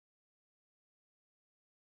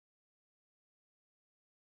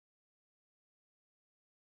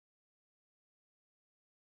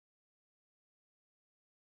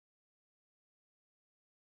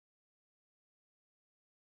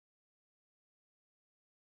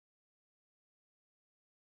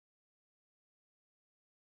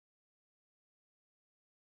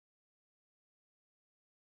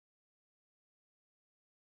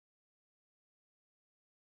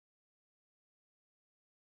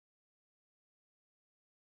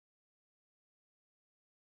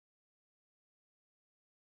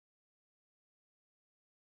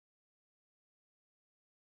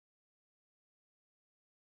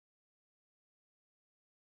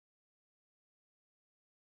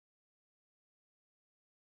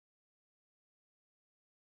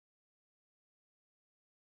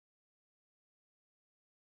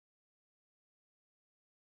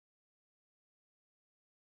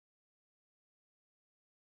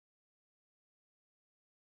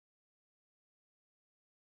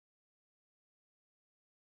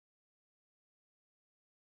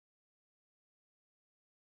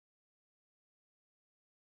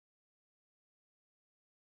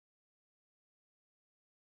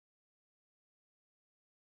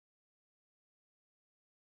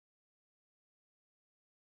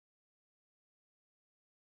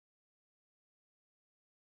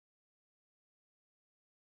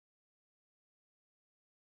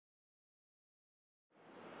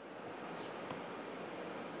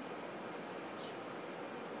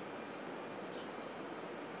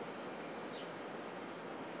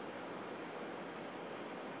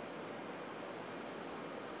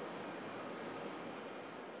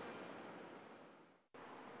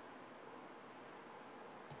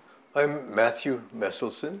I'm Matthew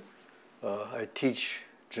Meselson. I teach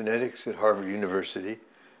genetics at Harvard University.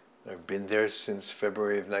 I've been there since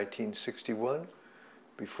February of 1961.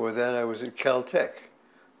 Before that, I was at Caltech,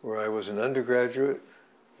 where I was an undergraduate,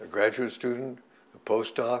 a graduate student, a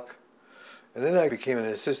postdoc, and then I became an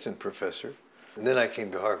assistant professor, and then I came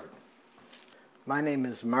to Harvard. My name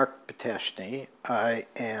is Mark Ptashne. I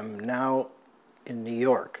am now in New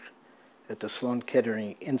York at the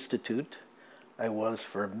Sloan-Kettering Institute. I was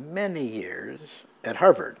for many years at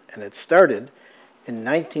Harvard, and it started in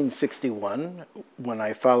 1961 when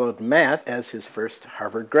I followed Matt as his first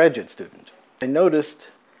Harvard graduate student. I noticed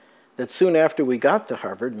that soon after we got to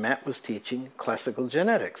Harvard, Matt was teaching classical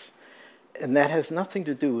genetics. And that has nothing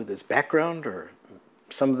to do with his background or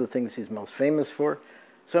some of the things he's most famous for.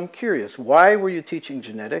 So I'm curious, why were you teaching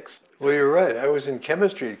genetics? Well, you're right. I was in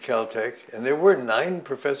chemistry at Caltech, and there were 9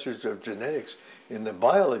 professors of genetics in the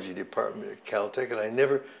biology department at Caltech, and I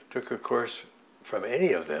never took a course from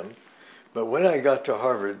any of them. But when I got to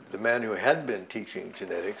Harvard, the man who had been teaching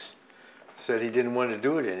genetics said he didn't want to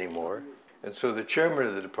do it anymore. And so the chairman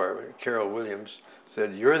of the department, Carol Williams,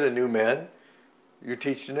 said, "You're the new man, you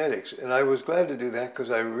teach genetics." And I was glad to do that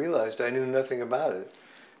because I realized I knew nothing about it,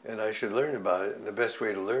 and I should learn about it, and the best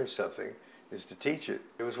way to learn something is to teach it.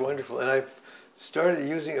 It was wonderful. And I started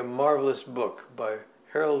using a marvelous book by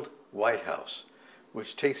Harold Whitehouse,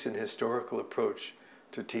 which takes an historical approach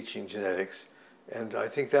to teaching genetics. And I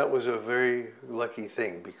think that was a very lucky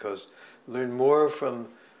thing because I learned more from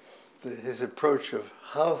his approach of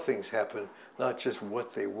how things happen, not just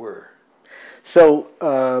what they were. So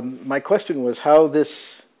my question was how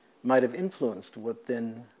this might have influenced what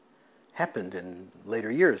then happened in later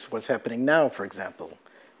years. What's happening now, for example,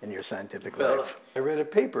 in your scientific life? I read a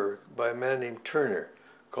paper by a man named Turner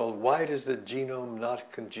called "Why Does the Genome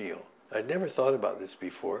Not Congeal?" I'd never thought about this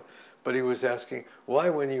before, but he was asking, why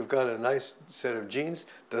when you've got a nice set of genes,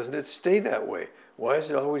 doesn't it stay that way? Why is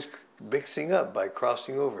it always mixing up by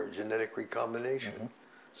crossing over, genetic recombination?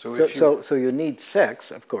 Mm-hmm. So you need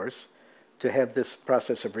sex, of course, to have this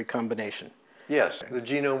process of recombination. Yes, the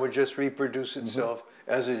genome would just reproduce itself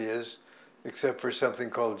as it is, except for something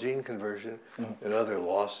called gene conversion and other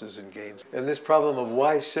losses and gains. And this problem of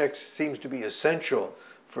why sex seems to be essential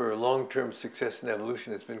for long-term success in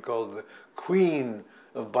evolution has been called the queen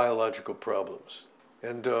of biological problems.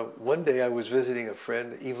 And one day I was visiting a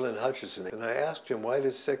friend, Evelyn Hutchison, and I asked him, why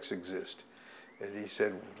does sex exist? And he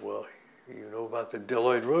said, well, you know about the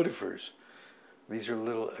Deloid rotifers. These are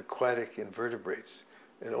little aquatic invertebrates,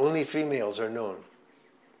 and only females are known.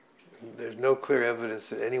 There's no clear evidence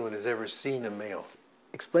that anyone has ever seen a male.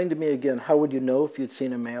 Explain to me again, how would you know if you'd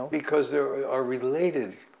seen a male? Because there are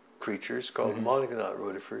related creatures called monogonate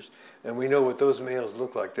rotifers, and we know what those males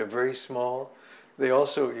look like. They're very small. They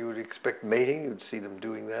also, you would expect mating, you'd see them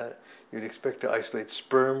doing that. You'd expect to isolate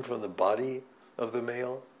sperm from the body of the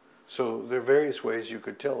male. So there are various ways you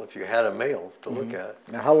could tell if you had a male to look at.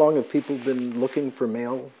 Now, how long have people been looking for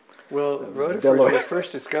male? Well, rotifers were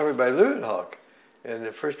first discovered by Ludwig, and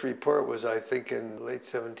the first report was, I think, in the late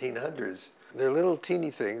 1700s. They're little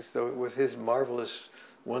teeny things, though with his marvelous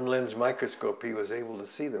one-lens microscope, he was able to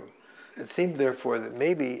see them. It seemed, therefore, that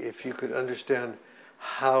maybe if you could understand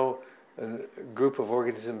how a group of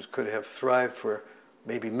organisms could have thrived for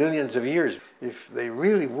maybe millions of years, if they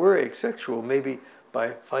really were asexual, maybe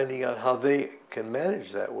by finding out how they can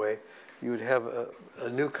manage that way, you would have a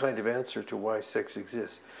new kind of answer to why sex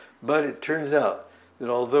exists. But it turns out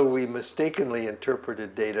that although we mistakenly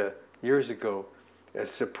interpreted data years ago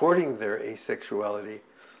as supporting their asexuality,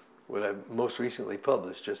 what I most recently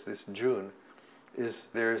published just this June, is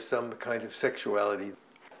there is some kind of sexuality.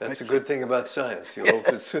 That's a good thing about science. You hope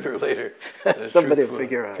that sooner or later somebody will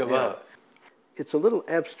figure out. Come out. It's a little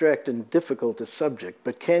abstract and difficult a subject,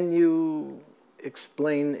 but can you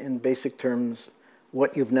explain in basic terms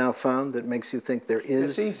what you've now found that makes you think there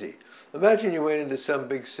is? It's easy. Imagine you went into some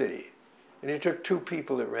big city and you took 2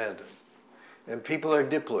 people at random. And people are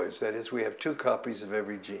diploids. That is, we have 2 copies of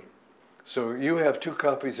every gene. So you have 2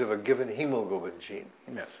 copies of a given hemoglobin gene.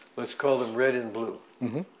 Yes. Let's call them red and blue.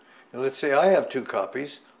 And let's say I have 2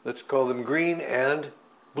 copies. Let's call them green and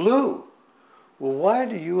blue. Well, why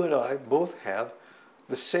do you and I both have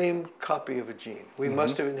the same copy of a gene? We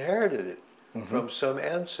must have inherited it from some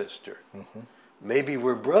ancestor. Maybe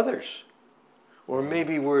we're brothers, or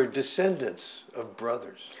maybe we're descendants of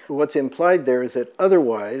brothers. What's implied there is that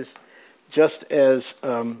otherwise, just as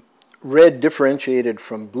red differentiated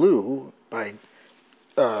from blue by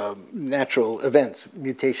natural events,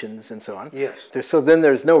 mutations and so on. Yes. So then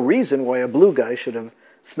there's no reason why a blue guy should have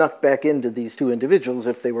snuck back into these 2 individuals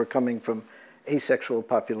if they were coming from asexual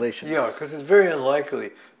populations. Yeah, because it's very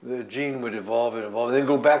unlikely the gene would evolve and evolve, and then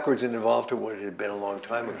go backwards and evolve to what it had been a long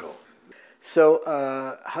time ago. So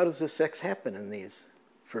how does the sex happen in these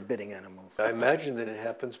forbidding animals? I imagine that it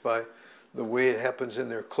happens by the way it happens in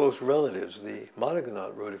their close relatives, the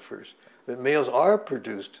monogonate rotifers, that males are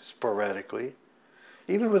produced sporadically.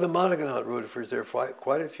 Even with the monogonate rotifers, there are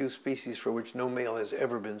quite a few species for which no male has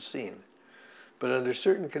ever been seen. But under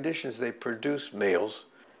certain conditions, they produce males.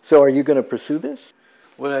 So are you going to pursue this?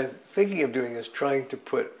 What I'm thinking of doing is trying to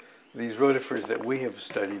put these rotifers that we have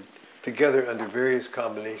studied together under various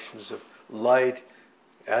combinations of light,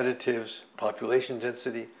 additives, population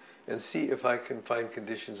density, and see if I can find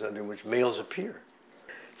conditions under which males appear.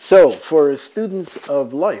 So for students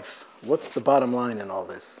of life, what's the bottom line in all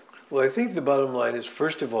this? Well, I think the bottom line is,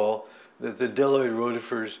 first of all, that the deltoid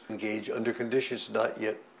rotifers engage under conditions not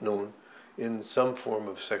yet known in some form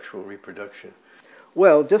of sexual reproduction.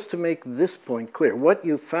 Well, just to make this point clear, what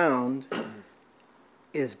you found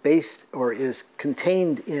is based or is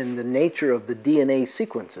contained in the nature of the DNA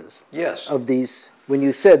sequences. Yes. Of these, when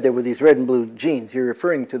you said there were these red and blue genes, you're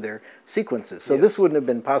referring to their sequences. So yes. This wouldn't have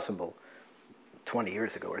been possible 20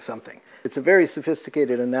 years ago or something. It's a very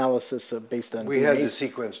sophisticated analysis based on we had to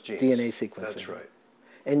sequence genes. DNA sequencing. That's right.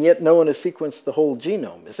 And yet no one has sequenced the whole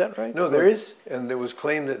genome. Is that right? No, there is, and there was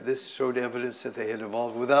claimed that this showed evidence that they had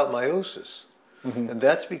evolved without meiosis. Mm-hmm. And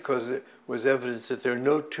that's because there was evidence that there are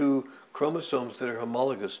no two chromosomes that are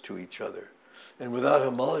homologous to each other. And without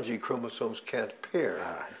homology, chromosomes can't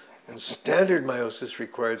pair. And standard meiosis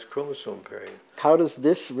requires chromosome pairing. How does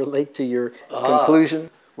this relate to your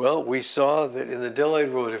conclusion? Well, we saw that in the deltoid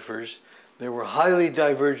rotifers, there were highly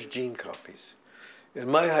diverged gene copies. And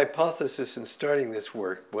my hypothesis in starting this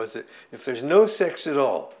work was that if there's no sex at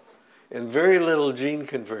all and very little gene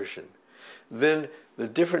conversion, then the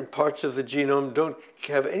different parts of the genome don't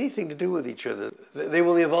have anything to do with each other. They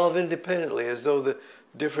will evolve independently, as though the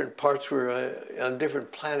different parts were on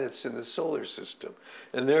different planets in the solar system.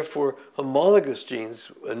 And therefore, homologous genes,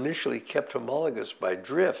 initially kept homologous by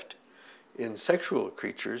drift in sexual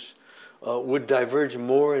creatures, would diverge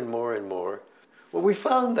more and more and more. Well, we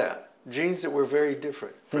found that. Genes that were very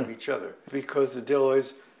different from each other, because the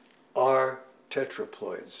deltoids are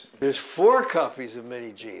tetraploids. There's 4 copies of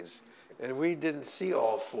many genes, and we didn't see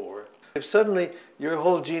all 4. If suddenly your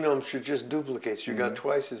whole genome should just duplicate, so you got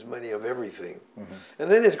twice as many of everything. And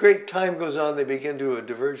then as great time goes on, they begin to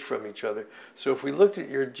diverge from each other. So if we looked at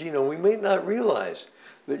your genome, we may not realize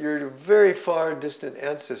that your very far distant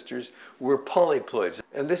ancestors were polyploids.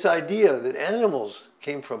 And this idea that animals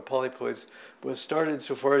came from polyploids was started,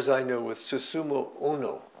 so far as I know, with Susumu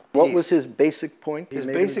Ono. What was his basic point? His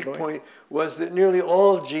basic point was that nearly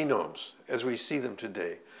all genomes, as we see them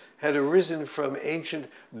today, had arisen from ancient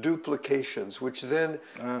duplications, which then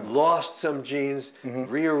lost some genes,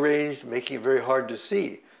 rearranged, making it very hard to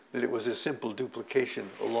see that it was a simple duplication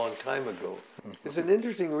a long time ago. It's an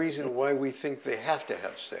interesting reason why we think they have to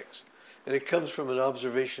have sex. And it comes from an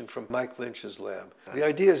observation from Mike Lynch's lab. The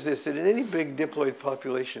idea is this, that in any big diploid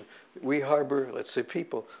population, we harbor, let's say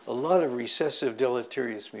people, a lot of recessive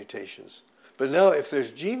deleterious mutations. But now if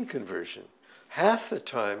there's gene conversion, half the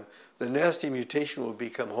time the nasty mutation will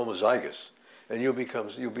become homozygous, and you'll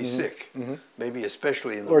be sick, maybe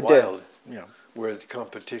especially in the wild, where the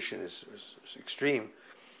competition is extreme.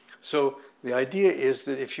 So the idea is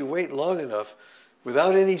that if you wait long enough,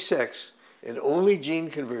 without any sex and only gene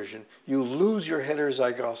conversion, you lose your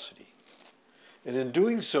heterozygosity. And in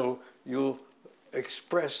doing so, you'll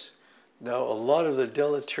express now a lot of the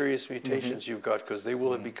deleterious mutations you've got, because they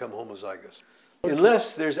will have become homozygous.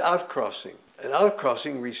 Unless there's outcrossing. And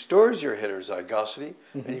outcrossing restores your heterozygosity,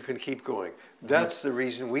 and you can keep going. That's the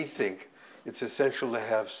reason we think it's essential to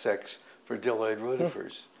have sex for deltoid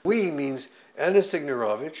rotifers. We means Anna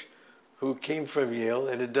Signarovich, who came from Yale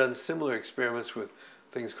and had done similar experiments with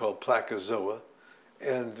things called placozoa,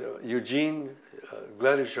 and Eugene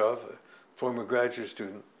Gladishov, a former graduate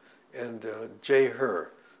student, and Jay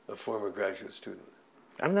Herr, a former graduate student.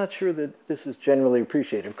 I'm not sure that this is generally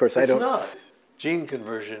appreciated. Of course, I don't. It's not. Gene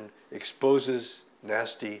conversion exposes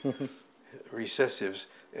nasty recessives,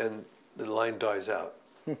 and the line dies out.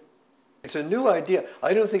 It's a new idea.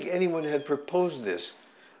 I don't think anyone had proposed this,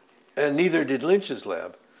 and neither did Lynch's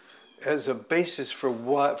lab, as a basis for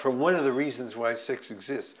one of the reasons why sex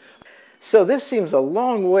exists. So this seems a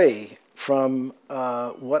long way from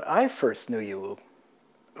what I first knew you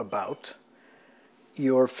about,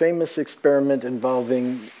 your famous experiment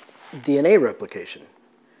involving DNA replication.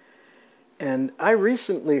 And I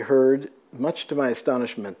recently heard, much to my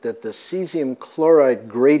astonishment, that the cesium chloride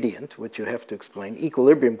gradient, which you have to explain,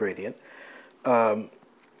 equilibrium gradient,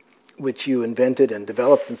 which you invented and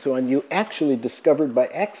developed and so on, you actually discovered by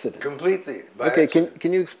accident. Completely. By Okay, accident.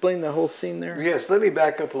 can you explain the whole scene there? Yes, let me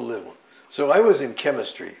back up a little. So I was in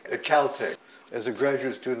chemistry at Caltech as a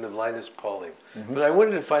graduate student of Linus Pauling. But I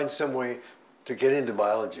wanted to find some way to get into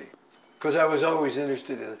biology because I was always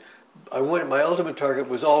interested in my ultimate target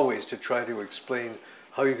was always to try to explain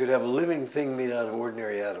how you could have a living thing made out of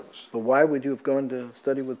ordinary atoms. But why would you have gone to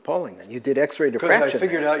study with Pauling then? You did X-ray diffraction. Because I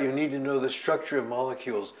figured out you need to know the structure of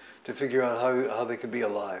molecules to figure out how they could be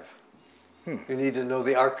alive. You need to know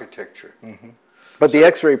the architecture. But the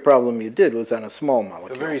X-ray problem you did was on a small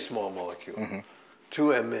molecule. A very small molecule. Two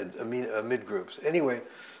amide groups. Anyway,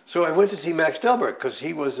 so I went to see Max Delbruck because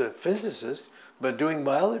he was a physicist but doing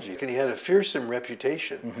biology. And he had a fearsome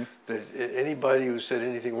reputation that anybody who said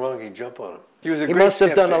anything wrong, he'd jump on him. He was a He great must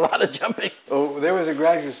have done a skeptic. lot of jumping. Oh, there was a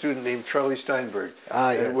graduate student named Charlie Steinberg.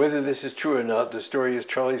 Ah, yes. And whether this is true or not, the story is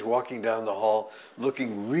Charlie's walking down the hall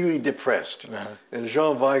looking really depressed. And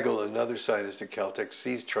Jean Weigel, another scientist at Caltech,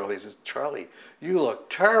 sees Charlie and says, "Charlie, you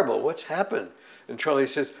look terrible. What's happened?" And Charlie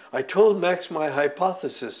says, "I told Max my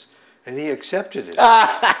hypothesis, and he accepted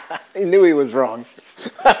it." He knew he was wrong.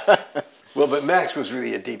 Well, but Max was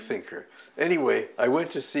really a deep thinker. Anyway, I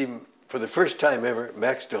went to see, for the first time ever,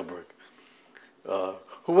 Max Delbruck,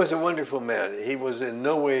 who was a wonderful man. He was in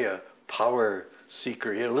no way a power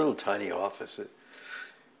seeker. He had a little tiny office.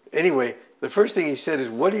 Anyway, the first thing he said is,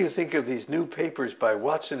 "What do you think of these new papers by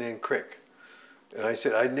Watson and Crick?" And I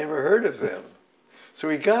said, "I'd never heard of them." So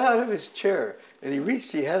he got out of his chair and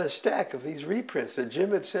he had a stack of these reprints that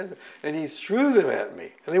Jim had sent him, and he threw them at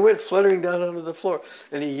me. And they went fluttering down onto the floor.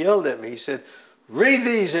 And he yelled at me. He said, "Read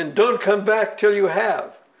these and don't come back till you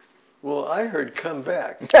have." Well, I heard "come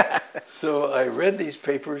back." So I read these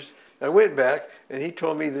papers. I went back, and he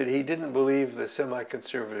told me that he didn't believe the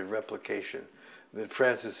semi-conservative replication that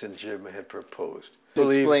Francis and Jim had proposed.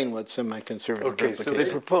 Explain what semi-conservative Okay, replication. so they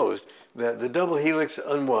proposed that the double helix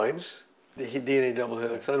unwinds, the DNA double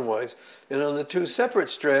helix unwinds, and on the two separate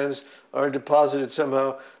strands are deposited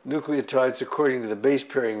somehow nucleotides according to the base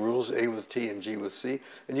pairing rules, A with T and G with C,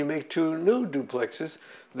 and you make two new duplexes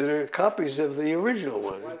that are copies of the original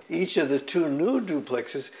one. Each of the two new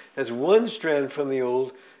duplexes has one strand from the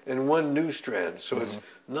old and one new strand, so it's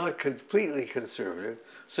not completely conservative.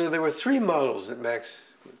 So there were three models that Max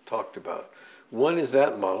talked about. One is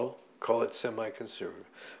that model, call it semi-conservative.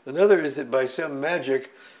 Another is that by some magic,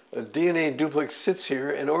 a DNA duplex sits here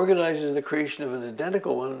and organizes the creation of an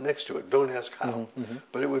identical one next to it. Don't ask how,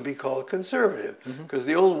 but it would be called conservative because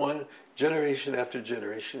the old one, generation after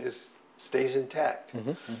generation, stays intact.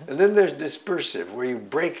 And then there's dispersive, where you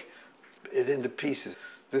break it into pieces.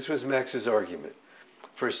 This was Max's argument.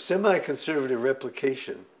 For semi-conservative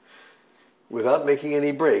replication, without making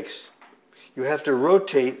any breaks, you have to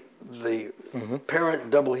rotate the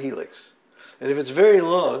parent double helix. And if it's very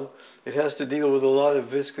long, it has to deal with a lot of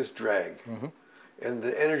viscous drag. And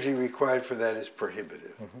the energy required for that is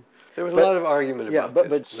prohibitive. There was a lot of argument about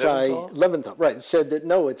this. But Leventhal, right, said that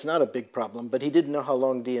no, it's not a big problem, but he didn't know how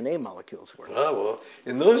long DNA molecules were. Ah, well,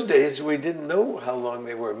 in those days, we didn't know how long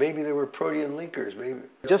they were. Maybe they were protein linkers. Maybe.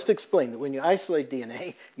 Just explain that when you isolate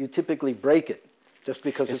DNA, you typically break it just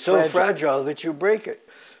because it's so fragile that you break it.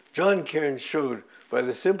 John Cairns showed by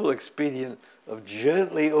the simple expedient of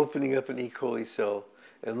gently opening up an E. coli cell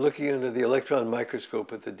and looking under the electron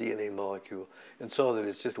microscope at the DNA molecule and saw that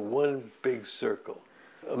it's just one big circle,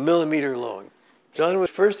 a millimeter long. John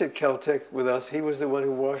was first at Caltech with us. He was the one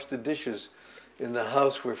who washed the dishes in the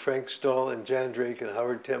house where Frank Stahl and Jan Drake and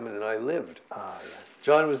Howard Temin and I lived.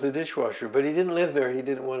 John was the dishwasher, but he didn't live there. He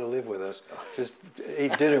didn't want to live with us, just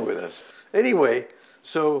ate dinner with us. Anyway,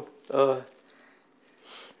 so it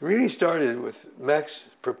really started with Max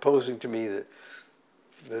proposing to me that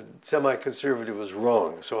the semi-conservative was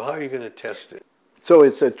wrong. So how are you going to test it? So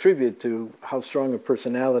it's a tribute to how strong a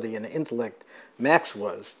personality and intellect Max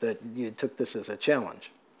was that you took this as a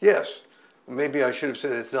challenge. Yes. Maybe I should have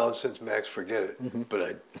said it's nonsense, Max, forget it.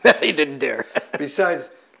 But I He didn't dare. Besides,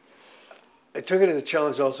 I took it as a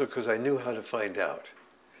challenge also because I knew how to find out.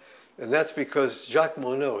 And that's because Jacques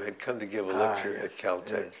Monod had come to give a lecture at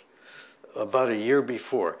Caltech about a year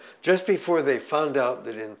before, just before they found out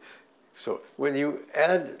that so when you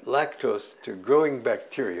add lactose to growing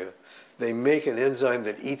bacteria, they make an enzyme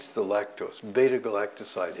that eats the lactose,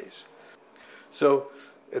 beta-galactosidase. So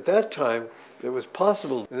at that time, it was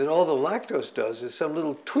possible that all the lactose does is some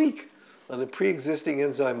little tweak on the pre-existing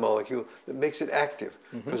enzyme molecule that makes it active,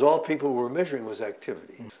 because all people were measuring was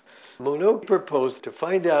activity. Monod proposed to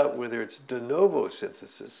find out whether it's de novo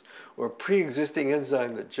synthesis or pre-existing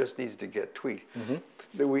enzyme that just needs to get tweaked,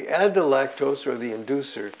 that we add the lactose or the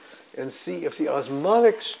inducer and see if the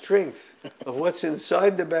osmotic strength of what's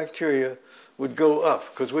inside the bacteria would go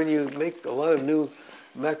up. Because when you make a lot of new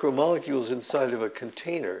macromolecules inside of a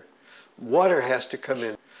container, water has to come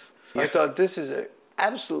in. I thought, this is an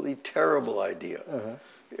absolutely terrible idea.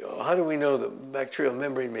 You know, how do we know the bacterial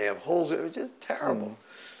membrane may have holes? It was just terrible.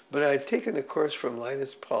 But I had taken a course from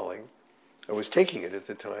Linus Pauling. I was taking it at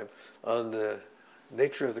the time on the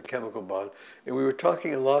nature of the chemical bond. And we were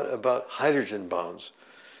talking a lot about hydrogen bonds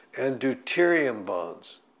and deuterium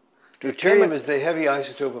bonds. Deuterium is the heavy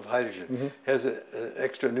isotope of hydrogen. Has an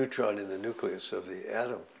extra neutron in the nucleus of the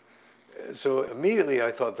atom. So immediately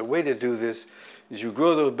I thought the way to do this is you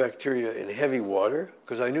grow those bacteria in heavy water,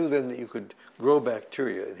 because I knew then that you could grow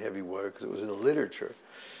bacteria in heavy water because it was in the literature.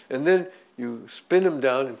 And then you spin them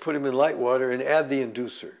down and put them in light water and add the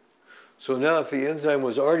inducer. So now if the enzyme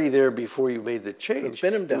was already there before you made the change,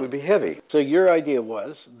 it would be heavy. So your idea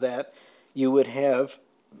was that you would have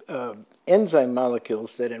enzyme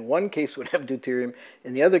molecules that in one case would have deuterium,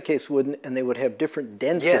 in the other case wouldn't, and they would have different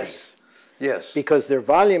densities. Yes. Yes. Because their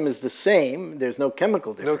volume is the same, there's no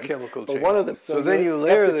chemical difference. No chemical change. But one of them. So then you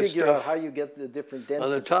layer this figure out stuff how you get the different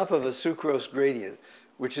densities. on the top of a sucrose gradient,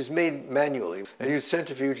 which is made manually, and you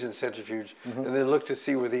centrifuge and centrifuge, and then look to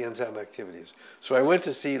see where the enzyme activity is. So I went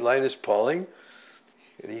to see Linus Pauling,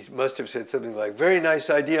 and he must have said something like, "Very nice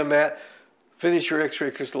idea, Matt. Finish your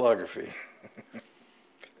X-ray crystallography."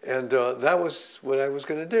 And that was what I was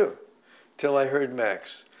going to do, till I heard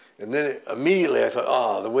Max. And then immediately I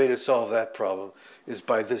thought, the way to solve that problem is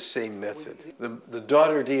by this same method. The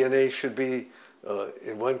daughter DNA should be,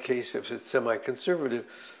 in one case, if it's semi-conservative,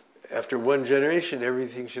 after one generation,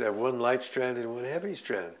 everything should have one light strand and one heavy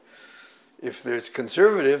strand. If there's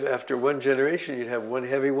conservative, after one generation, you'd have one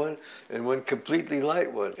heavy one and one completely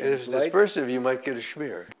light one. And if it's dispersive, you might get a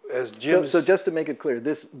schmear. As Jim's so just to make it clear,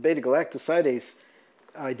 this beta-galactosidase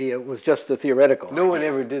idea was just a theoretical No one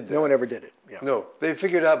ever did that. No one ever did it. Yeah. No, they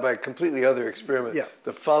figured out by a completely other experiment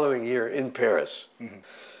the following year in Paris.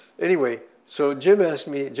 Anyway, so Jim asked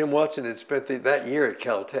me, Jim Watson had spent that year at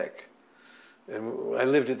Caltech. And I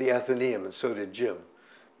lived at the Athenaeum, and so did Jim.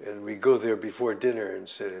 And we go there before dinner and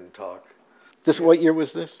sit and talk. What year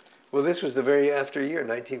was this? Well, this was the very after year,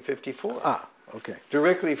 1954. Ah, okay.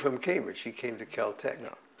 Directly from Cambridge, he came to Caltech.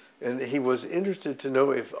 No. And he was interested to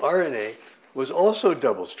know if RNA was also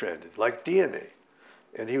double-stranded, like DNA.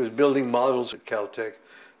 And he was building models at Caltech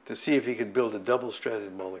to see if he could build a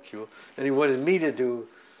double-stranded molecule. And he wanted me to do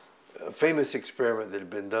a famous experiment that had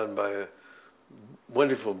been done by a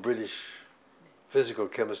wonderful British physical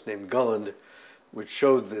chemist named Gulland, which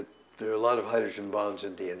showed that there are a lot of hydrogen bonds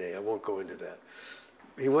in DNA. I won't go into that.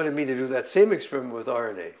 He wanted me to do that same experiment with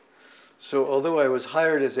RNA. So although I was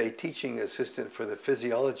hired as a teaching assistant for the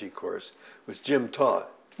physiology course, which Jim taught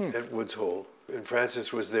at Woods Hole, and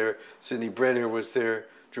Francis was there, Sidney Brenner was there,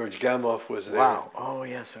 George Gamow was there. Wow. Oh,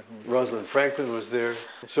 yes. Rosalind Franklin was there.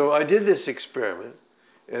 So I did this experiment,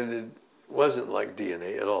 and it wasn't like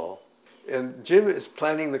DNA at all. And Jim is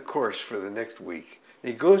planning the course for the next week.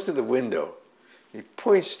 He goes to the window. He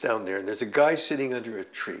points down there, and there's a guy sitting under a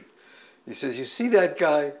tree. He says, "You see that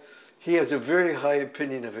guy? He has a very high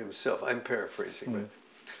opinion of himself." I'm paraphrasing, but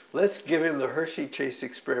let's give him the Hershey-Chase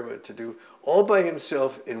experiment to do all by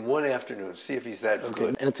himself in one afternoon. See if he's that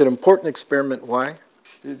good. And it's an important experiment. Why?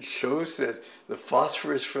 It shows that the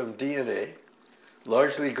phosphorus from DNA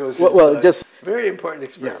largely goes inside. Very important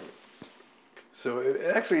experiment. Yeah. So it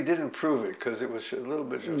actually didn't prove it because it was a little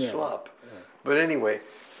bit of slop. Yeah. But anyway,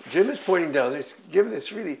 Jim is pointing down. He's giving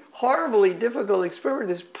this really horribly difficult experiment.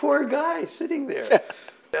 This poor guy sitting there.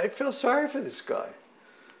 I felt sorry for this guy.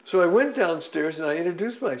 So I went downstairs and I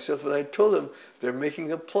introduced myself and I told him, "They're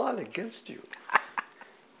making a plot against you.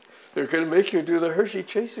 They're going to make you do the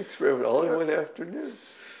Hershey-Chase experiment all in one afternoon."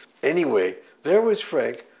 Anyway, there was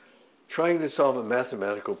Frank trying to solve a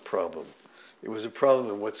mathematical problem. It was a problem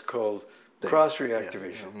in what's called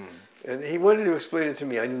cross-reactivation. And he wanted to explain it to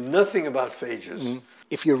me. I knew nothing about phages.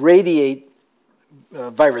 If you radiate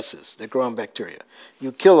viruses that grow on bacteria,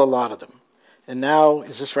 you kill a lot of them. And now,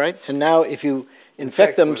 is this right? And now if you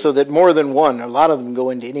infect them so that more than one, a lot of them go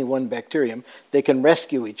into any one bacterium, they can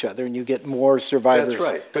rescue each other and you get more survivors. That's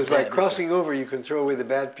right. Because by crossing over, you can throw away the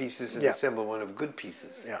bad pieces and assemble one of good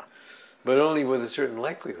pieces. Yeah. But only with a certain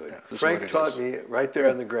likelihood. Yeah, Frank taught me right there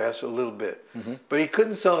on the grass a little bit. But he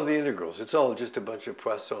couldn't solve the integrals. It's all just a bunch of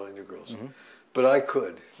Poisson integrals. But I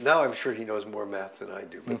could. Now I'm sure he knows more math than I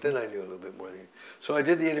do. But then I knew a little bit more than he. So I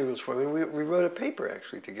did the integrals for him. And we wrote a paper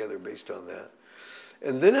actually together based on that.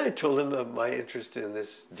 And then I told him of my interest in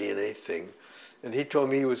this DNA thing. And he told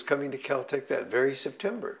me he was coming to Caltech that very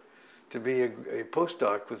September to be a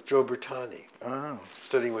postdoc with Joe Bertani,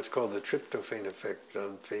 studying what's called the tryptophan effect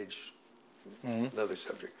on phage, another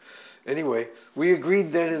subject. Anyway, we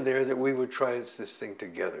agreed then and there that we would try this thing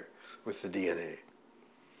together with the DNA.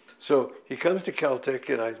 So he comes to Caltech,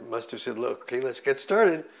 and I must have said, look, okay, let's get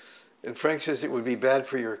started. And Frank says it would be bad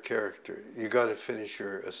for your character. You got to finish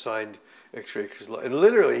your assigned X-ray crystallography. And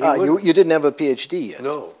literally, you didn't have a PhD yet.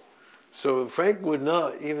 No. So Frank would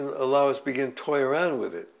not even allow us to begin toy around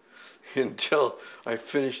with it until I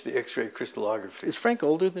finished the X-ray crystallography. Is Frank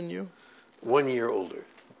older than you? 1 year older,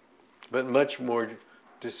 but much more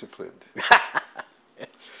disciplined.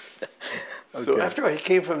 So after I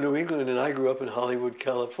came from New England and I grew up in Hollywood,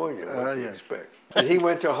 California, what do you expect? And he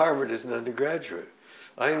went to Harvard as an undergraduate.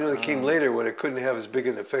 I only came later when it couldn't have as big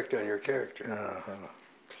an effect on your character.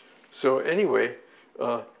 So anyway,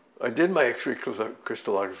 I did my X-ray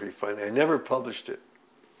crystallography finally. I never published it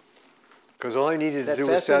because all I needed to do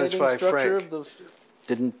was satisfy Frank.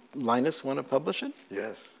 Didn't Linus want to publish it?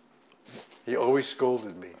 Yes. He always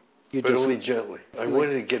scolded me, but only gently. I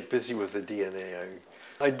wanted to get busy with the DNA.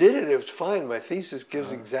 I did it. It was fine. My thesis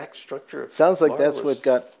gives exact structure. Sounds like that's what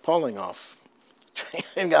got Pauling off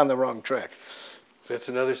and on the wrong track. That's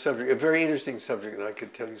another subject, a very interesting subject, and I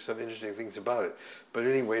could tell you some interesting things about it. But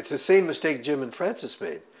anyway, it's the same mistake Jim and Francis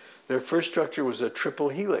made. Their first structure was a triple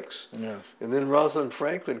helix. Yes. And then Rosalind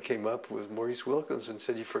Franklin came up with Maurice Wilkins and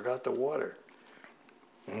said, you forgot the water,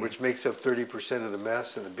 which makes up 30% of the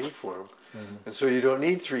mass in the B form. And so you don't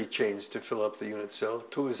need 3 chains to fill up the unit cell.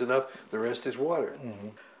 2 is enough. The rest is water.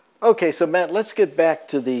 Okay, so Matt, let's get back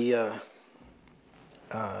to the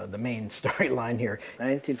main storyline here.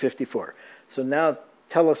 1954. So now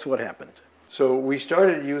tell us what happened. So we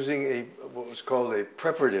started using what was called a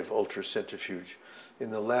preparative ultracentrifuge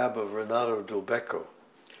in the lab of Renato Dulbecco.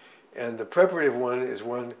 And the preparative one is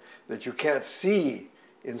one that you can't see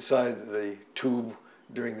inside the tube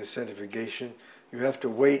during the centrifugation. You have to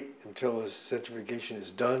wait until the centrifugation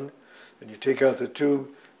is done, and you take out the tube,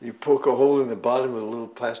 you poke a hole in the bottom with a little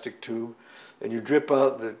plastic tube, and you drip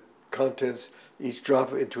out the contents, each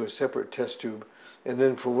drop into a separate test tube, and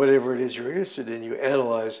then for whatever it is you're interested in, you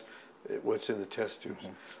analyze what's in the test tubes.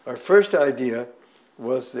 Our first idea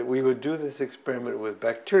was that we would do this experiment with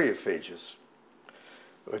bacteriophages.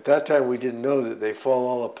 At that time, we didn't know that they fall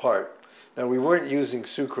all apart. Now, we weren't using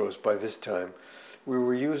sucrose by this time. We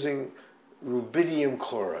were using rubidium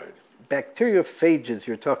chloride. Bacteriophages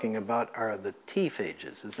you're talking about are the T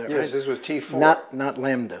phages, is that right? Yes, this was T4. Not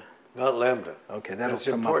lambda. Not lambda. Okay, that'll That's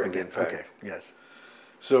come important, up again. in fact. Okay, yes.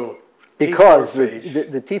 So because T4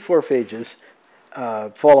 phage, the T4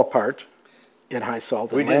 phages fall apart in high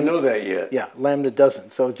salt. We didn't know that yet. Yeah, lambda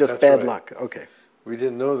doesn't, so just That's bad right. luck. Okay. We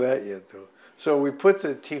didn't know that yet, though. So we put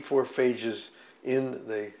the T4 phages in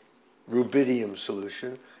the rubidium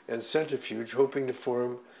solution and centrifuge, hoping to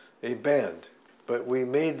form a band. But we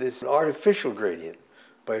made this artificial gradient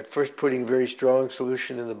by first putting very strong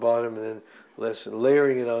solution in the bottom and then less,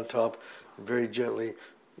 layering it on top, and very gently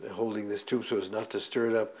holding this tube so as not to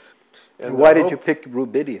stir it up. And why did you pick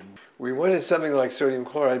rubidium? We wanted something like sodium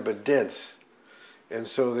chloride, but dense. And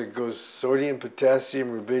so there goes sodium, potassium,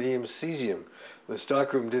 rubidium, cesium. The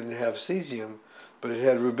stockroom didn't have cesium, but it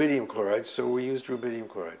had rubidium chloride, so we used rubidium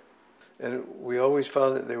chloride. And we always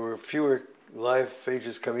found that there were fewer live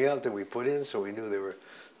phages coming out than we put in, so we knew they were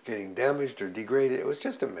getting damaged or degraded. It was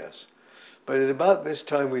just a mess. But at about this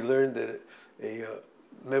time, we learned that a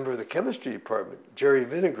member of the chemistry department, Jerry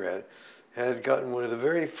Vinograd, had gotten one of the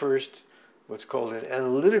very first, what's called an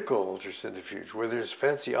analytical ultracentrifuge, where there's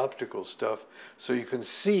fancy optical stuff, so you can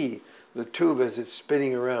see the tube as it's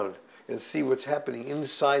spinning around and see what's happening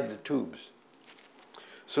inside the tubes.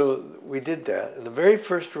 So we did that. And the very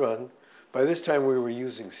first run, by this time we were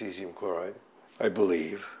using cesium chloride, I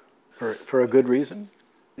believe. For a good reason?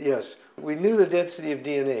 Yes. We knew the density of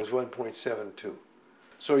DNA was 1.72.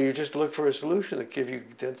 So you just look for a solution that gives you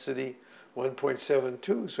density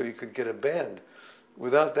 1.72 so you could get a band.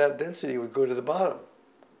 Without that density, it would go to the bottom.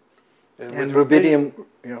 And with rubidium,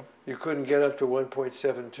 you couldn't get up to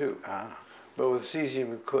 1.72. But with cesium,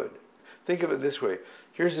 you could. Think of it this way.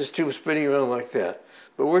 Here's this tube spinning around like that.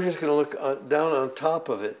 But we're just going to look down on top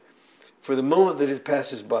of it for the moment that it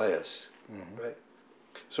passes by us. Right?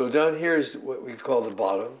 So down here is what we call the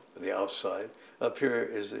bottom, the outside. Up here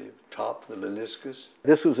is the top, the meniscus.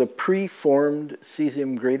 This was a pre-formed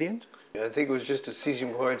cesium gradient? I think it was just a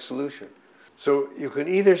cesium chloride solution. So you can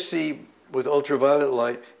either see with ultraviolet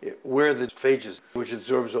light where the phages, which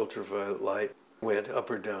absorbs ultraviolet light, went up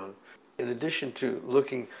or down. In addition to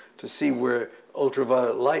looking to see where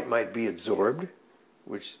ultraviolet light might be absorbed,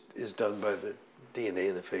 which is done by the DNA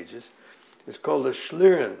in the phages, It's called a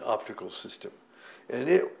Schlieren optical system. And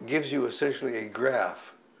it gives you essentially a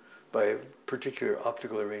graph by a particular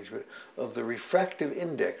optical arrangement of the refractive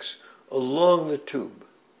index along the tube.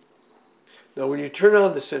 Now, when you turn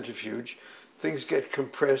on the centrifuge, things get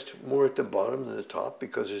compressed more at the bottom than the top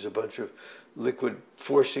because there's a bunch of liquid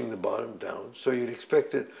forcing the bottom down. So you'd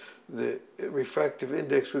expect that the refractive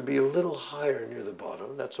index would be a little higher near the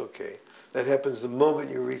bottom. That's okay. That happens the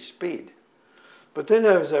moment you reach speed. But then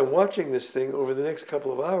as I'm watching this thing over the next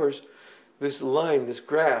couple of hours, this line, this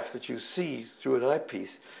graph that you see through an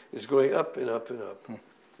eyepiece is going up and up and up.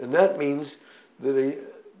 And that means that the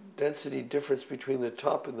density difference between the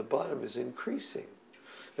top and the bottom is increasing.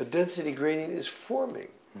 A density gradient is forming.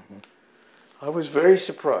 I was very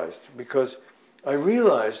surprised because I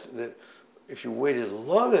realized that if you waited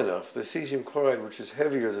long enough, the cesium chloride, which is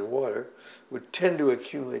heavier than water, would tend to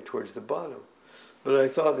accumulate towards the bottom. But I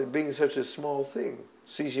thought that being such a small thing,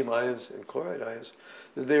 cesium ions and chloride ions,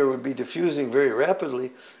 that they would be diffusing very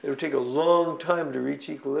rapidly. It would take a long time to reach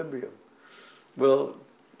equilibrium. Well,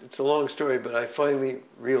 it's a long story, but I finally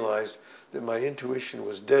realized that my intuition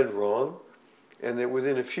was dead wrong, and that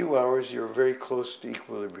within a few hours you're very close to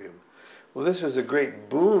equilibrium. Well, this was a great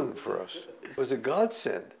boon for us. It was a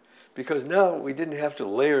godsend, because now we didn't have to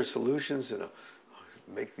layer solutions and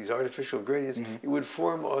make these artificial gradients. It would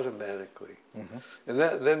form automatically. And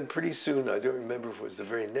then pretty soon, I don't remember if it was the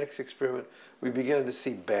very next experiment, we began to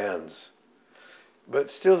see bands. But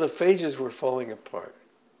still the phages were falling apart.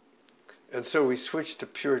 And so we switched to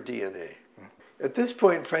pure DNA. At this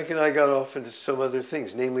point, Frank and I got off into some other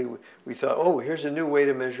things. Namely, we thought, oh, here's a new way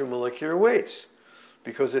to measure molecular weights.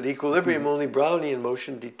 Because at equilibrium, only Brownian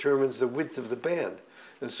motion determines the width of the band.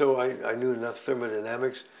 And so I knew enough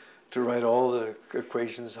thermodynamics to write all the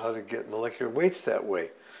equations how to get molecular weights that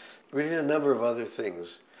way. We did a number of other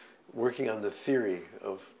things, working on the theory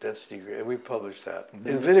of density, and we published that.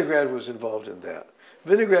 And Vinograd was involved in that.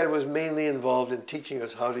 Vinograd was mainly involved in teaching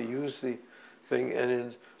us how to use the thing and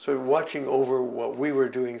in sort of watching over what we were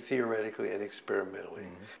doing theoretically and experimentally.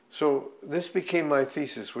 So this became my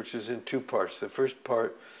thesis, which is in two parts. The first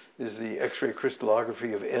part is the X-ray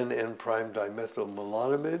crystallography of N-prime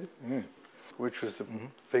dimethylmalonamide, which was the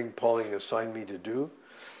thing Pauling assigned me to do.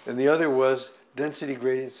 And the other was density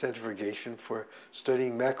gradient centrifugation for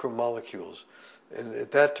studying macromolecules. And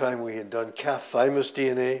at that time we had done calf thymus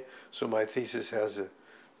DNA, so my thesis has a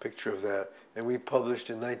picture of that. And we published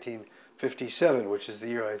in 1957, which is the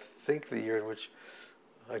year, I think the year in which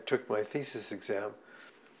I took my thesis exam.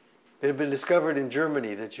 It had been discovered in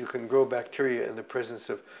Germany that you can grow bacteria in the presence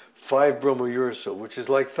of 5-bromouracil, which is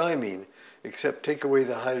like thymine, except take away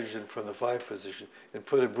the hydrogen from the 5 position and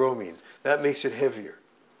put a bromine. That makes it heavier.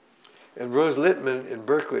 And Rose Littman in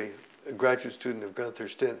Berkeley, a graduate student of Gunther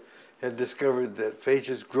Stint, had discovered that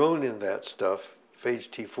phages grown in that stuff, phage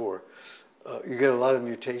T4, you get a lot of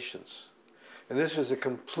mutations. And this was a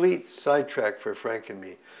complete sidetrack for Frank and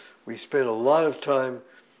me. We spent a lot of time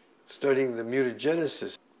studying the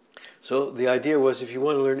mutagenesis. So the idea was, if you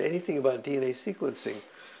want to learn anything about DNA sequencing,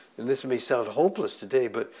 and this may sound hopeless today,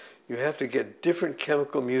 but you have to get different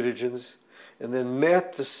chemical mutagens and then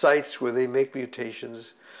map the sites where they make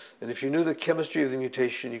mutations. And if you knew the chemistry of the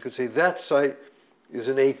mutation, you could say that site is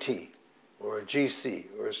an AT, or a GC,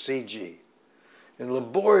 or a CG. And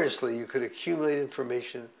laboriously, you could accumulate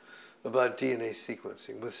information about DNA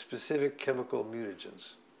sequencing with specific chemical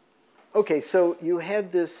mutagens. Okay, so you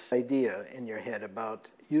had this idea in your head about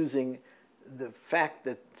using the fact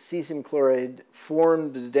that cesium chloride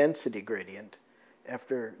formed the density gradient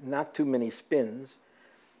after not too many spins,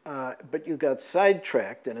 but you got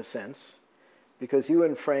sidetracked in a sense because you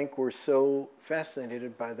and Frank were so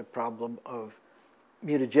fascinated by the problem of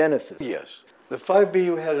mutagenesis. Yes. The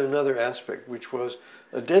 5BU had another aspect, which was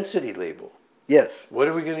a density label. Yes. What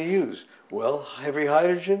are we going to use? Well, heavy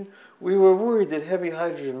hydrogen. We were worried that heavy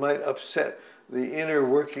hydrogen might upset the inner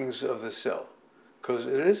workings of the cell, because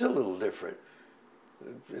it is a little different.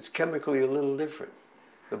 It's chemically a little different.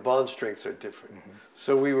 The bond strengths are different.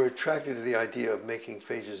 So we were attracted to the idea of making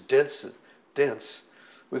phages dense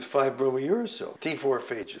with 5-bromouracil, T4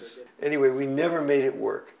 phages. Anyway, we never made it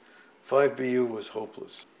work. 5BU was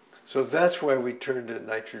hopeless. So that's why we turned to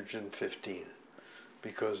nitrogen-15,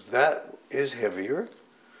 because that is heavier,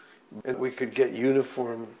 and we could get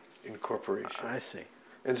uniform incorporation. I see.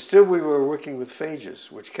 And still we were working with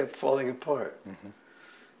phages, which kept falling apart.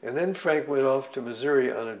 And then Frank went off to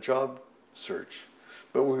Missouri on a job search,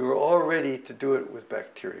 but we were all ready to do it with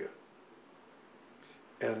bacteria.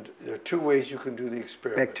 And there are two ways you can do the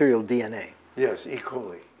experiment. Bacterial DNA. Yes, E.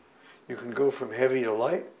 coli. You can go from heavy to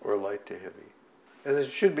light or light to heavy. And there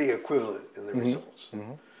should be equivalent in the results.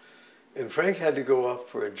 And Frank had to go off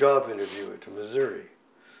for a job interview to Missouri.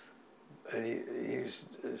 And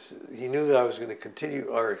he knew that I was going to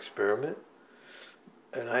continue our experiment.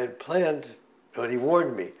 And I had planned, and he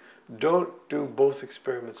warned me, don't do both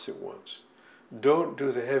experiments at once. Don't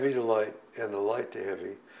do the heavy to light and the light to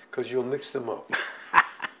heavy, because you'll mix them up.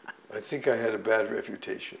 I think I had a bad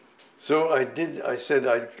reputation. So I said,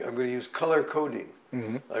 I'm going to use color coding.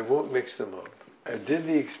 Mm-hmm. I won't mix them up. I did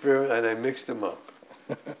the experiment and I mixed them up.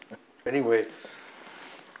 Anyway,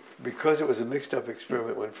 because it was a mixed up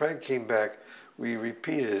experiment, when Frank came back, we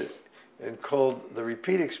repeated it and called the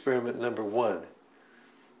repeat experiment number 1,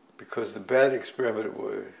 because the bad experiment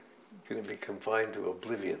was going to be confined to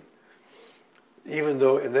oblivion. Even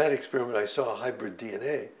though in that experiment I saw hybrid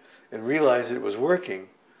DNA and realized it was working,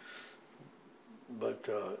 but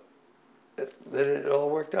then it all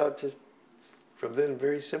worked out just from then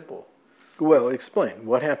very simple. Well, explain.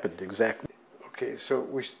 What happened exactly? Okay, so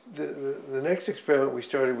the next experiment we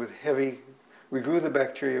started with heavy. We grew the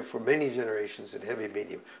bacteria for many generations in heavy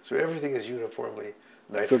medium, so everything is uniformly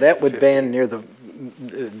nitrogen. So that would 50. band near the,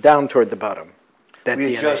 down toward the bottom, that we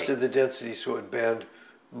DNA. adjusted the density so it band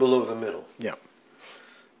below the middle. Yeah.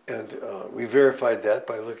 And we verified that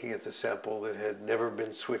by looking at the sample that had never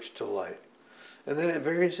been switched to light. And then at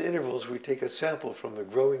various intervals, we take a sample from the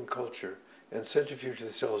growing culture and centrifuge the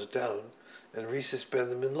cells down and resuspend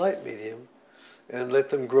them in light medium and let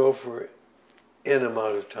them grow for n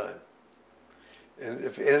amount of time. And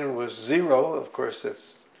if n was 0, of course,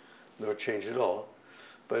 that's no change at all.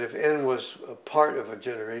 But if n was a part of a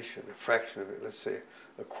generation, a fraction of it, let's say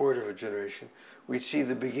a quarter of a generation, we'd see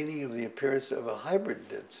the beginning of the appearance of a hybrid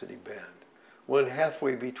density band, one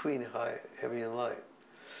halfway between heavy and light.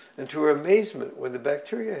 And to our amazement, when the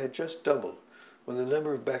bacteria had just doubled, when the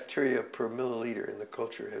number of bacteria per milliliter in the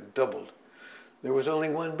culture had doubled, there was only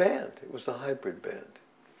one band. It was the hybrid band.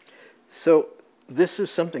 So this is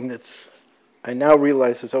something that's, I now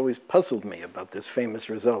realize, has always puzzled me about this famous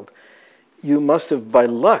result. You must have, by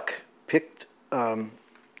luck, picked a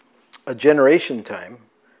generation time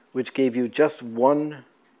which gave you just one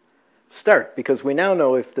start, because we now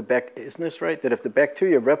know if the isn't this right, that if the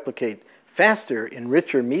bacteria replicate faster in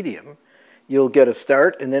richer medium, you'll get a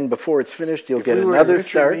start, and then before it's finished, you'll get another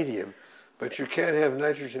start. Medium, but you can't have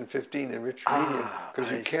nitrogen-15 in richer medium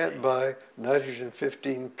because you can't buy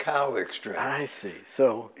nitrogen-15 cow extract. I see.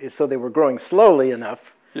 So they were growing slowly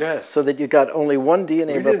enough. Yes. So that you got only one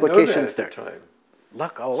DNA replication start. At the time.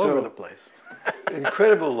 Luck all over the place.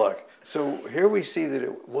 Incredible luck. So here we see that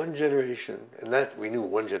at one generation, and that we knew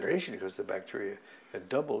one generation because the bacteria had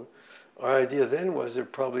doubled. Our idea then was there's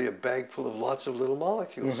probably a bag full of lots of little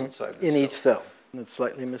molecules inside the cell. In each cell. And it's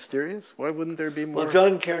slightly mysterious. Why wouldn't there be more? Well,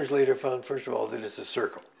 John Cairns later found, first of all, that it's a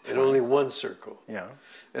circle, and only one circle. Yeah.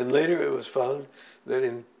 And later it was found that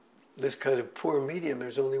in this kind of poor medium,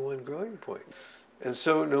 there's only one growing point. And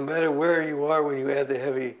so no matter where you are when you add the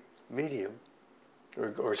heavy medium,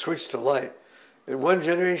 or switch to light, in one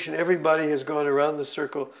generation, everybody has gone around the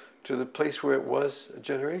circle to the place where it was a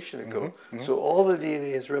generation ago. So all the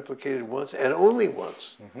DNA is replicated once, and only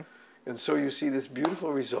once. And so you see this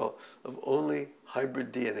beautiful result of only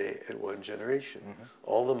hybrid DNA at one generation.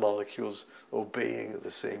 All the molecules obeying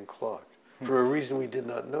the same clock, for a reason we did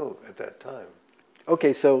not know at that time.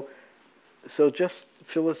 Okay, so just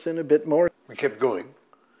fill us in a bit more. We kept going.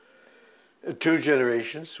 In 2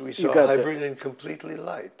 generations, we saw hybrid and completely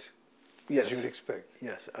light, as you would expect.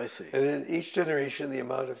 Yes, I see. And in each generation, the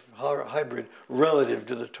amount of hybrid relative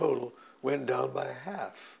to the total went down by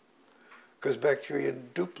half, because bacteria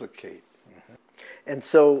duplicate. And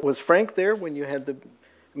so was Frank there when you had the,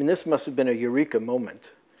 I mean, this must have been a eureka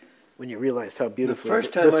moment when you realized how beautiful this was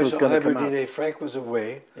going to come out. The first time I saw hybrid DNA, Frank was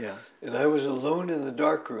away, yeah. And I was alone in the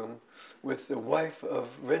darkroom with the wife of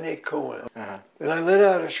Rene Cohen. And I let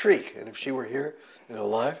out a shriek, and if she were here and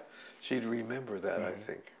alive, she'd remember that, I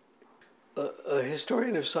think. A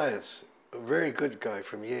historian of science, a very good guy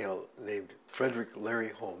from Yale named Frederick Larry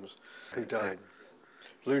Holmes, who died,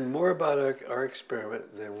 learned more about our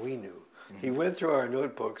experiment than we knew. He went through our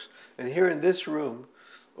notebooks, and here in this room,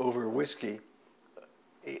 over whiskey,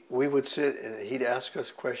 we would sit and he'd ask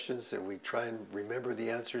us questions, and we'd try and remember the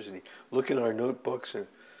answers, and he'd look in our notebooks, and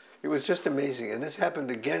it was just amazing. And this happened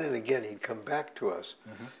again and again. He'd come back to us.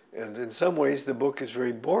 And in some ways, the book is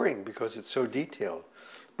very boring because it's so detailed.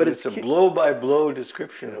 But it's a blow-by-blow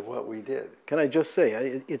description of what we did. Can I just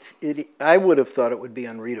say, I would have thought it would be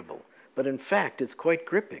unreadable. But in fact, it's quite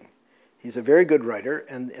gripping. He's a very good writer,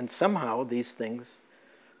 and somehow these things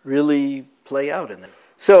really play out in them.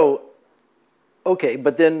 So, okay,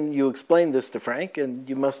 but then you explained this to Frank, and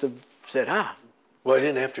you must have said, Well, I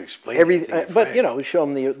didn't have to explain anything to but Frank. you know, we show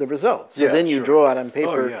them the results. So Yeah, then you sure. draw out on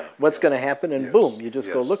paper yeah, what's yeah. going to happen, and Yes, boom, you just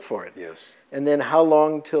go yes, look for it. Yes. And then how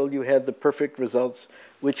long till you had the perfect results,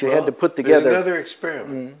 which you Well, had to put together? there's another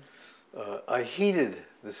experiment. I heated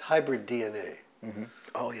this hybrid DNA.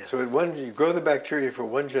 Oh yes. So you grow the bacteria for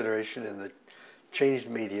one generation in the changed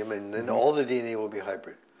medium, and then all the DNA will be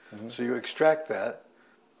hybrid. So you extract that,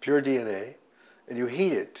 pure DNA, and you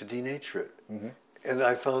heat it to denature it. And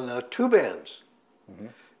I found now 2 bands.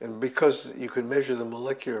 And because you could measure the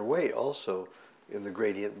molecular weight also in the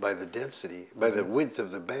gradient by the density, by the width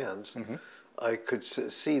of the bands, I could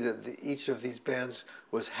see that each of these bands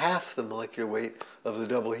was half the molecular weight of the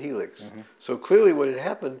double helix. So clearly what had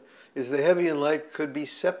happened is the heavy and light could be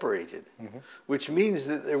separated, which means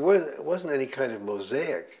that there wasn't any kind of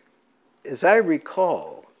mosaic. As I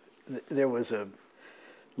recall, there was a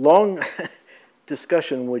long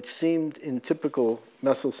discussion which seemed in typical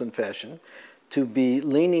Meselson fashion to be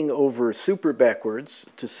leaning over super backwards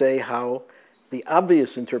to say how the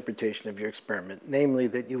obvious interpretation of your experiment, namely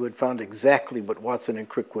that you had found exactly what Watson and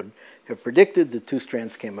Crick would have predicted, the 2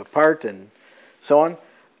 strands came apart and so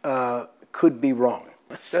on, could be wrong.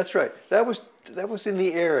 That's right. That was in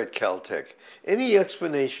the air at Caltech. Any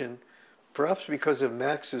explanation, perhaps because of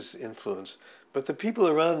Max's influence, but the people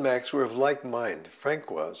around Max were of like mind. Frank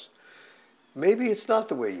was. Maybe it's not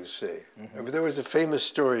the way you say. I mean, there was a famous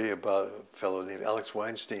story about a fellow named Alex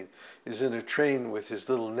Weinstein is in a train with his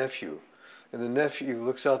little nephew. And the nephew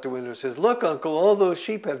looks out the window and says, "Look, Uncle, all those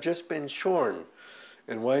sheep have just been shorn."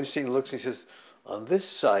 And Weinstein looks and he says, "On this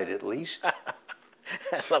side, at least."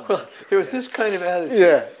 Well, there was this kind of attitude.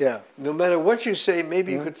 Yeah, yeah. No matter what you say,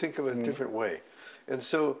 maybe you could think of it a different way. And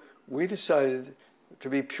so we decided to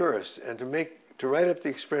be purists and to write up the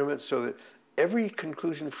experiment so that every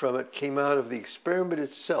conclusion from it came out of the experiment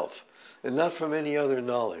itself and not from any other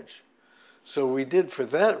knowledge. So we did, for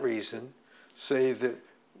that reason, say that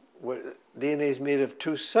DNA is made of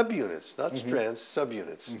 2 subunits, not strands,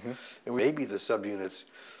 subunits. And maybe the subunits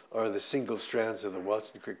are the single strands of the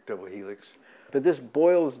Watson-Crick double helix. But this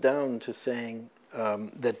boils down to saying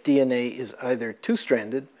that DNA is either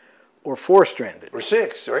 2-stranded or 4-stranded. Or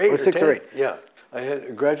 6 or 8 or 6 10. or 8. Yeah. I had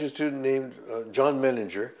a graduate student named John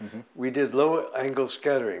Menninger. We did low-angle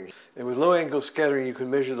scattering. And with low-angle scattering, you can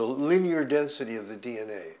measure the linear density of the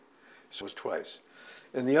DNA. So it was twice.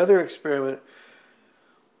 And the other experiment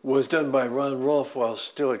was done by Ron Rolfe while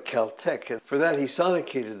still at Caltech. And for that, he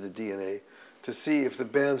sonicated the DNA to see if the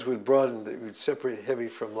bands would broaden, that would separate heavy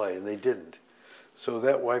from light, and they didn't. So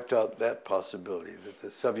that wiped out that possibility, that the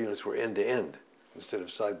subunits were end-to-end instead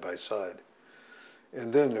of side-by-side.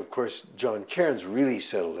 And then, of course, John Cairns really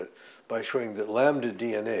settled it by showing that lambda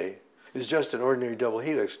DNA is just an ordinary double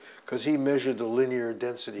helix because he measured the linear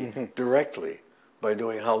density directly by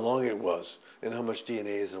knowing how long it was and how much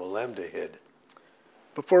DNA is in a lambda head.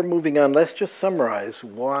 Before moving on, let's just summarize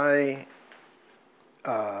why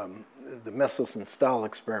the Meselson-Stahl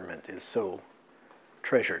experiment is so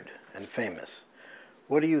treasured and famous.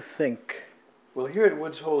 What do you think? Well, here at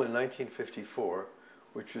Woods Hole in 1954,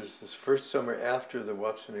 which is this first summer after the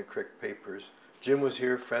Watson and Crick papers, Jim was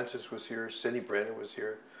here, Francis was here, Sidney Brennan was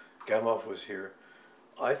here, Gamow was here.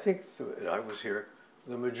 I think, and I was here,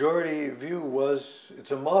 the majority view was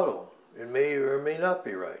it's a model. It may or may not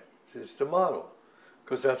be right. It's the model,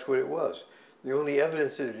 because that's what it was. The only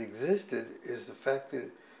evidence that it existed is the fact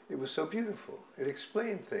that it was so beautiful. It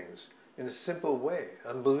explained things in a simple way,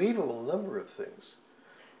 unbelievable number of things.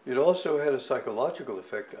 It also had a psychological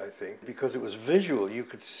effect, I think, because it was visual. You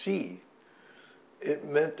could see. It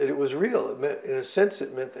meant that it was real. It meant, in a sense,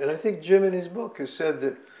 it meant, and I think Jim in his book has said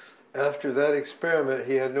that after that experiment,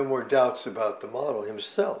 he had no more doubts about the model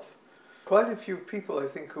himself. Quite a few people, I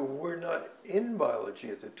think, who were not in biology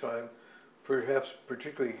at the time, perhaps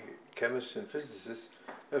particularly chemists and physicists,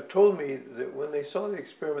 have told me that when they saw the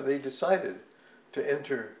experiment, they decided to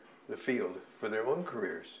enter the field for their own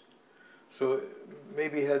careers. So it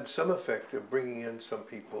maybe had some effect of bringing in some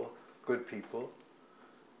people, good people.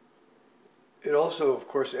 It also, of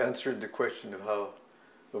course, answered the question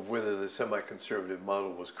of whether the semi-conservative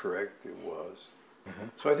model was correct. It was.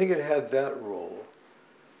 So I think it had that role.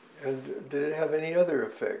 And did it have any other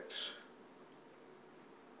effects?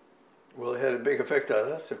 Well, it had a big effect on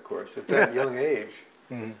us, of course, at that young age.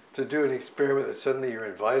 To do an experiment that suddenly you're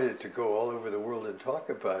invited to go all over the world and talk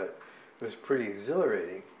about it was pretty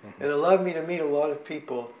exhilarating. And allowed me to meet a lot of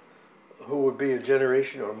people who would be a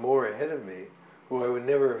generation or more ahead of me, who I would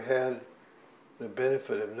never have had the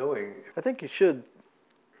benefit of knowing. I think you should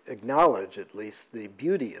acknowledge at least the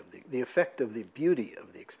beauty of the effect of the beauty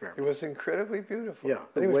of the experiment. It was incredibly beautiful. Yeah,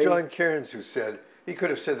 I think it was John Cairns who said, He could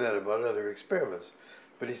have said that about other experiments,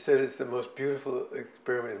 but he said it's the most beautiful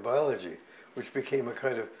experiment in biology, which became a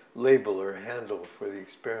kind of label or handle for the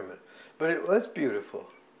experiment. But it was beautiful.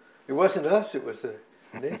 It wasn't us, it was the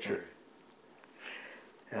nature.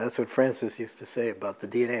 Yeah, that's what Francis used to say about the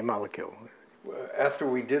DNA molecule. After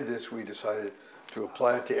we did this, we decided to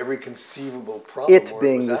apply it to every conceivable problem. It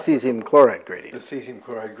being the cesium chloride gradient. The cesium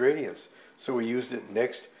chloride gradients. So we used it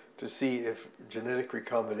next to see if genetic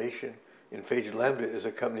recombination in phage lambda is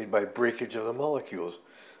accompanied by breakage of the molecules.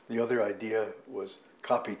 The other idea was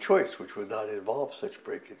copy choice, which would not involve such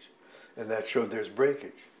breakage. And that showed there's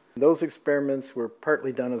breakage. Those experiments were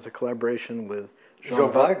partly done as a collaboration with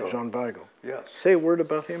Jean Weigel. Jean Weigel. Yes. Say a word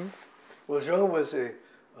about him. Well, Jean was a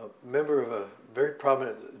member of a very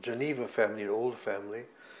prominent Geneva family, an old family,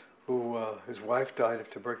 who his wife died of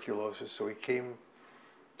tuberculosis, so he came,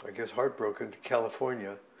 I guess, heartbroken to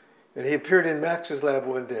California. And he appeared in Max's lab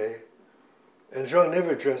one day, and Jean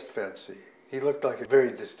never dressed fancy. He looked like a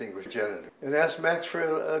very distinguished janitor, and asked Max for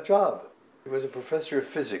a job. He was a professor of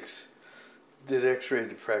physics, did X-ray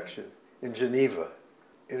diffraction in Geneva,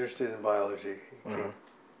 interested in biology.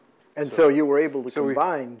 And so you were able to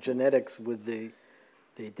combine genetics with the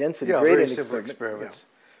density gradient very simple experiments.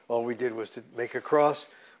 Yeah. All we did was to make a cross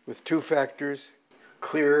with two factors,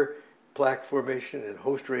 clear plaque formation and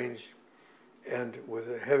host range, and with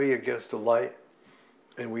a heavy against the light.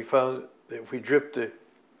 And we found that if we dripped the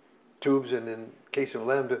tubes, and in case of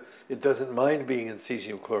lambda, it doesn't mind being in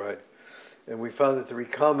cesium chloride. And we found that the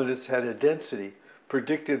recombinants had a density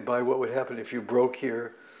predicted by what would happen if you broke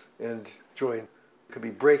here and joined. It could be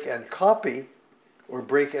break and copy or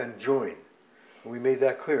break and join. And we made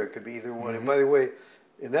that clear. It could be either one. And by the way,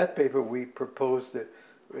 in that paper, we proposed that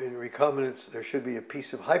in recombinants, there should be a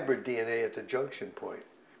piece of hybrid DNA at the junction point.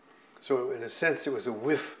 So in a sense, it was a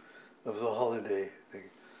whiff of the holiday thing.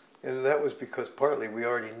 And that was because partly we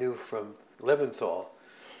already knew from Leventhal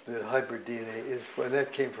that hybrid DNA is, and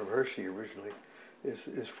that came from Hershey originally,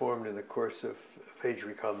 is formed in the course of phage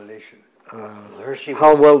recombination.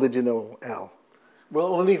 How well did you know Al? Well,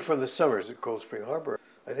 only from the summers at Cold Spring Harbor.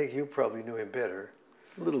 I think you probably knew him better.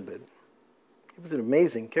 A little bit. He was an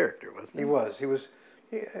amazing character, wasn't he? He was.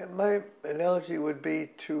 My analogy would be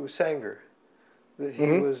to Sanger, that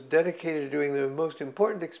he was dedicated to doing the most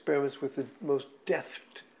important experiments with the most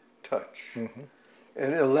deft touch,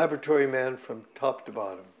 and a laboratory man from top to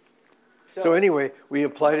bottom. So anyway, we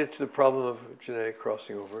applied it to the problem of genetic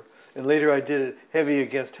crossing over, and later I did it heavy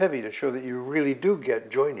against heavy to show that you really do get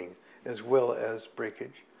joining as well as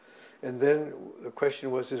breakage. And then the question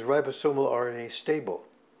was, is ribosomal RNA stable?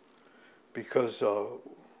 Because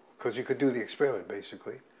you could do the experiment,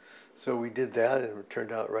 basically. So we did that, and it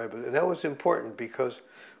turned out ribosomal. And that was important because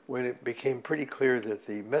when it became pretty clear that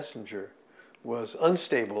the messenger was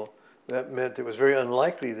unstable, that meant it was very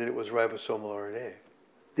unlikely that it was ribosomal RNA.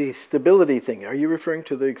 The stability thing, are you referring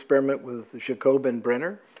to the experiment with Jacob and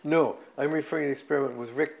Brenner? No, I'm referring to the experiment with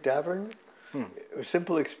Rick Davern. A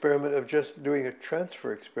simple experiment of just doing a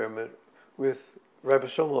transfer experiment with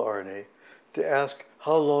ribosomal RNA to ask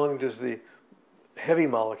how long does the heavy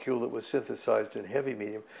molecule that was synthesized in heavy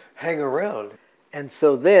medium hang around. And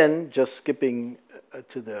so then, just skipping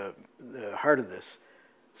to the heart of this,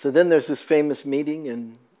 so then there's this famous meeting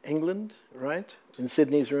in England, right? In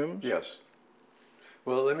Sydney's rooms? Yes.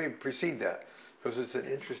 Well, let me precede that, because it's an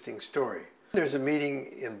interesting story. There's a meeting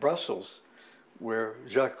in Brussels where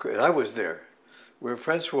Jacques, and I was there, where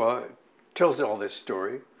Francois tells all this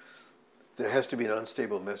story. There has to be an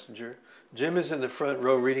unstable messenger. Jim is in the front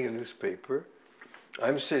row reading a newspaper.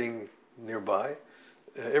 I'm sitting nearby.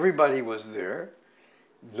 Everybody was there.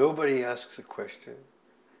 Nobody asks a question.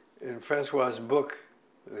 In Francois' book,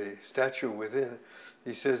 The Statue Within,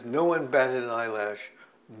 he says, no one batted an eyelash.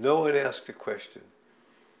 No one asked a question.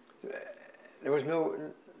 There was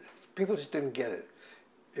people just didn't get it.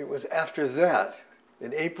 It was after that,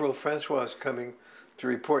 in April, Francois is coming to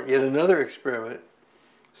report yet another experiment.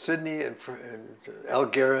 Sydney and Al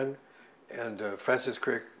Guerin and Francis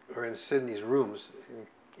Crick are in Sydney's rooms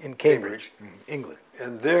in Cambridge, England.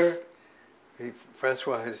 And there,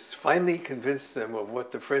 Francois has finally convinced them of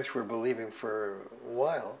what the French were believing for a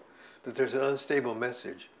while, that there's an unstable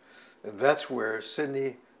message. And that's where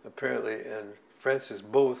Sydney, apparently, and Francis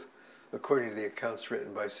both, according to the accounts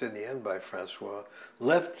written by Sydney and by Francois,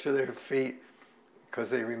 leapt to their feet because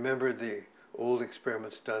they remembered the old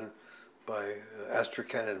experiments done by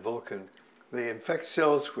Astrakhan and Vulcan. They infect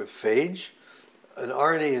cells with phage. An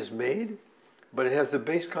RNA is made, but it has the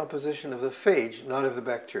base composition of the phage, not of the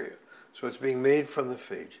bacteria. So it's being made from the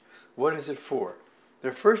phage. What is it for?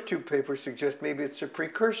 Their first two papers suggest maybe it's a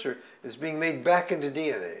precursor. It's being made back into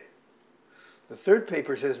DNA. The third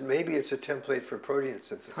paper says maybe it's a template for protein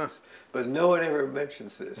synthesis, but no one ever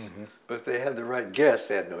mentions this. But they had the right guess.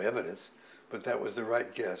 They had no evidence, but that was the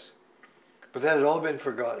right guess. But that had all been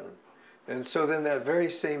forgotten. And so then that very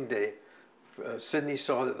same day, Sidney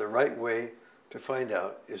saw that the right way to find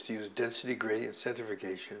out is to use density gradient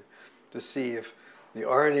centrifugation to see if the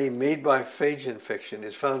RNA made by phage infection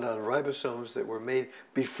is found on ribosomes that were made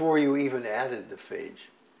before you even added the phage.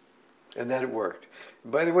 And that worked.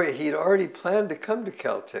 By the way, he had already planned to come to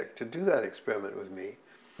Caltech to do that experiment with me,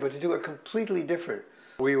 but to do it completely different.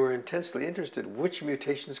 We were intensely interested which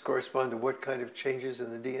mutations correspond to what kind of changes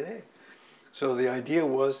in the DNA. So the idea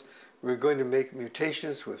was we're going to make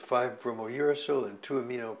mutations with 5-bromouracil and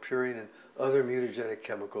 2-aminopurine and other mutagenic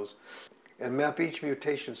chemicals and map each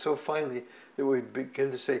mutation so finely that we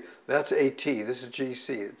begin to say, that's AT, this is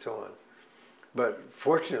GC, and so on. But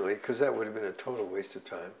fortunately, because that would have been a total waste of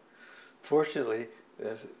time, fortunately,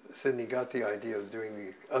 Sidney got the idea of doing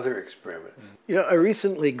the other experiment. You know, I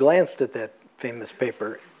recently glanced at that famous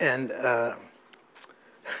paper, and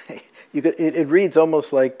it reads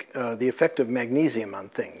almost like the effect of magnesium on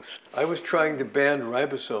things. I was trying to ban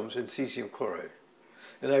ribosomes in cesium chloride.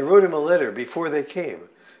 And I wrote him a letter before they came,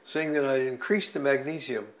 saying that I'd increased the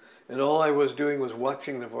magnesium, and all I was doing was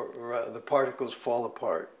watching the particles fall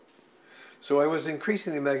apart. So I was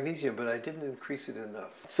increasing the magnesium, but I didn't increase it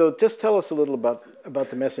enough. So just tell us a little about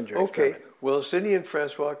the messenger experiment. Okay, well, Sidney and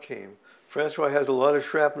Francois came. Francois has a lot of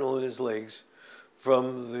shrapnel in his legs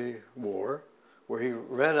from the war, where he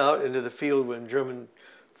ran out into the field when German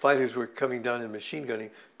fighters were coming down in machine gunning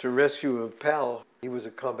to rescue a pal. He was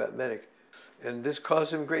a combat medic, and this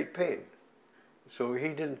caused him great pain. So he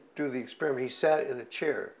didn't do the experiment. He sat in a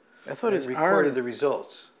chair and recorded the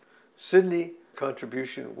results. Sidney's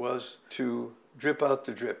contribution was to drip out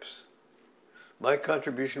the drips. My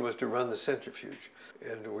contribution was to run the centrifuge.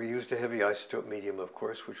 And we used a heavy isotope medium, of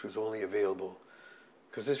course, which was only available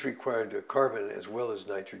because this required carbon as well as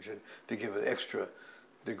nitrogen to give an extra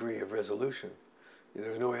degree of resolution.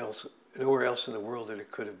 There was nowhere else in the world that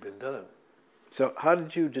it could have been done. So how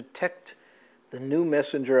did you detect the new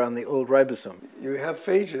messenger on the old ribosome? You have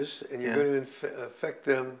phages, and you're going to infect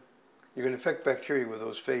them. You're going to infect bacteria with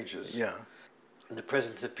those phages. Yeah. In the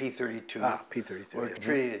presence of P32. P32. Or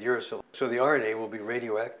tritiated uracil. So the RNA will be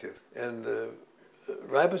radioactive. And the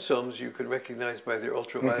ribosomes you can recognize by their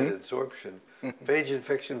ultraviolet absorption. Phage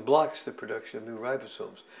infection blocks the production of new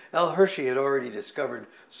ribosomes. Al Hershey had already discovered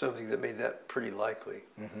something that made that pretty likely.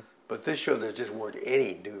 But this showed there just weren't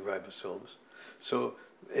any new ribosomes. So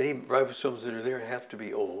any ribosomes that are there have to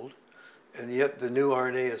be old, and yet the new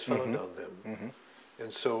RNA is found on them.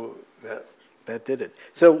 And so that did it.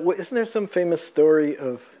 So isn't there some famous story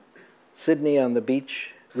of Sidney on the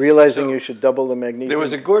beach realizing you should double the magnesium? There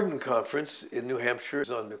was a Gordon conference in New Hampshire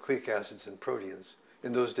on nucleic acids and proteins.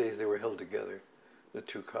 In those days they were held together, the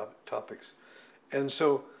two topics. And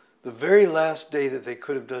so the very last day that they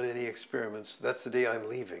could have done any experiments, that's the day I'm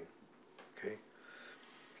leaving.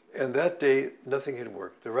 And that day, nothing had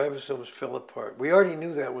worked. The ribosomes fell apart. We already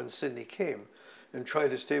knew that when Sidney came and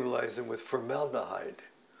tried to stabilize them with formaldehyde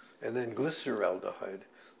and then glyceraldehyde.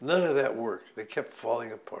 None of that worked. They kept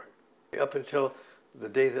falling apart. Up until the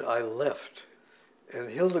day that I left.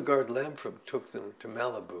 And Hildegard Lamfram took them to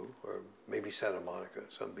Malibu, or maybe Santa Monica,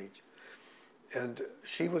 some beach. And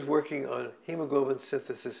she was working on hemoglobin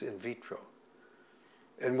synthesis in vitro.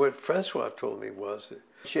 And what Francois told me was that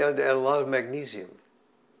she had to add a lot of magnesium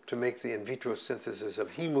to make the in vitro synthesis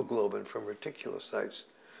of hemoglobin from reticulocytes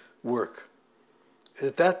work. And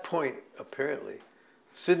at that point, apparently,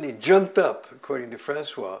 Sidney jumped up, according to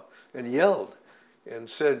Francois, and yelled and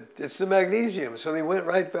said, "It's the magnesium." So they went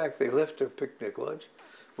right back. They left their picnic lunch,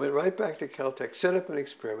 went right back to Caltech, set up an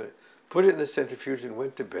experiment, put it in the centrifuge, and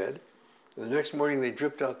went to bed. And the next morning, they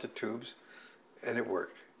dripped out the tubes, and it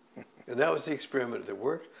worked. And that was the experiment that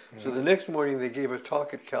worked. So the next morning, they gave a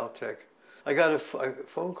talk at Caltech. I got a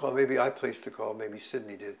phone call, maybe I placed a call, maybe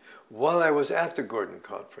Sidney did, while I was at the Gordon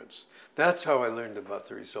conference. That's how I learned about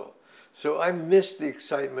the result. So I missed the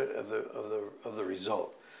excitement of the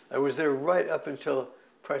result. I was there right up until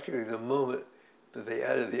practically the moment that they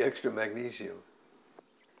added the extra magnesium.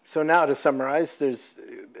 So now to summarize, there's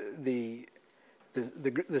the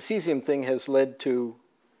cesium thing has led to,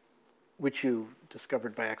 which you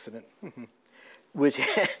discovered by accident, which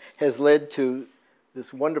has led to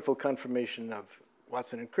this wonderful confirmation of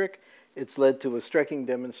Watson and Crick. It's led to a striking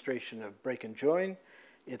demonstration of break and join.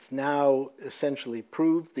 It's now essentially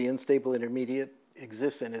proved the unstable intermediate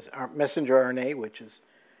exists in its messenger RNA, which is,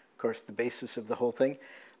 of course, the basis of the whole thing.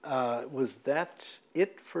 Was that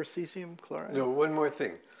it for cesium chloride? No, one more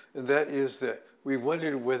thing, and that is that we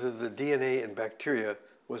wondered whether the DNA in bacteria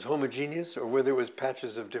was homogeneous or whether it was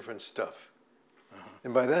patches of different stuff.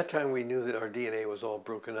 And by that time, we knew that our DNA was all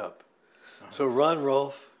broken up. So Ron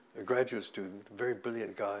Rolfe, a graduate student, a very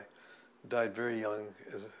brilliant guy, died very young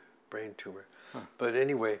as a brain tumor. But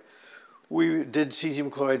anyway, we did cesium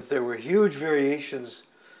chloride. There were huge variations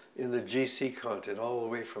in the GC content, all the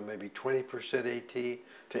way from maybe 20% AT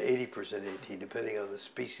to 80% AT, depending on the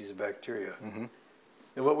species of bacteria.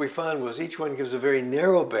 And what we found was each one gives a very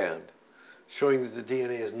narrow band, showing that the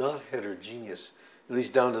DNA is not heterogeneous, at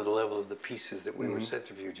least down to the level of the pieces that we were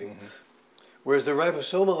centrifuging. Whereas the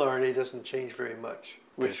ribosomal RNA doesn't change very much,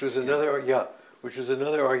 which was another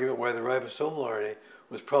argument why the ribosomal RNA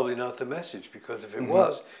was probably not the message, because if it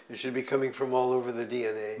was, it should be coming from all over the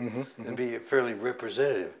DNA and be fairly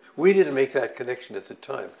representative. We didn't make that connection at the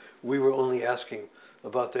time. We were only asking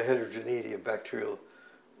about the heterogeneity of bacterial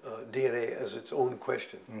DNA as its own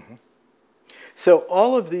question. So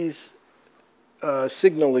all of these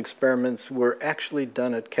signal experiments were actually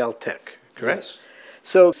done at Caltech, correct? Yes.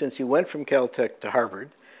 So since you went from Caltech to Harvard,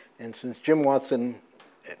 and since Jim Watson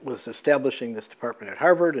was establishing this department at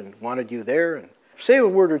Harvard and wanted you there, and say a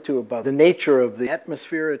word or two about the nature of the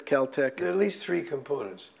atmosphere at Caltech. There are at least three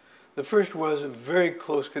components. The first was a very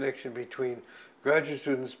close connection between graduate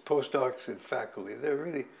students, postdocs, and faculty.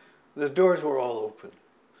 The doors were all open.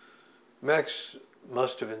 Max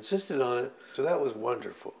must have insisted on it, so that was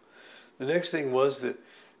wonderful. The next thing was that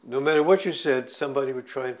no matter what you said, somebody would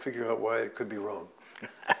try and figure out why it could be wrong.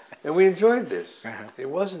 And we enjoyed this. It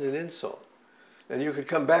wasn't an insult. And you could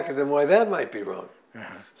come back at them why that might be wrong.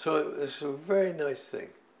 So it's a very nice thing.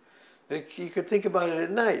 You could think about it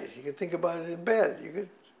at night. You could think about it in bed.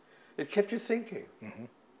 It kept you thinking.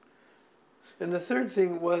 And the third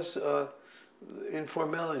thing was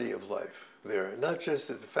informality of life there. Not just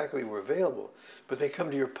that the faculty were available, but they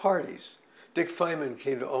come to your parties. Dick Feynman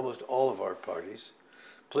came to almost all of our parties,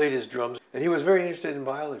 played his drums, and he was very interested in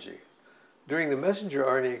biology. During the messenger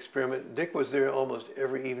RNA experiment, Dick was there almost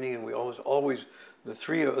every evening, and we always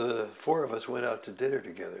the four of us went out to dinner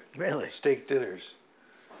together. Really? Steak dinners.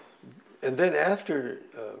 And then after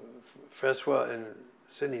Francois and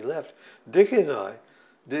Sidney left, Dick and I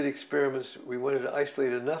did experiments. We wanted to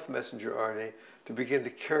isolate enough messenger RNA to begin to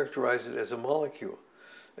characterize it as a molecule.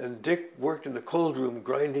 And Dick worked in the cold room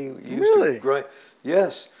grinding. Really? To grind.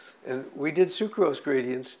 Yes. And we did sucrose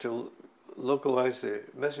gradients to localize the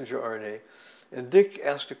messenger RNA. And Dick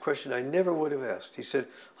asked a question I never would have asked. He said,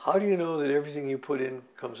 how do you know that everything you put in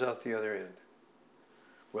comes out the other end?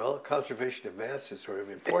 Well, conservation of mass is sort of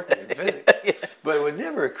important in physics. But it would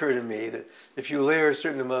never occur to me that if you layer a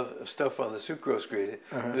certain amount of stuff on the sucrose gradient,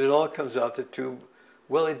 that it all comes out the tube.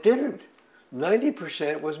 Well, it didn't.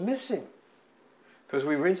 90% was missing, because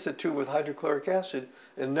we rinsed the tube with hydrochloric acid,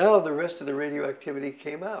 and now the rest of the radioactivity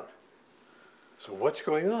came out. So what's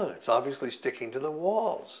going on? It's obviously sticking to the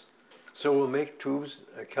walls. So we'll make tubes.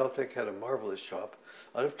 Caltech had a marvelous shop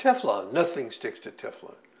out of Teflon. Nothing sticks to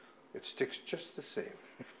Teflon. It sticks just the same.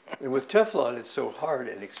 And with Teflon, it's so hard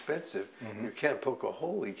and expensive, you can't poke a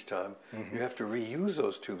hole each time. You have to reuse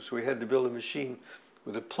those tubes. So we had to build a machine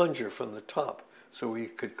with a plunger from the top, so we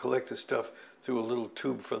could collect the stuff through a little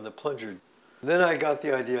tube from the plunger. Then I got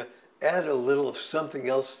the idea, add a little of something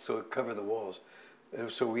else so it covered the walls.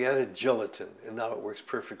 And so we added gelatin, and now it works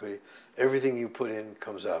perfectly. Everything you put in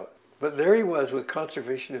comes out. But there he was with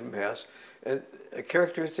conservation of mass, and a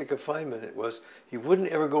characteristic of Feynman was he wouldn't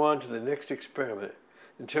ever go on to the next experiment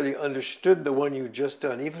until he understood the one you'd just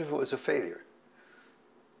done, even if it was a failure.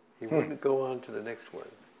 He wouldn't go on to the next one.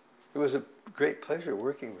 It was a great pleasure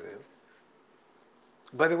working with him.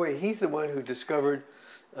 By the way, he's the one who discovered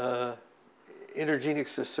intergenic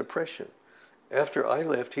suppression. After I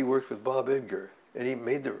left, he worked with Bob Edgar, and he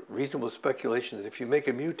made the reasonable speculation that if you make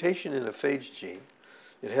a mutation in a phage gene,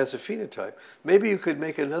 it has a phenotype. Maybe you could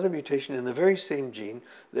make another mutation in the very same gene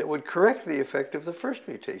that would correct the effect of the first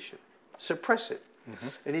mutation, suppress it.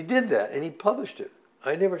 And he did that, and he published it.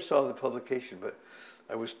 I never saw the publication, but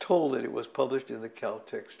I was told that it was published in the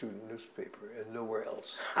Caltech student newspaper and nowhere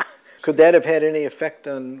else. Could that have had any effect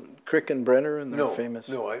on Crick and Brenner and their famous?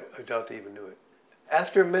 No, I doubt they even knew it.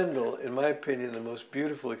 After Mendel, in my opinion, the most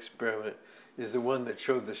beautiful experiment is the one that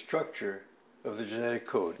showed the structure of the genetic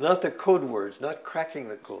code. Not the code words, not cracking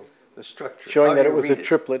the code, the structure. Showing that it was a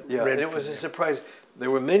triplet. Yeah, and it was a surprise.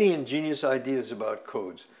 There were many ingenious ideas about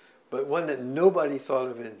codes, but one that nobody thought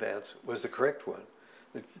of in advance was the correct one.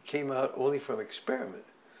 It came out only from experiment.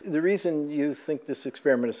 The reason you think this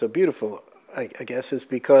experiment is so beautiful, I guess, is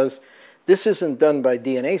because this isn't done by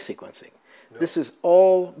DNA sequencing. No. This is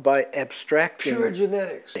all by abstracting. Pure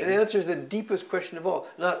genetics. It answers the deepest question of all.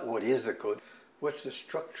 Not what is the code, what's the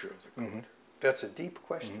structure of the code? That's a deep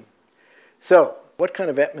question. So, what kind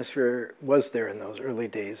of atmosphere was there in those early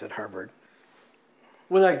days at Harvard?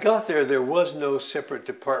 When I got there, there was no separate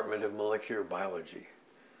department of molecular biology.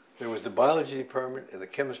 There was the biology department and the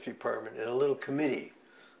chemistry department and a little committee,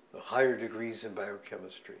 the higher degrees in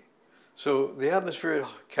biochemistry. So the atmosphere at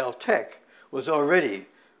Caltech was already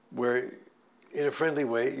where, in a friendly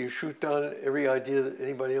way, you shoot down every idea that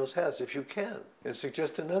anybody else has, if you can, and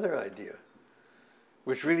suggest another idea,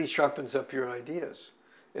 which really sharpens up your ideas.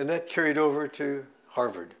 And that carried over to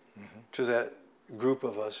Harvard, to that group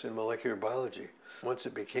of us in molecular biology, once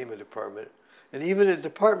it became a department. And even at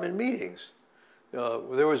department meetings,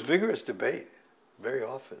 there was vigorous debate, very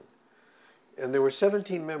often. And there were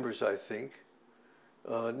 17 members, I think.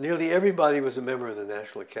 Nearly everybody was a member of the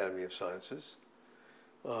National Academy of Sciences,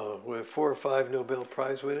 with 4 or 5 Nobel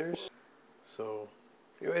Prize winners. So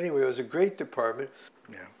anyway, it was a great department.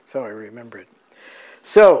 Yeah, so I remember it.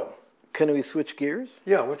 So, can we switch gears?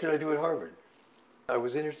 Yeah, what did I do at Harvard? I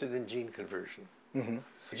was interested in gene conversion.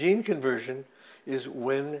 Gene conversion is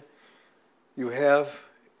when you have,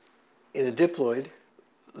 in a diploid,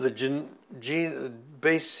 the gene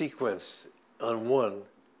base sequence on one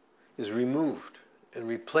is removed and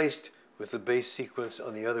replaced with the base sequence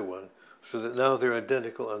on the other one, so that now they're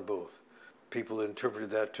identical on both. People interpreted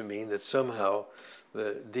that to mean that somehow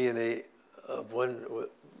the DNA of one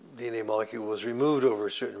DNA molecule was removed over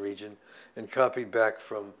a certain region and copied back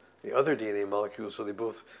from the other DNA molecule, so they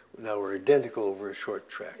both now were identical over a short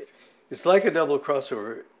tract. It's like a double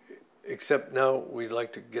crossover, except now we'd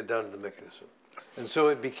like to get down to the mechanism. And so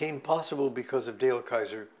it became possible, because of Dale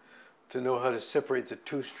Kaiser, to know how to separate the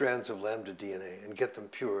 2 strands of lambda DNA and get them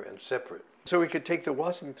pure and separate. So we could take the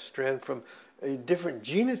Watson strand from a different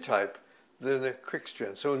genotype than the Crick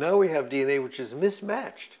strand. So now we have DNA which is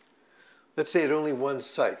mismatched. Let's say at only one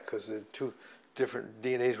site, because the 2 different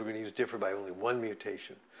DNAs we're going to use differ by only 1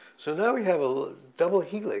 mutation. So now we have a double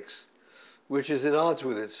helix which is at odds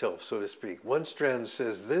with itself, so to speak. One strand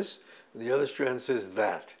says this, and the other strand says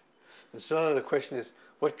that. And so now the question is,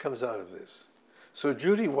 what comes out of this? So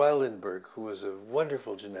Judy Weilenberg, who was a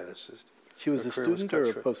wonderful geneticist. She was a student or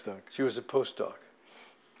a postdoc? She was a postdoc.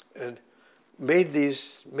 And made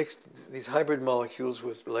these hybrid molecules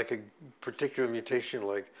with like a particular mutation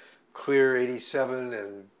like clear 87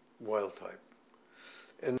 and wild type.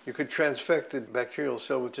 And you could transfect a bacterial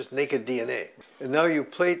cell with just naked DNA. And now you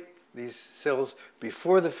plate these cells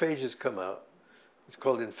before the phages come out. It's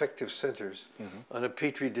called infective centers, on a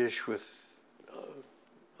petri dish with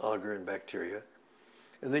agar and bacteria.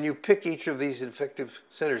 And then you pick each of these infective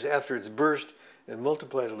centers after it's burst and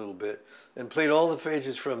multiplied a little bit, and plate all the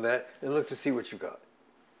phages from that and look to see what you got.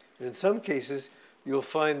 And in some cases, you'll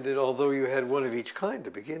find that although you had one of each kind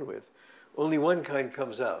to begin with, only one kind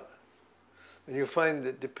comes out. And you'll find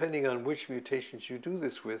that depending on which mutations you do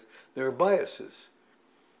this with, there are biases.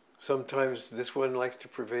 Sometimes this one likes to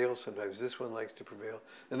prevail, sometimes this one likes to prevail,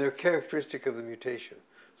 and they're characteristic of the mutation,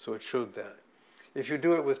 so it showed that. If you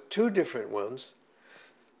do it with 2 different ones,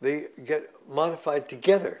 they get modified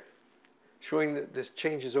together, showing that this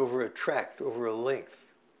changes over a tract, over a length.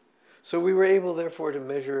 So we were able, therefore, to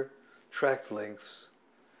measure tract lengths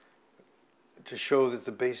to show that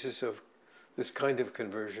the basis of this kind of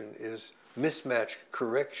conversion is mismatch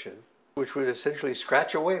correction, which would essentially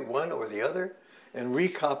scratch away one or the other and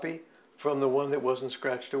recopy from the one that wasn't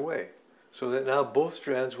scratched away, so that now both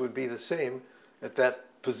strands would be the same at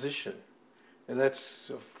that position. And that's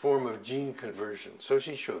a form of gene conversion. So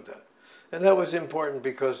she showed that. And that was important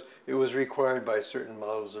because it was required by certain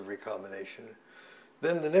models of recombination.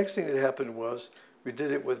 Then the next thing that happened was we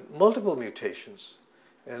did it with multiple mutations.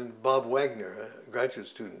 And Bob Wagner, a graduate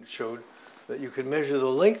student, showed that you could measure the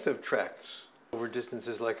length of tracts over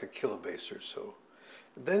distances like a kilobase or so.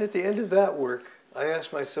 Then at the end of that work, I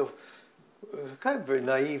asked myself, it was kind of a very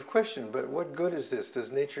naive question, but what good is this?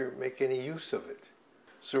 Does nature make any use of it?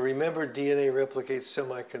 So remember, DNA replicates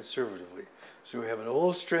semi-conservatively. So we have an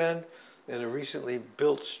old strand and a recently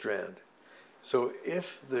built strand. So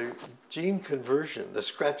if the gene conversion, the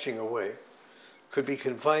scratching away, could be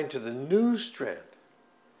confined to the new strand,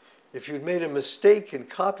 if you'd made a mistake in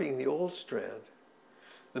copying the old strand,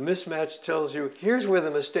 the mismatch tells you, here's where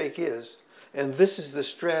the mistake is, and this is the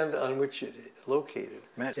strand on which it is located.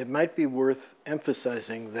 Matt, it might be worth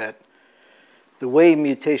emphasizing that the way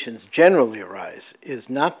mutations generally arise is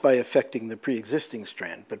not by affecting the pre-existing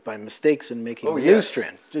strand, but by mistakes in making the new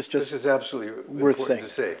strand. This is absolutely worth important to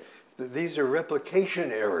say. These are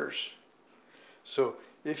replication errors. So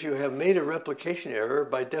if you have made a replication error,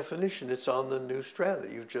 by definition, it's on the new strand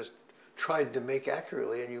that you've just tried to make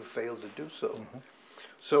accurately and you failed to do so. Mm-hmm.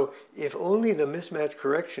 So if only the mismatch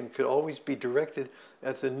correction could always be directed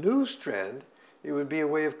at the new strand, it would be a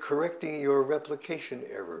way of correcting your replication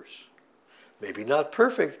errors. Maybe not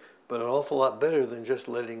perfect, but an awful lot better than just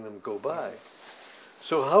letting them go by.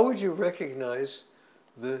 So how would you recognize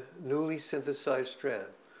the newly synthesized strand?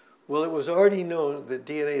 Well, it was already known that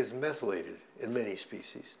DNA is methylated in many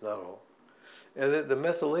species, not all, and that the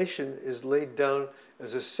methylation is laid down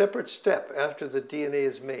as a separate step after the DNA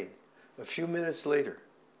is made, a few minutes later.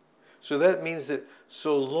 So that means that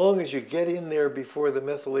so long as you get in there before the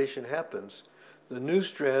methylation happens, the new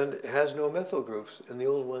strand has no methyl groups and the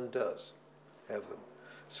old one does have them.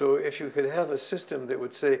 So if you could have a system that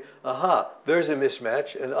would say, aha, there's a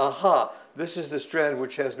mismatch, and aha, this is the strand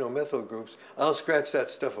which has no methyl groups, I'll scratch that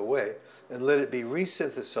stuff away and let it be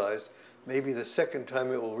resynthesized. Maybe the second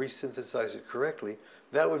time it will resynthesize it correctly.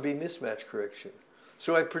 That would be mismatch correction.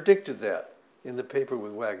 So I predicted that in the paper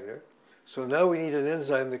with Wagner. So now we need an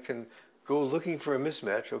enzyme that can go looking for a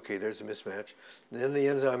mismatch. Okay, there's a mismatch. And then the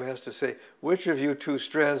enzyme has to say, which of you two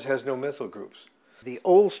strands has no methyl groups? The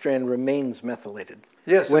old strand remains methylated.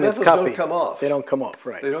 Yes, when the it's methyls copied. don't come off. They don't come off,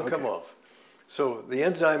 right. They don't come off. So the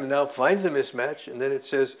enzyme now finds a mismatch, and then it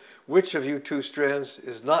says, which of you two strands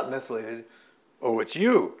is not methylated? Oh, it's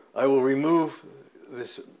you. I will remove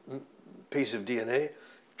this piece of DNA.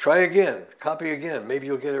 Try again. Copy again. Maybe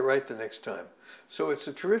you'll get it right the next time. So it's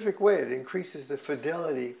a terrific way. It increases the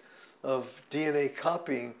fidelity of DNA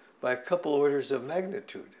copying by a couple orders of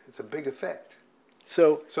magnitude. It's a big effect.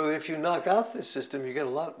 So if you knock out this system, you get a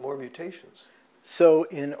lot more mutations. So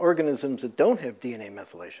in organisms that don't have DNA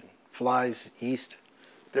methylation, flies, yeast,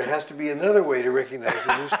 there has to be another way to recognize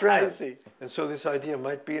a new strand. I see. And so this idea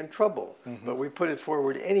might be in trouble. Mm-hmm. But we put it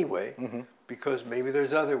forward anyway, mm-hmm. because maybe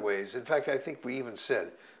there's other ways. In fact, I think we even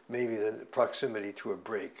said maybe the proximity to a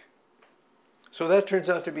break. So that turns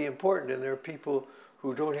out to be important, and there are people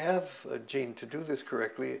who don't have a gene to do this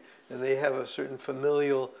correctly, and they have a certain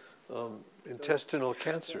familial intestinal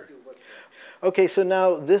cancer. Okay, so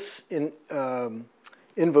now this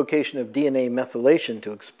invocation of DNA methylation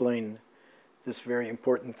to explain this very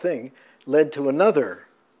important thing led to another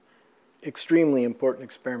extremely important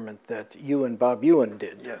experiment that you and Bob Ewan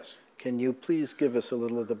did. Yes. Can you please give us a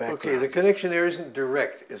little of the background? Okay, the connection there isn't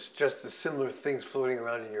direct. It's just the similar things floating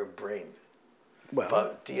around in your brain. Well,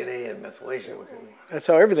 about DNA and methylation. That's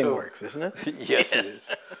how everything works, isn't it? Yes, it is.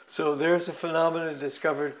 So there's a phenomenon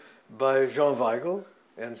discovered by Jean Weigel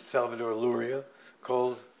and Salvador Luria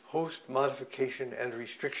called host modification and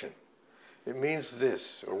restriction. It means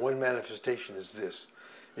this, or one manifestation is this.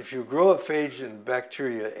 If you grow a phage in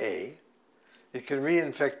bacteria A, it can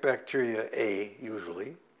reinfect bacteria A,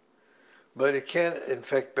 usually, but it can't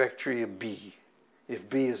infect bacteria B, if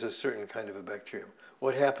B is a certain kind of a bacterium.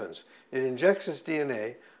 What happens? It injects its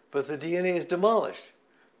DNA, but the DNA is demolished,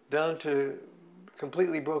 down to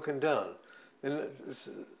completely broken down. And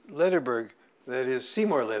Lederberg, that is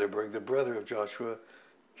Seymour Lederberg, the brother of Joshua,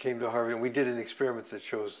 came to Harvard, and we did an experiment that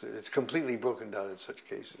shows that it's completely broken down in such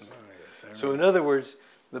cases. Oh, yes, so in other words,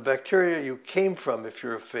 the bacteria you came from, if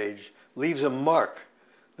you're a phage, leaves a mark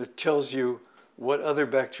that tells you what other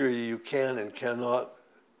bacteria you can and cannot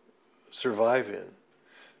survive in.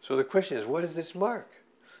 So the question is, what is this mark?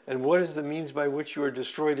 And what is the means by which you are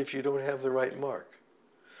destroyed if you don't have the right mark?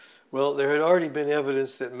 Well, there had already been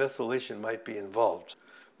evidence that methylation might be involved.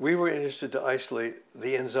 We were interested to isolate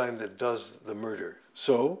the enzyme that does the murder.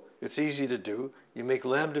 So it's easy to do. You make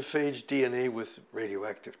lambda-phage DNA with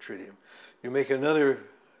radioactive tritium. You make another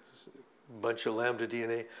bunch of lambda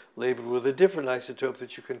DNA labeled with a different isotope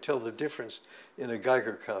that you can tell the difference in a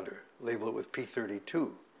Geiger counter. Label it with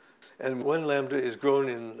P32. And one lambda is grown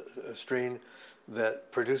in a strain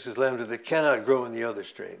that produces lambda that cannot grow in the other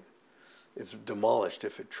strain. It's demolished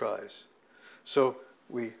if it tries. So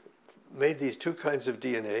we made these two kinds of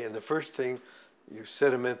DNA, and the first thing, you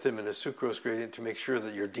sediment them in a sucrose gradient to make sure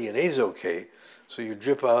that your DNA is okay. So you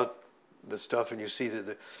drip out the stuff and you see that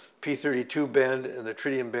the P32 band and the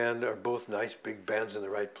tritium band are both nice big bands in the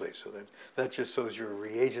right place. So that just shows your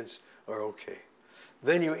reagents are okay.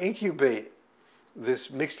 Then you incubate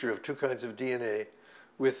this mixture of two kinds of DNA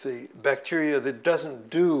with the bacteria that doesn't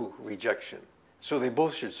do rejection. So they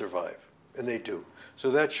both should survive, and they do.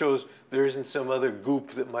 So that shows there isn't some other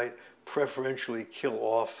goop that might preferentially kill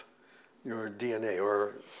off your DNA,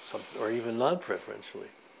 or even non-preferentially.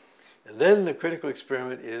 And then the critical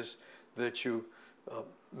experiment is that you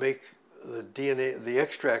make the DNA, the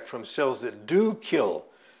extract from cells that do kill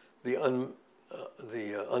the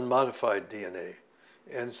unmodified DNA,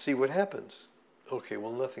 and see what happens. Okay,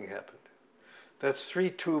 well, nothing happened. That's 3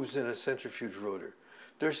 tubes in a centrifuge rotor.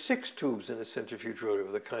 There's 6 tubes in a centrifuge rotor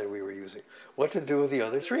of the kind we were using. What to do with the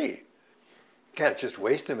other 3? Can't just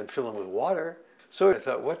waste them and fill them with water. So I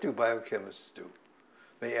thought, what do biochemists do?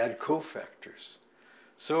 They add cofactors.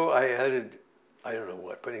 So I added, I don't know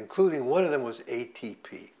what, but including one of them was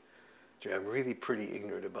ATP. I'm really pretty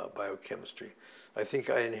ignorant about biochemistry. I think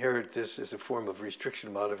I inherit this as a form of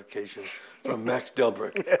restriction modification from Max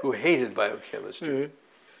Delbruck, who hated biochemistry. Mm-hmm.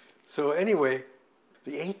 So anyway,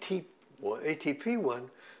 the ATP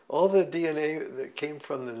one, all the DNA that came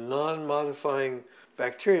from the non-modifying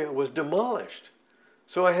bacteria was demolished.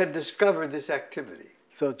 So I had discovered this activity.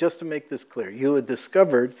 So just to make this clear, you had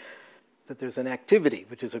discovered that there's an activity,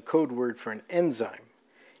 which is a code word for an enzyme,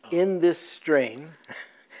 in this strain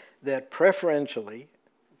that preferentially,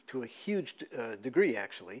 to a huge degree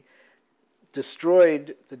actually,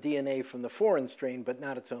 destroyed the DNA from the foreign strain, but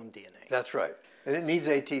not its own DNA. That's right. And it needs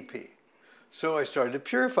ATP. So I started to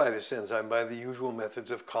purify this enzyme by the usual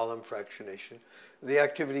methods of column fractionation. The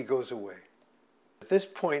activity goes away. At this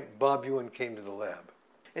point, Bob Ewan came to the lab.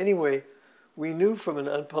 Anyway, we knew from an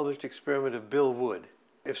unpublished experiment of Bill Wood,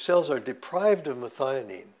 if cells are deprived of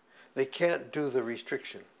methionine, they can't do the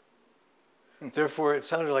restriction. Therefore, it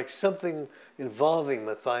sounded like something involving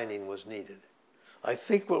methionine was needed. I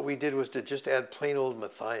think what we did was to just add plain old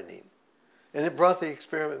methionine. And it brought the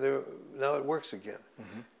experiment there, now it works again.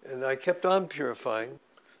 Mm-hmm. And I kept on purifying,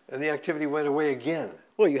 and the activity went away again.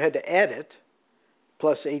 Well, you had to add it,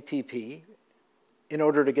 plus ATP, in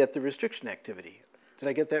order to get the restriction activity. Did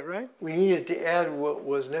I get that right? We needed to add what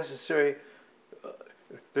was necessary.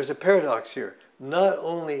 There's a paradox here. Not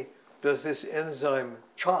only does this enzyme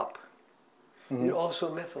chop, mm-hmm. it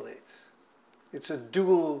also methylates. It's a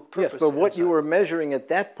dual purpose. Yes, but what you were measuring at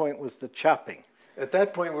that point was the chopping. At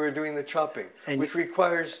that point, we were doing the chopping, which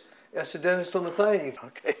requires S-adenylyl methionine.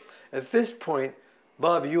 Okay. At this point,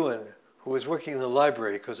 Bob Ewan, who was working in the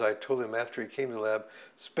library, because I told him after he came to the lab,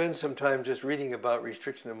 spend some time just reading about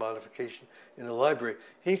restriction and modification in the library.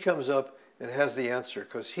 He comes up and has the answer,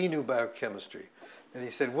 because he knew biochemistry. And he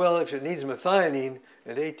said, well, if it needs methionine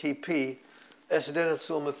and ATP,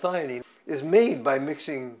 S-adenylyl methionine is made by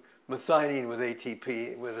mixing methionine with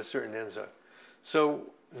ATP with a certain enzyme. So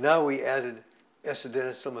now we added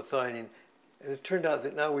S-adenylyl methionine, and it turned out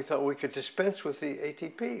that now we thought we could dispense with the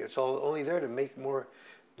ATP. It's all only there to make more.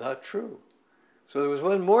 Not true. So there was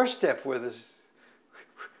one more step where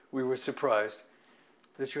we were surprised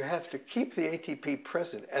that you have to keep the ATP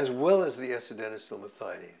present as well as the S-adenylyl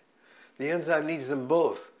methionine. The enzyme needs them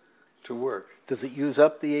both to work. Does it use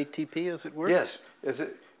up the ATP as it works? Yes.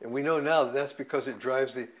 And we know now that that's because it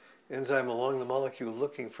drives the enzyme along the molecule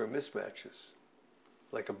looking for mismatches,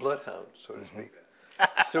 like a bloodhound, so to speak.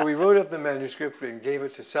 So we wrote up the manuscript and gave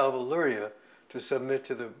it to Salvo Luria to submit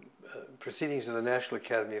to the Proceedings of the National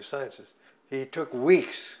Academy of Sciences. He took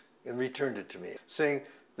weeks and returned it to me, saying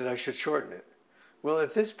that I should shorten it. Well,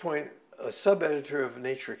 at this point, a sub-editor of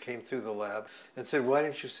Nature came through the lab and said, why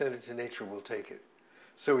don't you send it to Nature, we'll take it.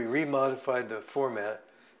 So we remodified the format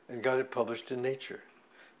and got it published in Nature.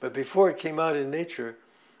 But before it came out in Nature,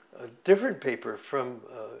 a different paper from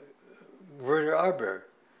Werner Arber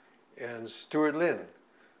and Stuart Lynn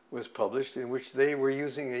was published, in which they were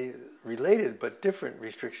using a related but different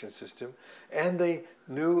restriction system, and they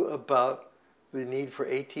knew about the need for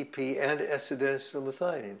ATP and S-adenylyl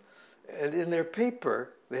methionine. And in their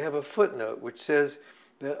paper, they have a footnote which says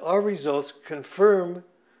that our results confirm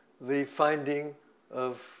the finding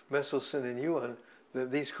of Meselson and Ewan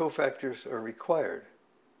that these cofactors are required.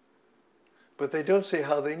 But they don't say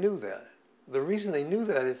how they knew that. The reason they knew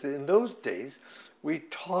that is that in those days, we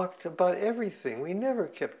talked about everything. We never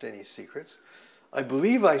kept any secrets. I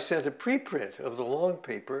believe I sent a preprint of the long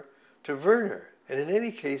paper to Werner. And in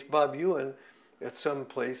any case, Bob Ewan, at some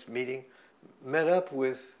place meeting, met up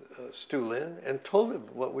with Stu Lin and told him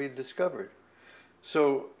what we had discovered.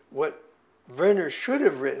 So what Werner should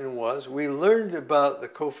have written was, we learned about the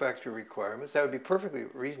cofactor requirements. That would be perfectly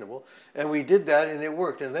reasonable. And we did that, and it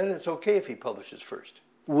worked. And then it's okay if he publishes first.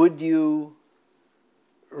 Would you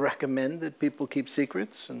recommend that people keep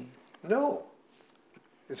secrets? No.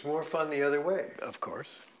 It's more fun the other way. Of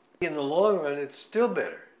course. In the long run, it's still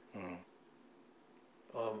better. Mm.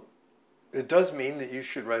 It does mean that you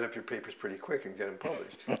should write up your papers pretty quick and get them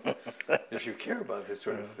published if you care about this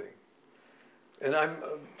sort of thing. And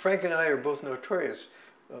Frank and I are both notorious.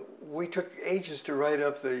 We took ages to write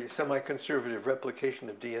up the semi-conservative replication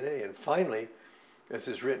of DNA, and finally, as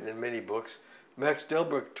is written in many books, Max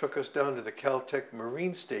Delbruck took us down to the Caltech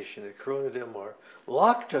Marine Station at Corona del Mar,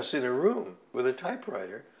 locked us in a room with a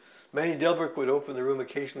typewriter, Manny Delbruck would open the room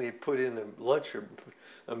occasionally, he'd put in a lunch or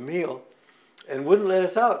a meal, and wouldn't let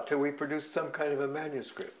us out till we produced some kind of a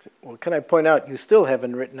manuscript. Well, can I point out, you still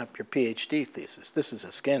haven't written up your PhD thesis. This is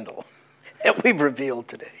a scandal that we've revealed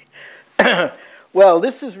today. Well,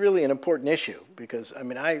 this is really an important issue because, I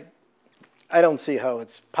mean, I don't see how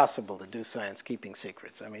it's possible to do science keeping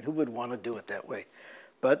secrets. I mean, who would want to do it that way?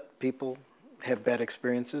 But people have bad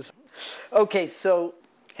experiences. Okay, so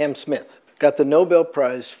Ham-Smith got the Nobel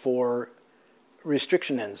Prize for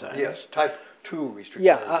restriction enzymes. Yes, type 2 restriction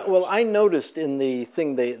enzymes. Yeah, well, I noticed in the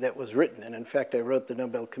thing that was written, and in fact I wrote the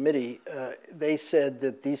Nobel Committee, they said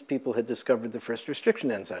that these people had discovered the first restriction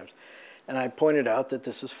enzymes. And I pointed out that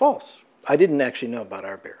this is false. I didn't actually know about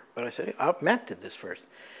RBER, but I said, oh, Matt did this first.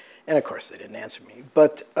 And of course they didn't answer me.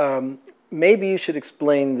 But maybe you should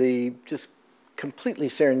explain the just completely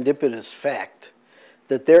serendipitous fact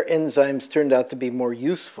that their enzymes turned out to be more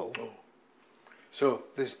useful. Oh. So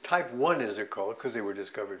this type 1, as they're called, because they were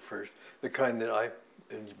discovered first, the kind that I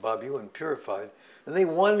and Bob Ewan purified, and they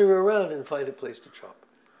wander around and find a place to chop.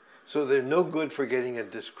 So they're no good for getting a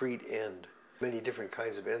discrete end. Many different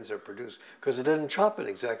kinds of ends are produced because it doesn't chop in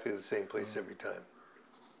exactly the same place every time.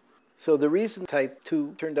 So the reason type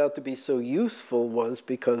 2 turned out to be so useful was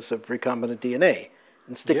because of recombinant DNA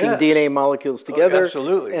and sticking DNA molecules together. Oh,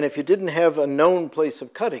 absolutely. And if you didn't have a known place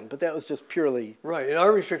of cutting, but that was just purely right. And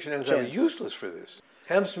our restriction enzymes are useless for this.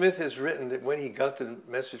 Ham-Smith has written that when he got the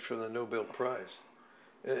message from the Nobel Prize,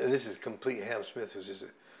 and this is complete Ham-Smith, who's just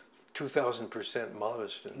 2,000%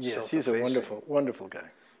 modest and yes, he's a wonderful, wonderful guy.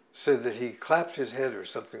 Said that he clapped his head or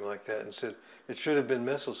something like that and said it should have been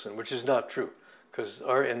Meselson, which is not true, because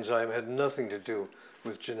our enzyme had nothing to do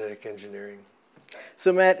with genetic engineering.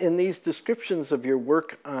 So Matt, in these descriptions of your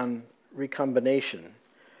work on recombination,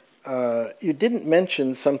 you didn't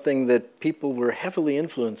mention something that people were heavily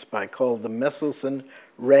influenced by called the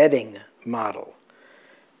Meselson-Rading model.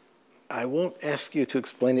 I won't ask you to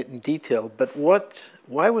explain it in detail, but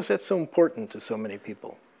why was that so important to so many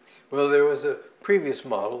people? Well, there was a previous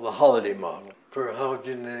model, the Holiday model, for how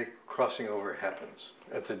genetic crossing over happens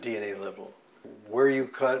at the DNA level. Where you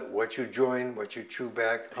cut, what you join, what you chew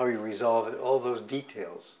back, how you resolve it, all those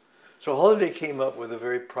details. So Holiday came up with a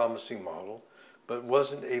very promising model, but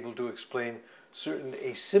wasn't able to explain certain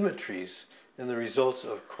asymmetries in the results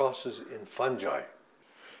of crosses in fungi.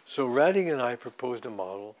 So Rading and I proposed a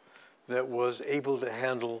model that was able to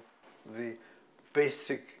handle the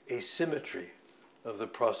basic asymmetry of the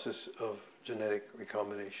process of genetic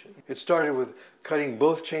recombination. It started with cutting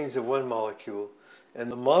both chains of one molecule,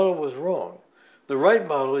 and the model was wrong. The right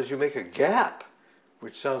model is you make a gap,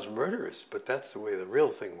 which sounds murderous, but that's the way the real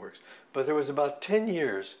thing works. But there was about 10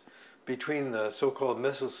 years between the so-called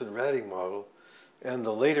Meselson-Rading model and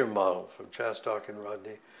the later model from Chastock and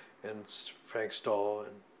Rodney and Frank Stahl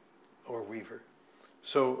and or Weaver.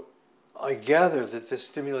 So I gather that this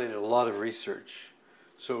stimulated a lot of research.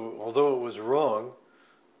 So although it was wrong,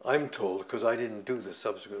 I'm told, because I didn't do the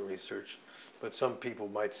subsequent research, but some people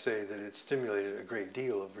might say that it stimulated a great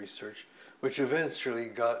deal of research, which eventually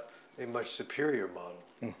got a much superior model.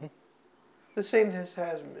 Mm-hmm. The same this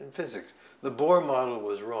has in physics. The Bohr model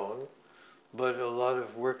was wrong, but a lot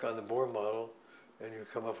of work on the Bohr model, and you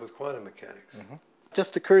come up with quantum mechanics. Mm-hmm.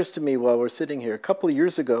 Just occurs to me while we're sitting here, a couple of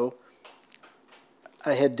years ago,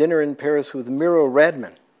 I had dinner in Paris with Miro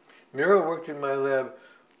Radman. Miro worked in my lab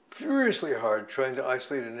furiously hard trying to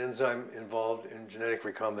isolate an enzyme involved in genetic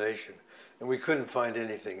recombination, and we couldn't find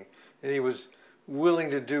anything. And he was willing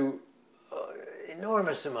to do an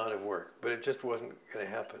enormous amount of work, but it just wasn't going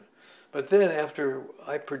to happen. But then after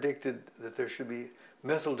I predicted that there should be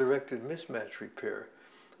methyl-directed mismatch repair,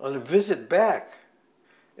 on a visit back,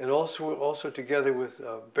 and also together with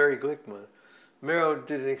Barry Glickman, Miro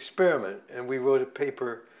did an experiment, and we wrote a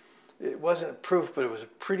paper. It wasn't proof, but it was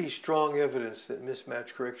pretty strong evidence that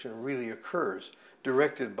mismatch correction really occurs,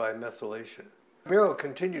 directed by methylation. Miro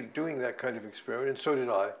continued doing that kind of experiment, and so did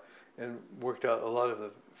I, and worked out a lot of the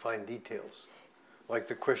fine details. Like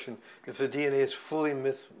the question, if the DNA is fully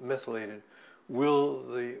methylated, will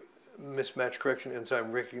the mismatch correction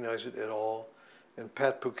enzyme recognize it at all? And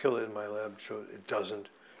Pat Pukilla in my lab showed it doesn't.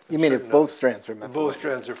 You mean if both strands are methylated? Both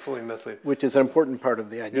strands are fully methylated. Which is an important part of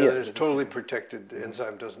the idea. Yeah, that it's totally protected. The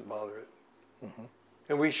enzyme doesn't bother it. Mm-hmm.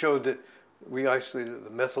 And we showed that we isolated the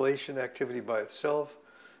methylation activity by itself,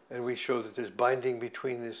 and we showed that there's binding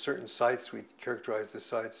between these certain sites. We characterized the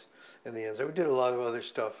sites and the enzyme. We did a lot of other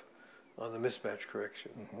stuff on the mismatch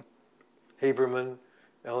correction. Mm-hmm. Haberman,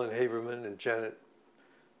 Ellen Haberman, and Janet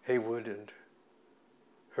Haywood, and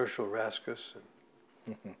Herschel Raskus.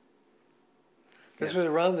 And mm-hmm. This was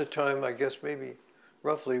around the time, I guess maybe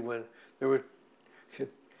roughly, when there were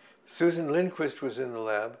Susan Lindquist was in the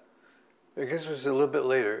lab. I guess it was a little bit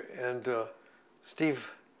later. And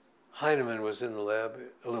Steve Heinemann was in the lab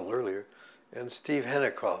a little earlier. And Steve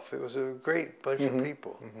Hennekoff. It was a great bunch of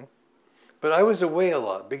people. But I was away a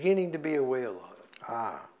lot, beginning to be away a lot.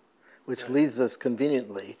 Ah, which leads us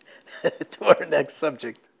conveniently to our next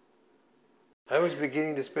subject. I was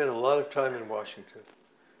beginning to spend a lot of time in Washington,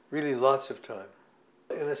 really lots of time.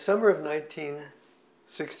 In the summer of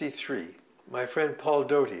 1963, my friend Paul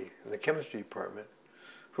Doty in the chemistry department,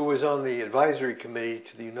 who was on the advisory committee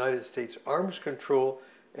to the United States Arms Control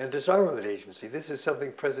and Disarmament Agency. This is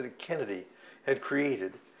something President Kennedy had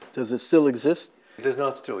created. Does it still exist? It does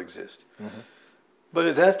not still exist. But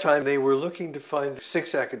at that time, they were looking to find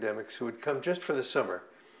 6 academics who would come just for the summer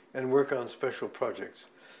and work on special projects.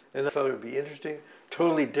 And I thought it would be interesting,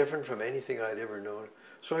 totally different from anything I'd ever known.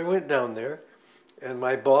 So I went down there, and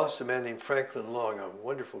my boss, a man named Franklin Long, a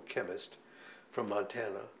wonderful chemist from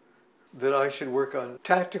Montana, that I should work on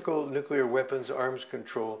tactical nuclear weapons arms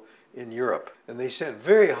control in Europe. And they sent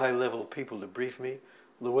very high-level people to brief me.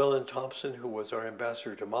 Llewellyn Thompson, who was our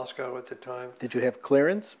ambassador to Moscow at the time. Did you have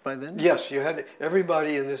clearance by then? Yes, you had.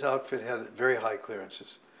 Everybody in this outfit had very high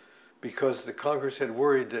clearances, because the Congress had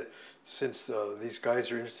worried that since these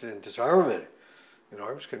guys are interested in disarmament and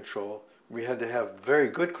arms control, we had to have very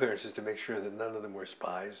good clearances to make sure that none of them were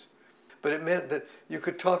spies. But it meant that you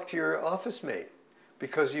could talk to your office mate,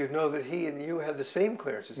 because you know that he and you had the same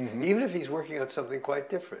clearances, even if he's working on something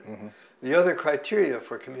quite different. The other criteria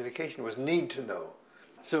for communication was need to know.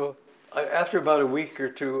 So after about a week or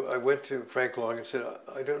two, I went to Frank Long and said,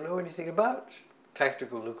 I don't know anything about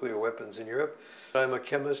tactical nuclear weapons in Europe. I'm a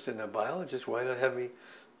chemist and a biologist. Why not have me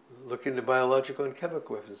look into biological and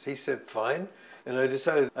chemical weapons? He said, fine. And I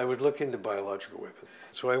decided I would look into biological weapons.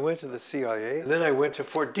 So I went to the CIA, and then I went to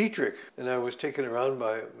Fort Detrick, and I was taken around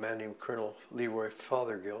by a man named Colonel Leroy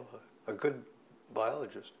Fothergill, a good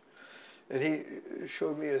biologist. And he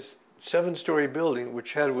showed me a 7-story building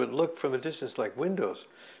which had what looked from a distance like windows,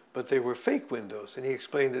 but they were fake windows. And he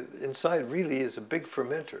explained that inside really is a big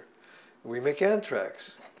fermenter. We make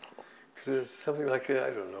anthrax. So it's something like, I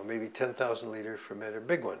don't know, maybe 10,000 liter fermenter,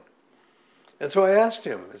 big one. And so I asked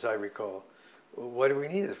him, as I recall, well, what do we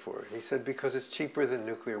need it for? And he said, because it's cheaper than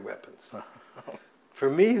nuclear weapons. For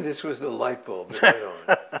me, this was the light bulb that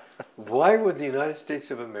went on. Why would the United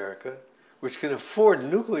States of America, which can afford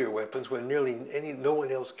nuclear weapons when no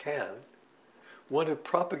one else can, want to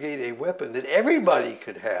propagate a weapon that everybody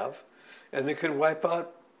could have and that could wipe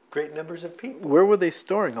out great numbers of people? Where were they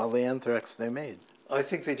storing all the anthrax they made? I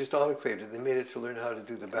think they just autoclaved it. They made it to learn how to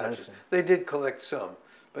do the batches. They did collect some,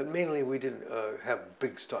 but mainly we didn't have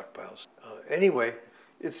big stockpiles. Anyway,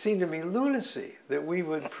 it seemed to me lunacy that we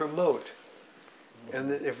would promote.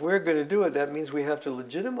 And that if we're going to do it, that means we have to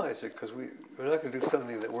legitimize it, because we're not going to do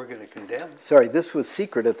something that we're going to condemn. Sorry, this was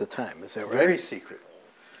secret at the time, is that right? Very secret.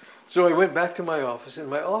 So I went back to my office, and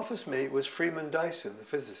my office mate was Freeman Dyson, the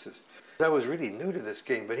physicist. I was really new to this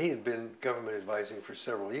game, but he had been government advising for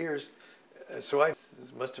several years. So I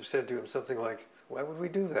must have said to him something like, why would we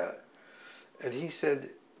do that? And he said,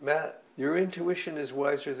 Matt, your intuition is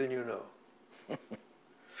wiser than you know.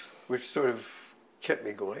 Which sort of kept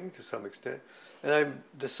me going to some extent. And I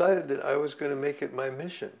decided that I was going to make it my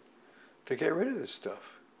mission to get rid of this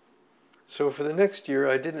stuff. So for the next year,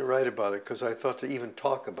 I didn't write about it, because I thought to even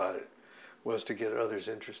talk about it was to get others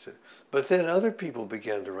interested. But then other people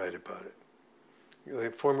began to write about it.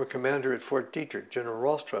 The former commander at Fort Detrick, General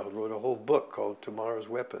Rothschild, wrote a whole book called Tomorrow's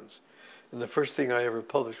Weapons. And the first thing I ever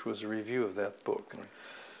published was a review of that book.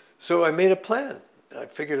 So I made a plan. I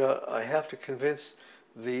figured out I have to convince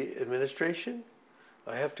the administration,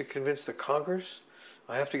 I have to convince the Congress,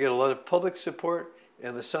 I have to get a lot of public support,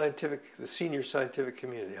 and the senior scientific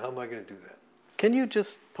community. How am I going to do that? Can you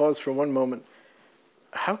just pause for one moment?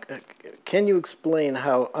 Can you explain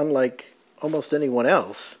how, unlike almost anyone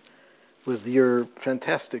else, with your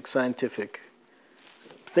fantastic scientific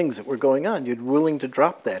things that were going on, you're willing to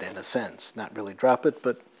drop that in a sense? Not really drop it,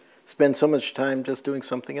 but spend so much time just doing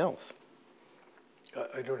something else.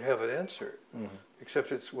 I don't have an answer,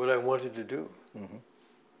 except it's what I wanted to do.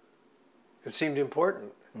 It seemed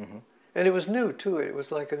important. And it was new, too. It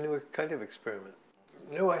was like a new kind of experiment.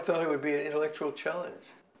 No, I thought it would be an intellectual challenge.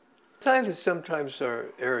 Scientists sometimes are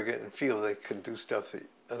arrogant and feel they can do stuff that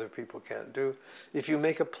other people can't do if you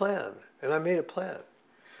make a plan. And I made a plan.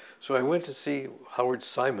 So I went to see Howard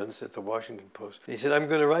Simons at the Washington Post. He said, I'm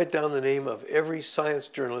going to write down the name of every science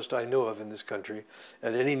journalist I know of in this country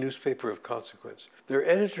at any newspaper of consequence. Their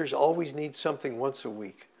editors always need something once a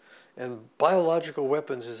week. And biological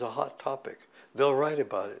weapons is a hot topic. They'll write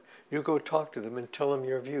about it. You go talk to them and tell them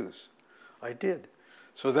your views. I did.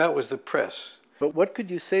 So that was the press. But what could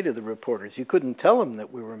you say to the reporters? You couldn't tell them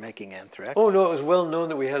that we were making anthrax. Oh, no, it was well known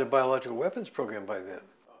that we had a biological weapons program by then.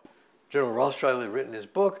 General Rothschild had written his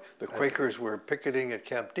book. The Quakers were picketing at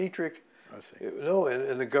Camp Dietrich. I see. No,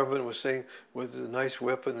 and the government was saying what a nice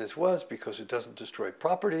weapon this was because it doesn't destroy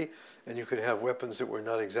property, and you could have weapons that were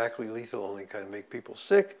not exactly lethal, only kind of make people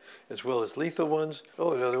sick, as well as lethal ones.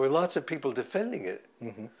 Oh, no, there were lots of people defending it.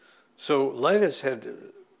 Mm-hmm. So Linus had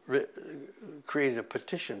created a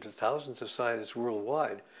petition to thousands of scientists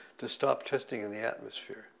worldwide to stop testing in the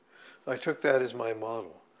atmosphere. I took that as my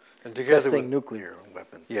model. And together Testing with nuclear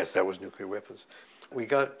weapons. Yes, that was nuclear weapons. We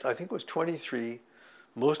got, I think it was 23,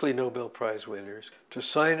 mostly Nobel Prize winners, to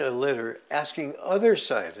sign a letter asking other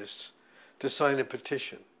scientists to sign a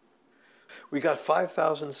petition. We got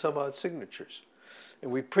 5,000 some odd signatures.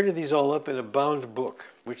 And we printed these all up in a bound book,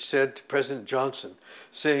 which said to President Johnson,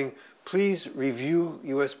 saying, please review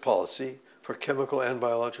U.S. policy for chemical and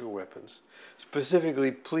biological weapons.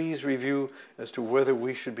 Specifically, please review as to whether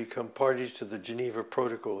we should become parties to the Geneva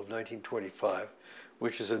Protocol of 1925,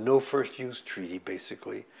 which is a no first use treaty,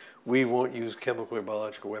 basically. We won't use chemical or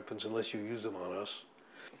biological weapons unless you use them on us.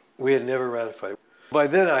 We had never ratified it. By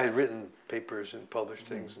then I had written papers and published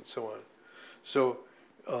things and so on. So,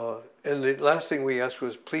 and the last thing we asked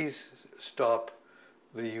was, please stop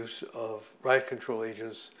the use of riot control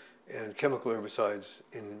agents and chemical herbicides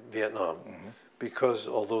in Vietnam. Mm-hmm. Because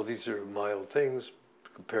although these are mild things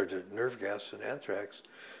compared to nerve gas and anthrax,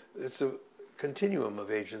 it's a continuum of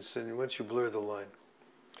agents, and once you blur the line.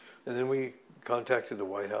 And then we contacted the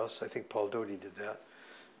White House. I think Paul Doty did that.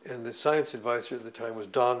 And the science advisor at the time was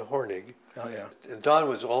Don Hornig. Oh, yeah. And Don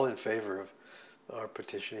was all in favor of our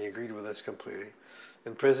petition. He agreed with us completely.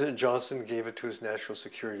 And President Johnson gave it to his national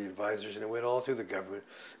security advisors, and it went all through the government.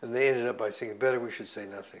 And they ended up by saying, better we should say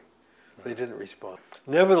nothing. They didn't respond.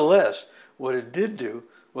 Nevertheless, what it did do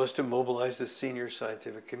was to mobilize the senior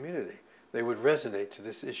scientific community. They would resonate to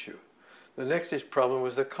this issue. The next problem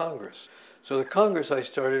was the Congress. So the Congress I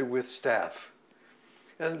started with staff.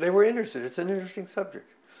 And they were interested. It's an interesting subject.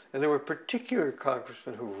 And there were particular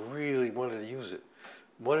congressmen who really wanted to use it.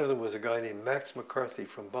 One of them was a guy named Max McCarthy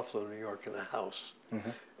from Buffalo, New York, in the House. Mm-hmm.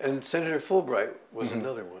 And Senator Fulbright was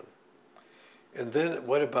another one. And then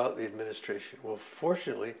what about the administration? Well,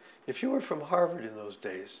 fortunately, if you were from Harvard in those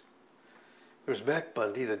days, there was Mac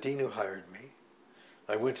Bundy, the dean who hired me.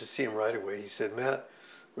 I went to see him right away. He said, Matt,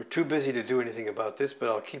 we're too busy to do anything about this, but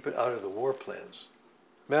I'll keep it out of the war plans.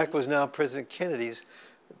 Mac was now President Kennedy's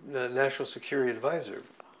national security advisor,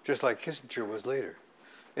 just like Kissinger was later.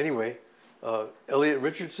 Anyway, Elliot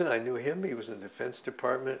Richardson, I knew him. He was in the Defense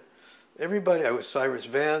Department. Everybody, I was Cyrus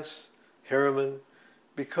Vance, Harriman,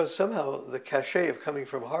 because somehow the cachet of coming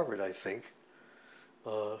from Harvard, I think,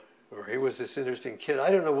 or he was this interesting kid.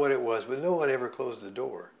 I don't know what it was, but no one ever closed the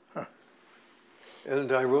door. Huh.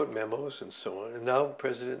 And I wrote memos and so on. And now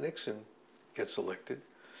President Nixon gets elected.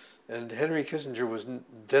 And Henry Kissinger was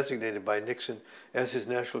designated by Nixon as his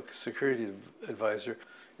national security advisor.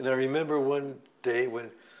 And I remember one day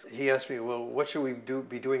when he asked me, well, what should we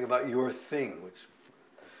be doing about your thing?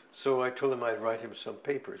 So I told him I'd write him some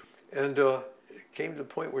papers. And it came to the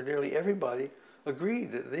point where nearly everybody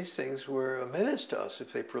agreed that these things were a menace to us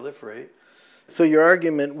if they proliferate. So your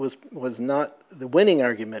argument was not, the winning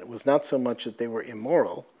argument was not so much that they were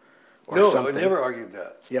immoral or something. No, I never argued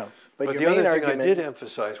that. Yeah. But the other thing I did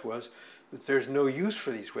emphasize was that there's no use for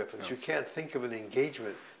these weapons. No. You can't think of an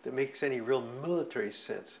engagement that makes any real military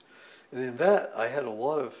sense. And in that, I had a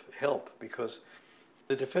lot of help because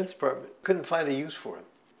the Defense Department couldn't find a use for them.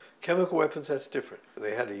 Chemical weapons, that's different.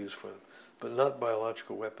 They had a use for them, but not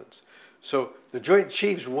biological weapons. So the Joint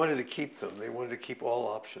Chiefs wanted to keep them. They wanted to keep all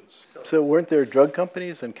options. So weren't there drug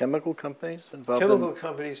companies and chemical companies involved? Chemical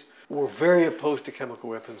companies were very opposed to chemical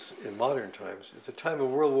weapons in modern times. At the time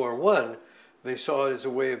of World War I, they saw it as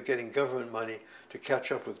a way of getting government money to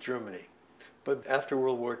catch up with Germany. But after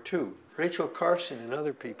World War II, Rachel Carson and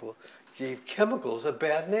other people gave chemicals a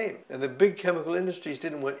bad name. And the big chemical industries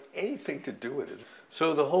didn't want anything to do with it.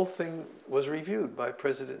 So the whole thing was reviewed by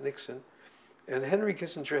President Nixon. And Henry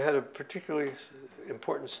Kissinger had a particularly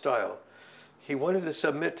important style. He wanted to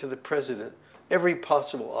submit to the president every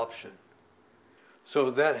possible option.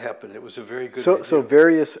 So that happened. It was a very good idea. So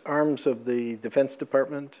various arms of the Defense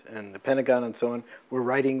Department and the Pentagon and so on were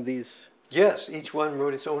writing these? Yes, each one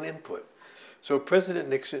wrote its own input. So President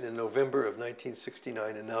Nixon in November of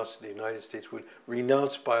 1969 announced that the United States would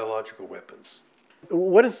renounce biological weapons.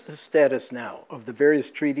 What is the status now of the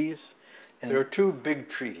various treaties? There are two big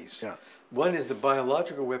treaties. Yeah. One is the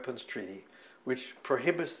Biological Weapons Treaty, which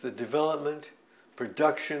prohibits the development,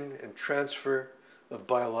 production, and transfer of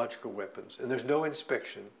biological weapons, and there's no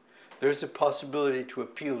inspection, there's a possibility to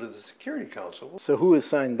appeal to the Security Council. So who has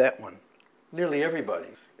signed that one? Nearly everybody.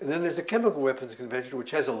 And then there's the Chemical Weapons Convention,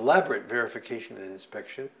 which has elaborate verification and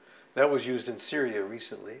inspection. That was used in Syria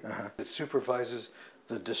recently. It supervises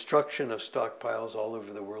the destruction of stockpiles all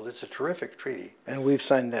over the world. It's a terrific treaty. And we've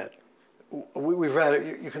signed that. We've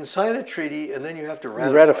ratified. You can sign a treaty and then you have to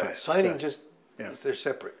ratify. Signing just, they're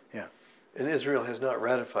separate. Yeah. And Israel has not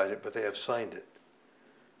ratified it, but they have signed it.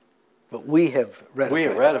 But we have ratified it. We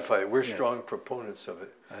have ratified it. We're strong proponents of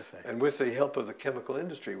it. I see. And with the help of the chemical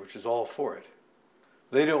industry, which is all for it.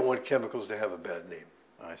 They don't want chemicals to have a bad name.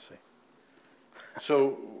 I see.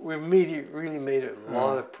 So we've really made a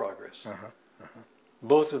lot of progress.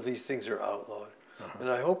 Both of these things are outlawed. And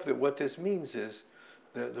I hope that what this means is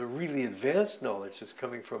that the really advanced knowledge that's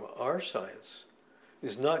coming from our science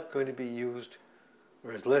is not going to be used,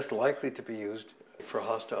 or is less likely to be used for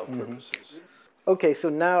hostile purposes. Okay, so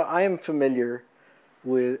now I am familiar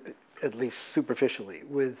with, at least superficially,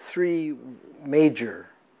 with three major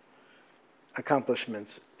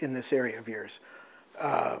accomplishments in this area of yours.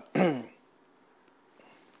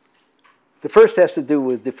 The first has to do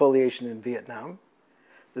with defoliation in Vietnam.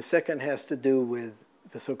 The second has to do with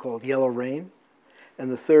the so-called yellow rain. And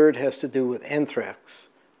the third has to do with anthrax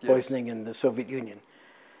poisoning in the Soviet Union.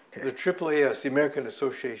 Okay. The AAAS, the American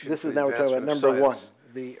Association This for is the now we're talking about Advancement number of one, Science.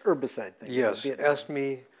 the herbicide thing. Yes, asked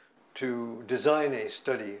me to design a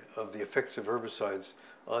study of the effects of herbicides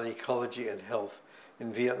on ecology and health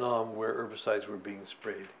in Vietnam, where herbicides were being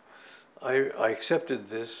sprayed. I accepted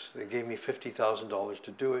this. They gave me $50,000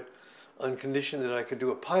 to do it on condition that I could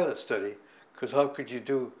do a pilot study, because how could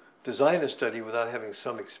you design a study without having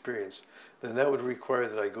some experience? Then that would require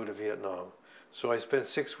that I go to Vietnam. So I spent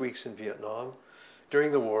 6 weeks in Vietnam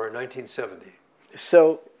during the war in 1970.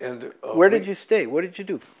 So and where did you stay? What did you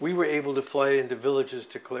do? We were able to fly into villages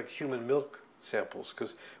to collect human milk samples,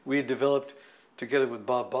 because we had developed, together with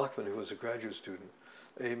Bob Bachman, who was a graduate student,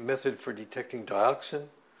 a method for detecting dioxin,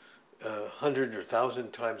 100 or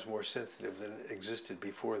 1,000 times more sensitive than existed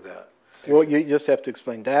before that. Well, you just have to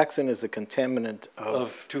explain. Dioxin is a contaminant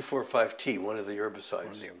of 2,4,5-T, one of the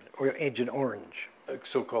herbicides. Or Agent Orange.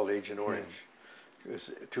 So-called Agent Orange.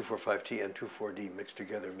 2,4,5-T and 2,4-D mixed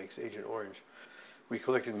together makes Agent Orange. We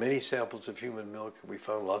collected many samples of human milk. We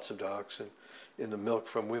found lots of dioxin in the milk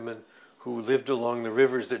from women who lived along the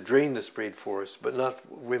rivers that drained the sprayed forest, but not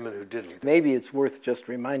women who didn't. Maybe it's worth just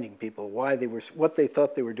reminding people why they were, what they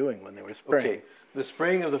thought they were doing when they were spraying. Okay, the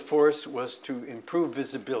spraying of the forest was to improve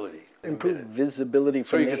visibility. Improve visibility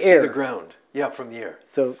from the air. So you could see the ground. Yeah, from the air.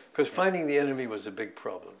 So, because finding the enemy was a big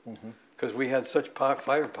problem. Because we had such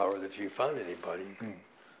firepower that if you found anybody, you could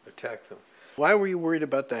attack them. Why were you worried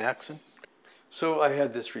about dioxin? So I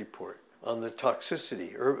had this report on the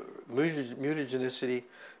toxicity, mutagenicity,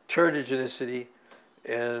 teratogenicity,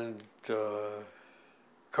 and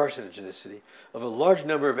carcinogenicity of a large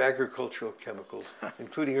number of agricultural chemicals,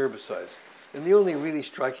 including herbicides. And the only really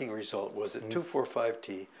striking result was that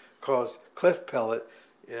 2,4,5-T caused cleft palate,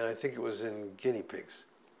 and I think it was in guinea pigs.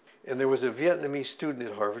 And there was a Vietnamese student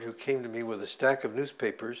at Harvard who came to me with a stack of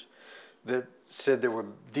newspapers that said there were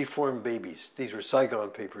deformed babies. These were Saigon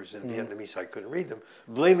papers in Vietnamese. I couldn't read them,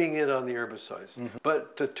 blaming it on the herbicides.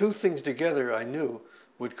 But the two things together I knew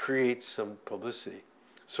would create some publicity.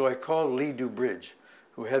 So I called Lee Dubridge,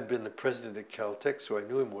 who had been the president at Caltech, so I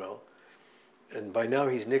knew him well. And by now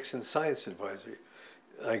he's Nixon's science advisor.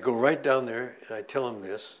 I go right down there and I tell him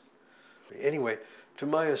this. Anyway, to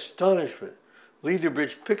my astonishment, Lee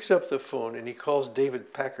Dubridge picks up the phone and he calls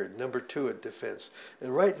David Packard, #2 at Defense.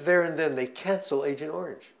 And right there and then they cancel Agent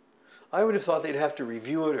Orange. I would have thought they'd have to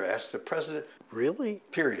review it or ask the president. Really?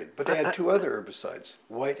 Period. But they had two other herbicides,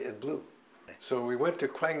 white and blue. So we went to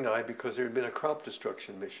Quang Ngai because there had been a crop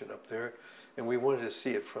destruction mission up there, and we wanted to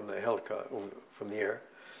see it from the helicopter, from the air.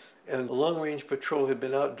 And the long-range patrol had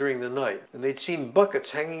been out during the night, and they'd seen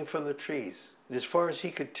buckets hanging from the trees. And as far as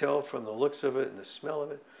he could tell from the looks of it and the smell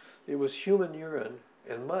of it, it was human urine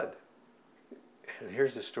and mud. And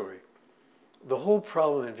here's the story. The whole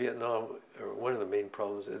problem in Vietnam, or one of the main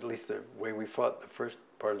problems, at least the way we fought the first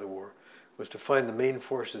part of the war, was to find the main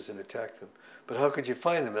forces and attack them. But how could you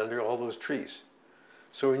find them under all those trees?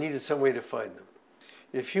 So we needed some way to find them.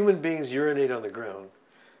 If human beings urinate on the ground,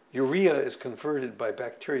 urea is converted by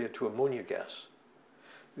bacteria to ammonia gas.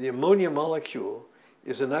 The ammonia molecule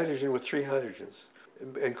is a nitrogen with 3 hydrogens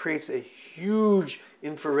and creates a huge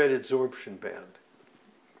infrared absorption band.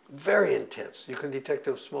 Very intense. You can detect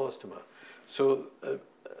the smallest amount. So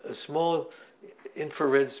a small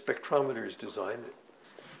infrared spectrometer is designed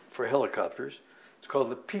for helicopters. It's called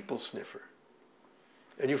the people sniffer.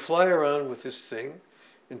 And you fly around with this thing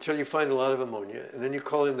until you find a lot of ammonia, and then you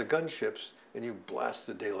call in the gunships and you blast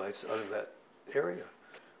the daylights out of that area.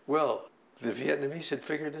 Well, the Vietnamese had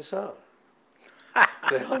figured this out.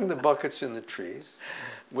 They hung the buckets in the trees.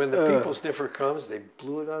 When the people sniffer comes, they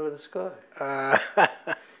blew it out of the sky.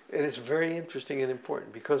 And it's very interesting and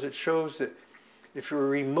important because it shows that if you're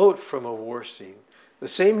remote from a war scene, the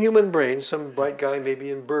same human brain, some bright guy maybe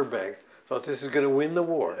in Burbank, thought this is going to win the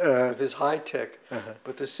war with this high tech.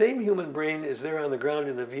 But the same human brain is there on the ground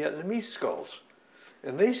in the Vietnamese skulls.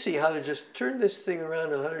 And they see how to just turn this thing around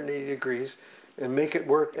 180 degrees and make it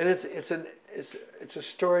work. And it's a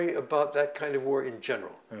story about that kind of war in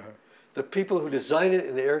general. The people who design it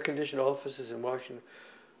in the air-conditioned offices in Washington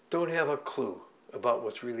don't have a clue about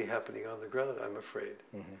what's really happening on the ground, I'm afraid.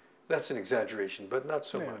 That's an exaggeration, but not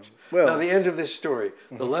so much. Well, now, the end of this story.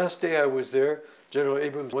 The last day I was there, General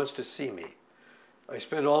Abrams wants to see me. I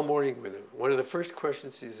spent all morning with him. One of the first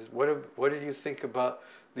questions he says, what did you think about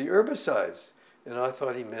the herbicides? And I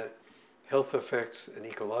thought he meant health effects and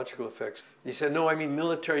ecological effects. He said, no, I mean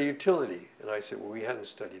military utility. And I said, well, we hadn't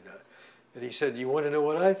studied that. And he said, you want to know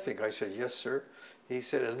what I think? I said, yes, sir. He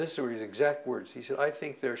said, and this were his exact words. He said, I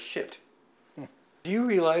think they're shit. Do you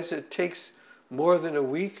realize it takes more than a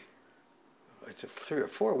week, it's 3 or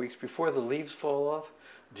 4 weeks before the leaves fall off?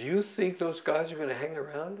 Do you think those guys are going to hang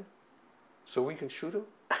around so we can shoot them?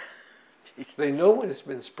 They know when it's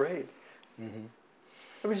been sprayed. I mean,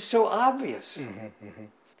 it's so obvious.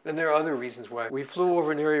 And there are other reasons why. We flew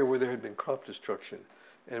over an area where there had been crop destruction,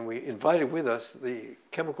 and we invited with us the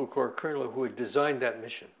Chemical Corps colonel who had designed that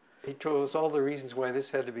mission. He told us all the reasons why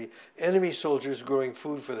this had to be enemy soldiers growing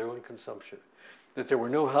food for their own consumption. That there were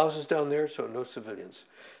no houses down there, so no civilians.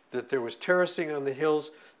 That there was terracing on the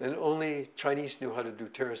hills, and only Chinese knew how to do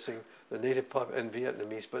terracing, the native and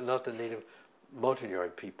Vietnamese, but not the native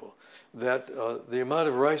Montagnard people. That the amount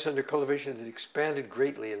of rice under cultivation had expanded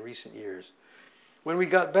greatly in recent years. When we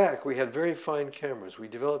got back, we had very fine cameras. We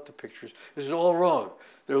developed the pictures. This is all wrong.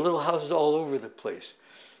 There are little houses all over the place.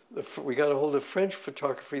 We got a hold of French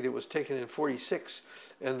photography that was taken in '46,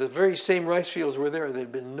 and the very same rice fields were there. There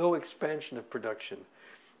had been no expansion of production.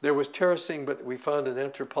 There was terracing, but we found in an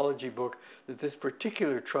anthropology book that this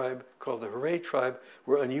particular tribe, called the Hooray tribe,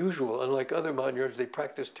 were unusual. Unlike other Montagnards, they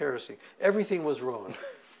practiced terracing. Everything was wrong.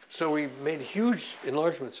 So we made huge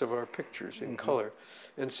enlargements of our pictures in color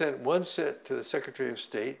and sent one set to the Secretary of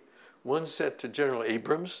State, one set to General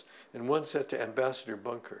Abrams, and one set to Ambassador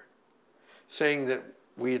Bunker, saying that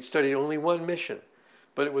we had studied only one mission,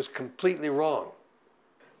 but it was completely wrong.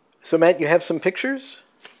 So, Matt, you have some pictures?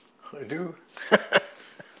 I do.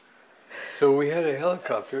 So we had a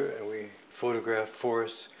helicopter, and we photographed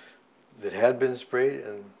forests that had been sprayed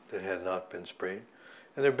and that had not been sprayed.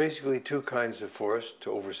 And there are basically two kinds of forests, to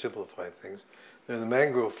oversimplify things. There are the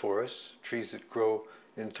mangrove forests, trees that grow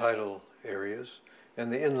in tidal areas,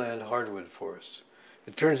 and the inland hardwood forests.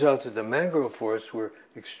 It turns out that the mangrove forests were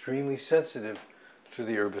extremely sensitive to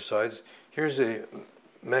the herbicides. Here's a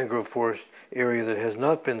mangrove forest area that has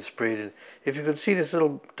not been sprayed. And if you can see this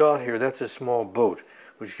little dot here, that's a small boat,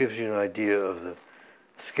 which gives you an idea of the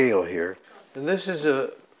scale here. And this is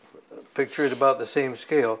a picture at about the same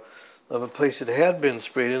scale of a place that had been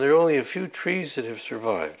sprayed, and there are only a few trees that have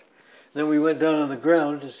survived. Then we went down on the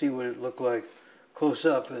ground to see what it looked like close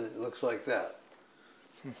up, and it looks like that.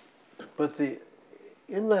 But the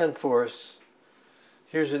inland forests,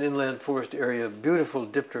 here's an inland forest area, beautiful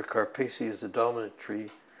Diptera carpaceae is the dominant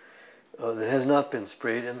tree that has not been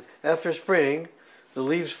sprayed. And after spraying, the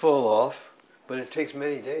leaves fall off, but it takes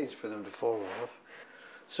many days for them to fall off.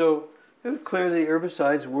 So it was clear the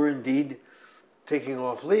herbicides were indeed taking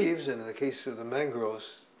off leaves, and in the case of the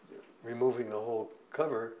mangroves, removing the whole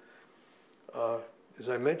cover. As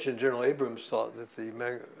I mentioned, General Abrams thought that the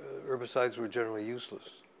herbicides were generally useless.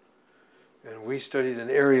 And we studied an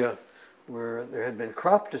area where there had been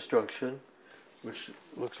crop destruction, which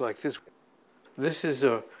looks like this. This is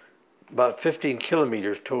about 15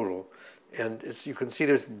 kilometers total, and you can see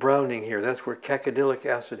there's browning here. That's where cacodyllic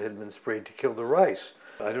acid had been sprayed to kill the rice.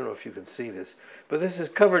 I don't know if you can see this, but this is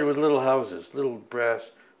covered with little houses, little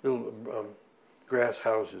grass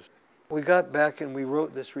houses. We got back and we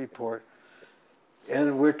wrote this report,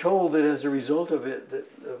 and we're told that as a result of it,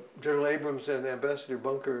 that General Abrams and Ambassador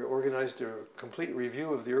Bunker organized a complete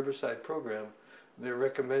review of the herbicide program. They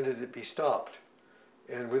recommended it be stopped,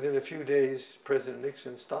 and within a few days, President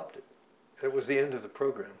Nixon stopped it. It was the end of the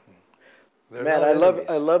program. Matt, I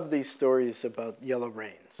love these stories about yellow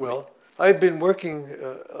rains. Well, I've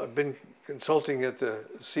been consulting at the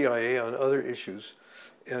CIA on other issues,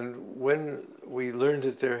 and when we learned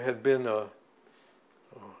that there had been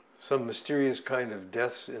some mysterious kind of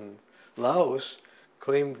deaths in Laos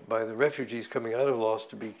claimed by the refugees coming out of Laos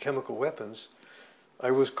to be chemical weapons,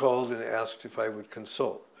 I was called and asked if I would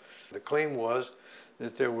consult. The claim was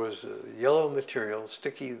that there was yellow material,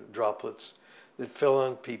 sticky droplets, that fell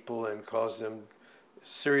on people and caused them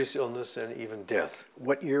serious illness and even death.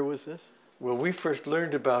 What year was this? Well, we first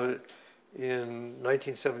learned about it in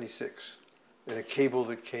 1976 in a cable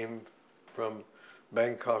that came from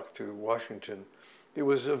Bangkok to Washington. It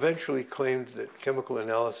was eventually claimed that chemical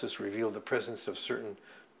analysis revealed the presence of certain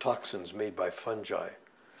toxins made by fungi.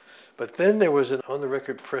 But then there was an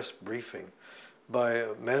on-the-record press briefing by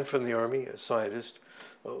a man from the Army, a scientist,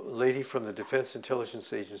 a lady from the Defense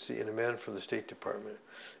Intelligence Agency, and a man from the State Department.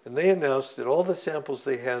 And they announced that all the samples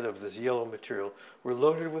they had of this yellow material were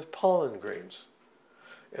loaded with pollen grains.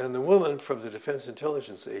 And the woman from the Defense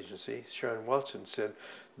Intelligence Agency, Sharon Watson, said,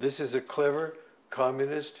 this is a clever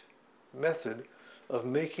communist method of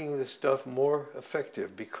making the stuff more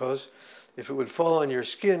effective, because if it would fall on your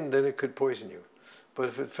skin, then it could poison you. But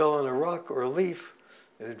if it fell on a rock or a leaf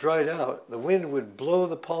and it dried out, the wind would blow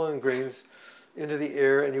the pollen grains into the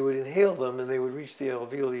air and you would inhale them and they would reach the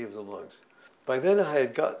alveoli of the lungs. By then I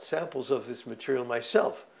had got samples of this material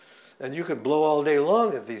myself, and you could blow all day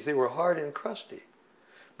long at these. They were hard and crusty.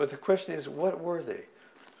 But the question is, what were they?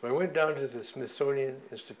 So I went down to the Smithsonian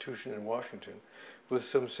Institution in Washington with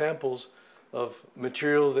some samples of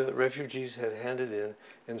material that refugees had handed in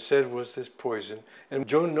and said was this poison. And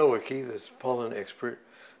Joan Nowicki, this pollen expert,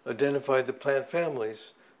 identified the plant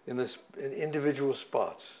families in individual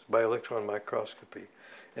spots by electron microscopy.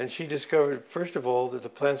 And she discovered, first of all, that the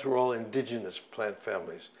plants were all indigenous plant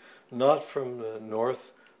families, not from the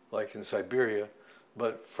north, like in Siberia,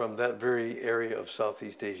 but from that very area of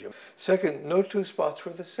Southeast Asia. Second, no two spots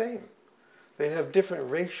were the same. They have different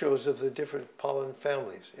ratios of the different pollen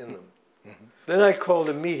families in them. Mm-hmm. Then I called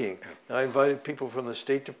a meeting. I invited people from the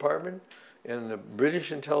State Department and the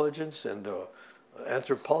British intelligence and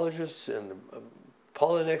anthropologists and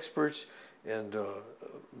pollen experts and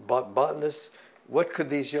botanists. What could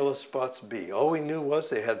these yellow spots be? All we knew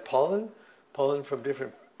was they had pollen from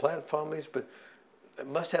different plant families, but it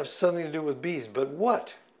must have something to do with bees. But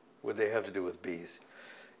what would they have to do with bees?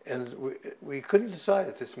 And we couldn't decide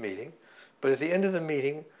at this meeting. But at the end of the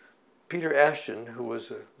meeting, Peter Ashton, who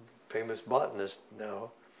was a famous botanist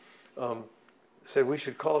now, said we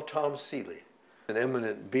should call Tom Seeley, an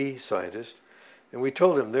eminent bee scientist. And we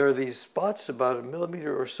told him there are these spots about a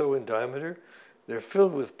millimeter or so in diameter. They're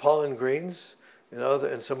filled with pollen grains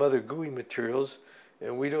and some other gooey materials,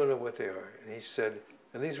 and we don't know what they are. And he said,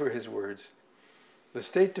 and these were his words, the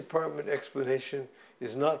State Department explanation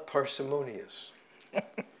is not parsimonious.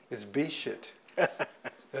 It's bee shit.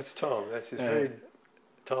 That's Tom. That's his very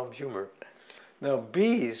Tom humor. Now,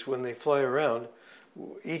 bees, when they fly around,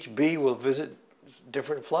 each bee will visit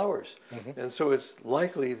different flowers. Mm-hmm. And so it's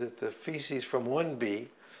likely that the feces from one bee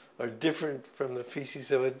are different from the feces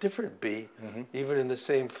of a different bee, mm-hmm. even in the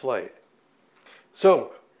same flight.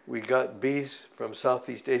 So we got bees from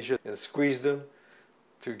Southeast Asia and squeezed them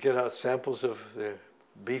to get out samples of the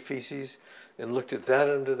bee feces and looked at that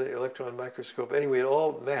under the electron microscope. Anyway, it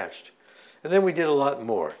all matched. And then we did a lot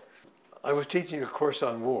more. I was teaching a course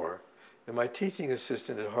on war, and my teaching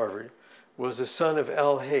assistant at Harvard was the son of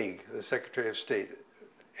Al Haig, the Secretary of State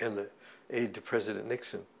and the aide to President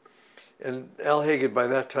Nixon. And Al Haig had by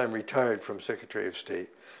that time retired from Secretary of State.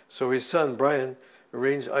 So his son, Brian,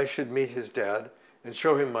 arranged I should meet his dad and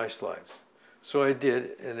show him my slides. So I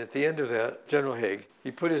did, and at the end of that, General Haig, he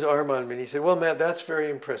put his arm on me and he said, well, Matt, that's very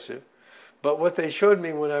impressive. But what they showed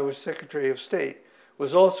me when I was Secretary of State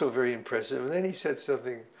was also very impressive. And then he said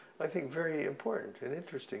something, I think, very important and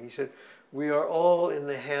interesting. He said, we are all in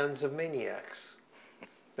the hands of maniacs.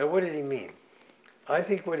 Now, what did he mean? I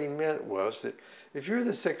think what he meant was that if you're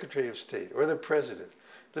the Secretary of State or the President,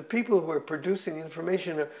 the people who are producing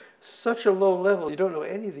information are such a low level, you don't know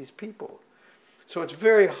any of these people. So it's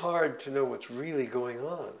very hard to know what's really going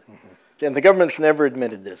on. Mm-hmm. And the government's never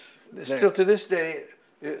admitted this. Still to this day,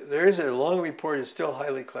 there is a long report, it's still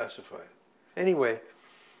highly classified. Anyway,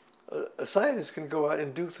 a scientist can go out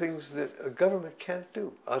and do things that a government can't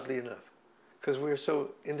do, oddly enough, because we're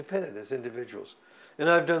so independent as individuals. And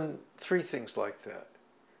I've done 3 things like that,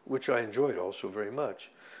 which I enjoyed also very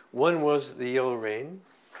much. One was the yellow rain,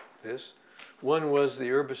 this. One was the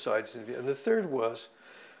herbicides, and the third was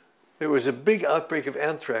there was a big outbreak of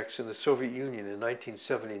anthrax in the Soviet Union in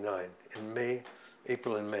 1979, in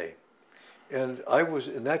April and May. And I was,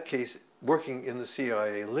 in that case, working in the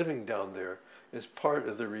CIA, living down there as part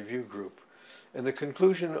of the review group. And the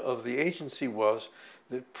conclusion of the agency was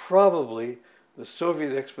that probably the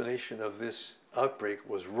Soviet explanation of this outbreak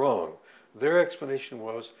was wrong. Their explanation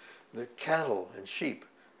was that cattle and sheep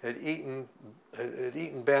had eaten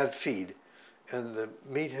bad feed, and the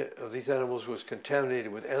meat of these animals was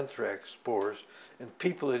contaminated with anthrax spores, and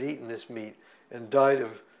people had eaten this meat and died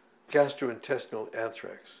of gastrointestinal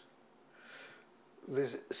anthrax.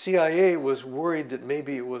 The CIA was worried that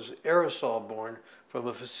maybe it was aerosol-borne from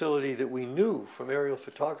a facility that we knew from aerial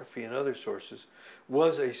photography and other sources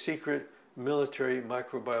was a secret military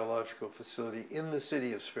microbiological facility in the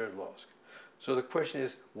city of Sverdlovsk. So the question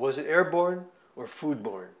is, was it airborne or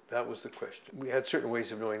foodborne? That was the question. We had certain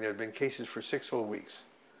ways of knowing there had been cases for 6 whole weeks.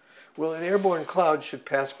 Well, an airborne cloud should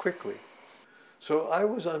pass quickly. So I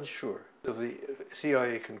was unsure of the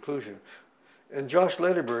CIA conclusion. And Josh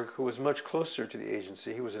Lederberg, who was much closer to the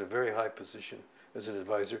agency, he was in a very high position as an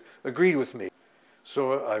advisor, agreed with me.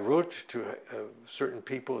 So I wrote to certain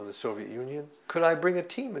people in the Soviet Union, could I bring a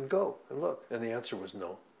team and go and look? And the answer was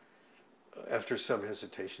no, after some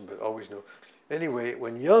hesitation, but always no. Anyway,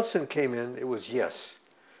 when Yeltsin came in, it was yes.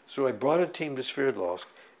 So I brought a team to Sverdlovsk,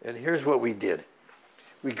 and here's what we did.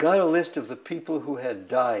 We got a list of the people who had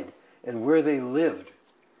died and where they lived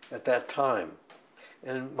at that time.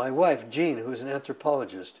 And my wife, Jean, who is an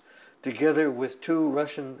anthropologist, together with 2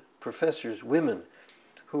 Russian professors, women,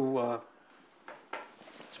 who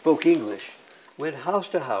spoke English, went house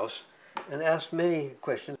to house and asked many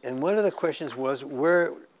questions. And one of the questions was,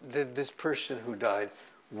 where did this person who died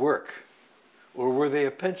work? Or were they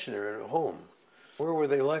a pensioner at home? Where were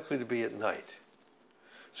they likely to be at night?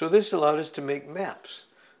 So this allowed us to make maps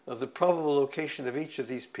of the probable location of each of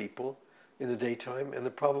these people in the daytime and the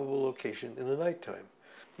probable location in the nighttime.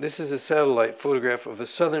 This is a satellite photograph of the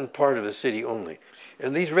southern part of the city only.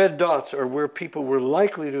 And these red dots are where people were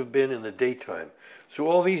likely to have been in the daytime. So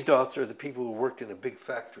all these dots are the people who worked in a big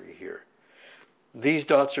factory here. These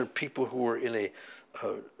dots are people who were in a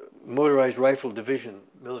motorized rifle division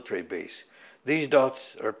military base. These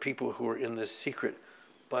dots are people who are in this secret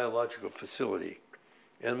biological facility.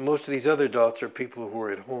 And most of these other dots are people who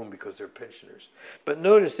are at home because they're pensioners. But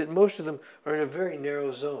notice that most of them are in a very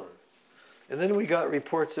narrow zone. And then we got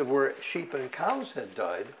reports of where sheep and cows had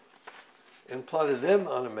died and plotted them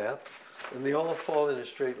on a map, and they all fall in a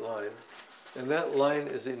straight line. And that line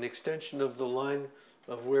is an extension of the line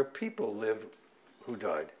of where people lived who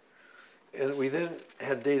died. And we then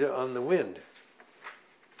had data on the wind.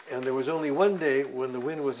 And there was only one day when the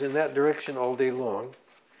wind was in that direction all day long,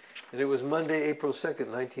 and it was Monday, April 2nd,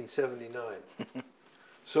 1979.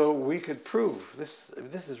 So we could prove,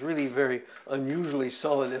 this is really very unusually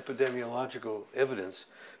solid epidemiological evidence.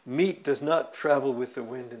 Meat does not travel with the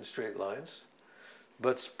wind in straight lines,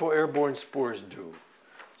 but airborne spores do.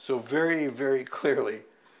 So very, very clearly,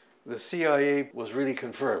 the CIA was really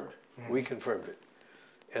confirmed. Mm-hmm. We confirmed it.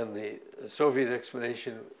 And the Soviet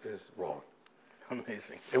explanation is wrong.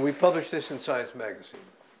 Amazing. And we published this in Science magazine.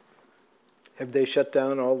 Have they shut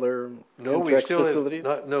down all their anthrax facilities?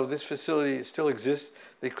 No, this facility still exists.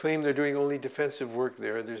 They claim they're doing only defensive work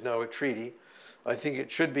there. There's now a treaty. I think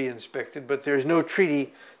it should be inspected, but there's no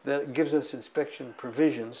treaty that gives us inspection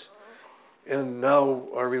provisions. And now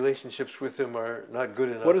our relationships with them are not good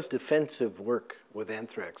enough. What does defensive work with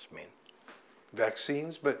anthrax mean?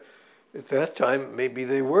 Vaccines, but at that time, maybe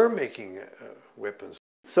they were making weapons.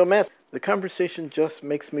 So, Matt, the conversation just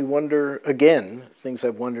makes me wonder, again, things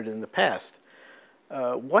I've wondered in the past.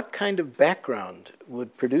 What kind of background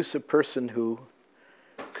would produce a person who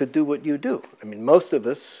could do what you do? I mean, most of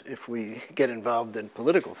us, if we get involved in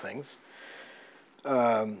political things,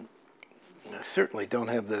 certainly don't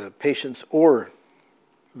have the patience or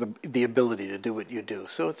the ability to do what you do.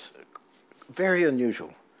 So it's very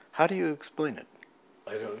unusual. How do you explain it?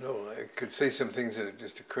 I don't know. I could say some things that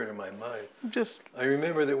just occurred in my mind. Just. I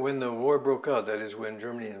remember that when the war broke out, that is when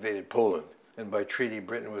Germany invaded Poland, and by treaty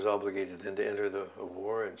Britain was obligated then to enter the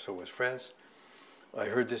war, and so was France. I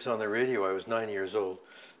heard this on the radio. I was 9 years old,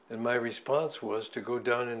 and my response was to go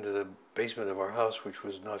down into the basement of our house, which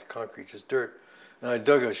was not concrete, just dirt, and I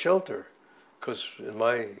dug a shelter, because in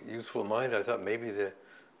my youthful mind I thought maybe the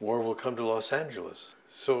war will come to Los Angeles.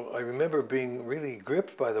 So I remember being really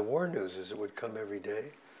gripped by the war news as it would come every day.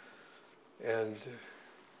 And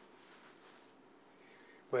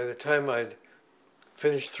by the time I'd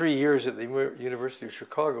finished 3 years at the University of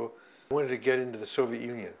Chicago, I wanted to get into the Soviet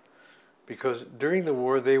Union because during the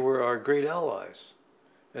war they were our great allies.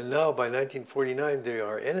 And now by 1949 they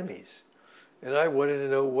are enemies. And I wanted to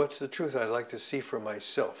know what's the truth I'd like to see for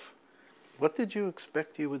myself. What did you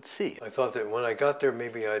expect you would see? I thought that when I got there,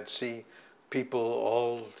 maybe I'd see people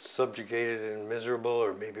all subjugated and miserable,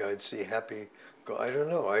 or maybe I'd see happy. I don't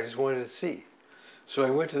know. I just wanted to see. So I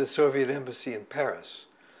went to the Soviet embassy in Paris,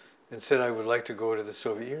 and said I would like to go to the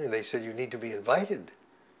Soviet Union. They said, you need to be invited.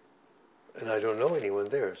 And I don't know anyone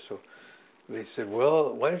there. So they said,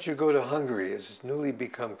 well, why don't you go to Hungary? It's newly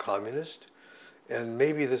become communist. And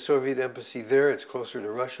maybe the Soviet embassy there, it's closer to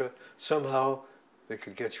Russia. Somehow they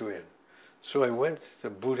could get you in. So I went to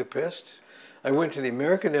Budapest. I went to the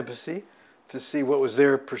American embassy to see what was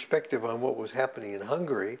their perspective on what was happening in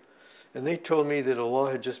Hungary. And they told me that a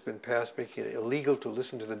law had just been passed making it illegal to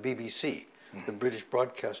listen to the BBC, the British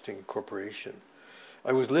Broadcasting Corporation.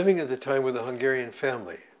 I was living at the time with a Hungarian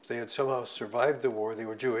family. They had somehow survived the war. They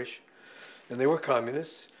were Jewish, and they were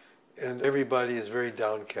communists, and everybody is very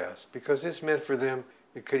downcast because this meant for them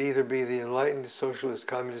it could either be the enlightened socialist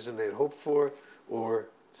communism they had hoped for or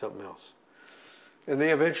something else. And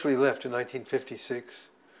they eventually left in 1956.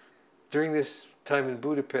 During this time in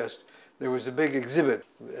Budapest, there was a big exhibit,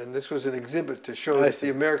 and this was an exhibit to show that the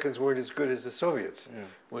Americans weren't as good as the Soviets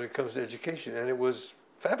when it comes to education. And it was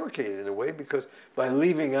fabricated in a way because by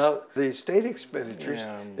leaving out the state expenditures,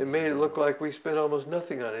 it made it look like we spent almost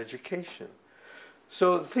nothing on education.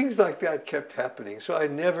 So things like that kept happening. So I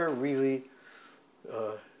never really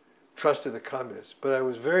trusted the communists, but I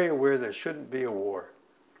was very aware there shouldn't be a war.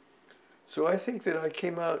 So I think that I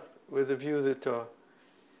came out with the view that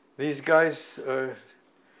these guys are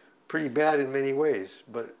pretty bad in many ways,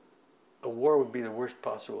 but a war would be the worst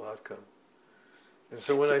possible outcome. And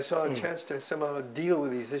so when I saw a chance to somehow deal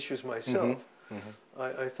with these issues myself,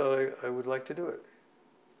 I thought I would like to do it.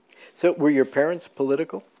 So were your parents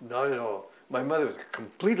political? Not at all. My mother was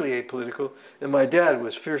completely apolitical, and my dad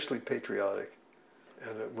was fiercely patriotic.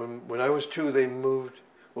 And when I was 2, they moved.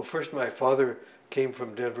 Well, first my father came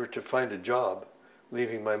from Denver to find a job,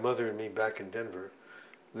 leaving my mother and me back in Denver.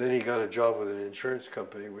 Then he got a job with an insurance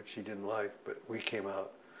company, which he didn't like, but we came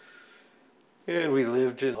out. And we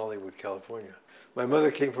lived in Hollywood, California. My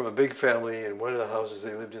mother came from a big family. In one of the houses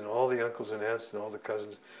they lived in, all the uncles and aunts and all the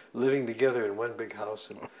cousins living together in one big house.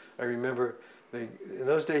 And I remember in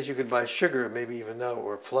those days you could buy sugar, maybe even now,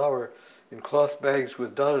 or flour in cloth bags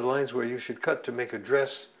with dotted lines where you should cut to make a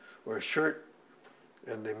dress or a shirt.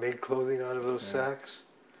 And they made clothing out of those sacks.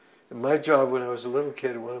 And my job when I was a little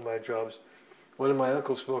kid, one of my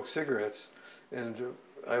uncles smoked cigarettes, and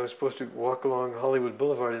I was supposed to walk along Hollywood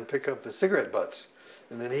Boulevard and pick up the cigarette butts.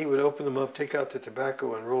 And then he would open them up, take out the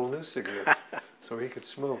tobacco, and roll new cigarettes so he could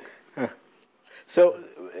smoke. So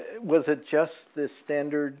was it just the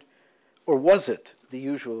standard, or was it the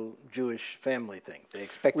usual Jewish family thing? They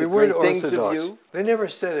expected great things of you? They never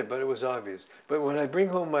said it, but it was obvious. But when I bring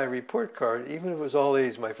home my report card, even if it was all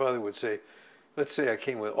A's, my father would say, let's say I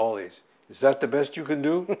came with all A's. Is that the best you can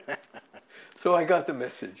do? So I got the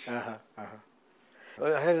message. I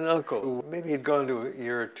had an uncle who maybe he'd gone to a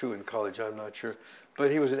year or 2 in college, I'm not sure. But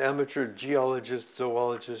he was an amateur geologist,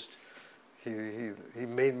 zoologist. He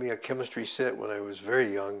made me a chemistry set when I was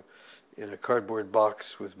very young in a cardboard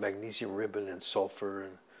box with magnesium ribbon and sulfur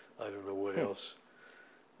and I don't know what else.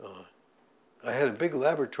 I had a big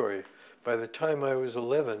laboratory. By the time I was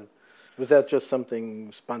 11... Was that just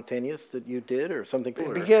something spontaneous that you did or something?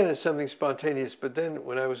 It began as something spontaneous, but then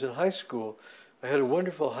when I was in high school, I had a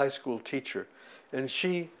wonderful high school teacher, and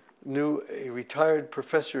she knew a retired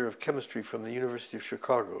professor of chemistry from the University of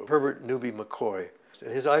Chicago, Herbert Newby McCoy,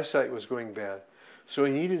 and his eyesight was going bad. So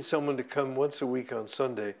he needed someone to come once a week on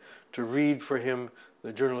Sunday to read for him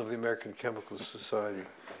the Journal of the American Chemical Society.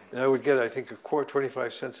 And I would get, I think,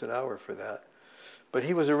 25 cents an hour for that. But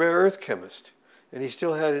he was a rare earth chemist, and he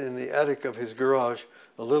still had in the attic of his garage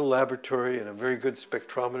a little laboratory and a very good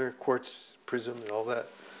spectrometer, quartz prism and all that.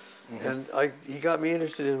 And he got me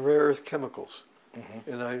interested in rare earth chemicals.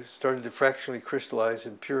 And I started to fractionally crystallize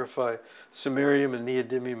and purify samarium and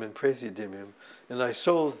neodymium and praseodymium. And I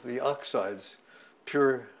sold the oxides,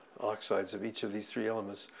 pure oxides of each of these 3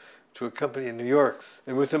 elements, to a company in New York.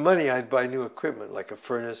 And with the money, I'd buy new equipment like a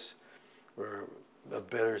furnace or a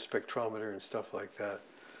better spectrometer and stuff like that.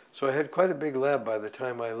 So I had quite a big lab by the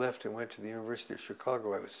time I left and went to the University of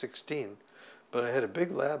Chicago. I was 16, but I had a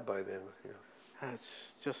big lab by then.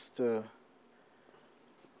 That's just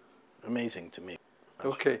amazing to me.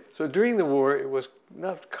 Okay, so during the war, it was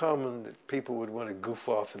not common that people would want to goof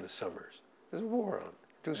off in the summers. There's a war on.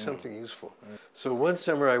 Do something useful. So one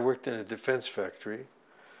summer I worked in a defense factory,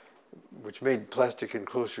 which made plastic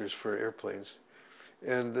enclosures for airplanes.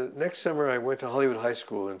 And the next summer I went to Hollywood High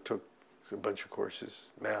School and took a bunch of courses,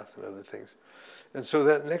 math and other things. And so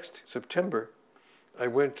that next September, I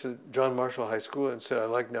went to John Marshall High School and said, I'd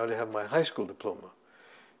like now to have my high school diploma.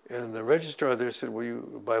 And the registrar there said, well,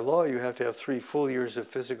 by law, you have to have 3 full years of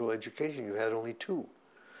physical education. You had only 2.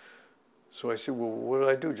 So I said, well, what do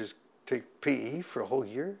I do? Just take PE for a whole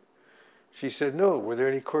year? She said, no. Were there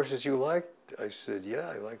any courses you liked? I said, yeah,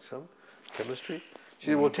 I liked some. Chemistry. She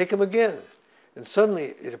said, well, take them again. And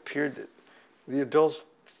suddenly it appeared that the adults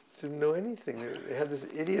didn't know anything. They had this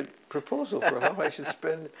idiot proposal for how I should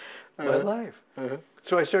spend my life.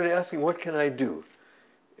 So I started asking, what can I do?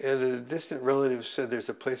 And a distant relative said there's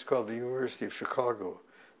a place called the University of Chicago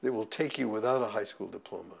that will take you without a high school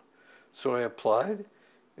diploma. So I applied,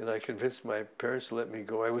 and I convinced my parents to let me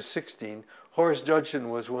go. I was 16. Horace Judson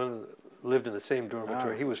was one, lived in the same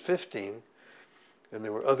dormitory. He was 15, and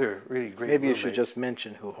there were other really great Maybe roommates. you should just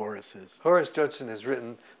mention who Horace is. Horace Judson has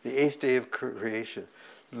written The Eighth Day of Creation,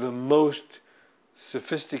 the most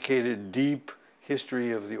sophisticated, deep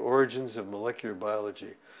history of the origins of molecular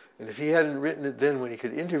biology. And if he hadn't written it then when he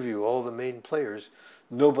could interview all the main players,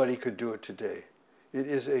 nobody could do it today. It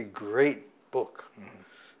is a great book.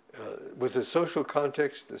 With the social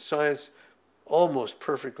context, the science almost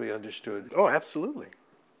perfectly understood. Oh, absolutely.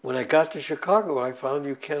 When I got to Chicago, I found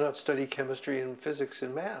you cannot study chemistry and physics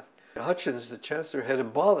and math. Hutchins, the chancellor, had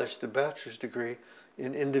abolished the bachelor's degree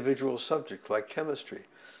in individual subjects like chemistry.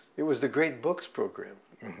 It was the Great Books program,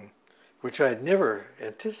 which I had never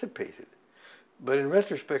anticipated. But in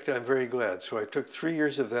retrospect, I'm very glad. So I took 3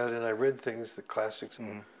 years of that, and I read things, the classics.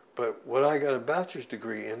 But what I got a bachelor's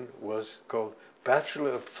degree in was called Bachelor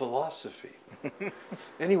of Philosophy.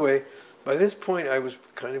 Anyway, by this point, I was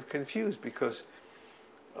kind of confused because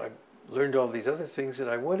I learned all these other things, and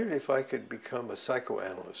I wondered if I could become a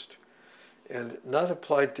psychoanalyst, and not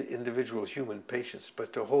applied to individual human patients,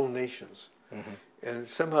 but to whole nations, and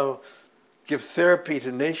somehow give therapy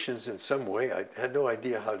to nations in some way. I had no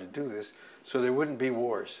idea how to do this, so there wouldn't be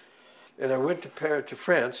wars. And I went to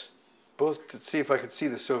France, both to see if I could see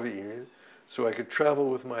the Soviet Union, so I could travel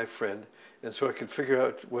with my friend, and so I could figure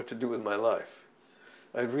out what to do with my life.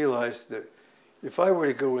 I realized that if I were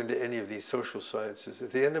to go into any of these social sciences, at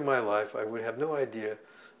the end of my life, I would have no idea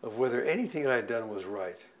of whether anything I had done was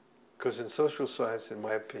right. Because in social science, in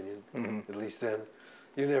my opinion, at least then,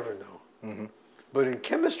 you never know. But in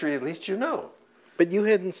chemistry, at least you know. But you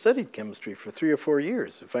hadn't studied chemistry for 3 or 4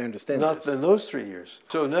 years, if I understand Not this. in those 3 years.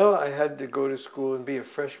 So now I had to go to school and be a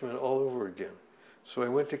freshman all over again. So I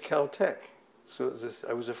went to Caltech. So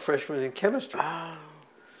I was a freshman in chemistry.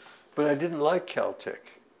 But I didn't like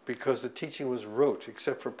Caltech because the teaching was rote,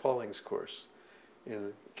 except for Pauling's course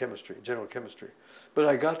in chemistry, general chemistry. But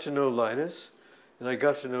I got to know Linus, and I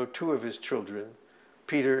got to know 2 of his children,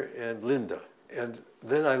 Peter and Linda. And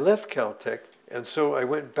then I left Caltech, and so I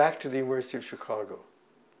went back to the University of Chicago.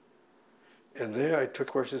 And there I took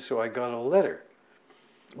courses, so I got a letter.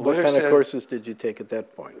 What kind of courses did you take at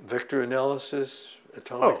that point? Vector analysis,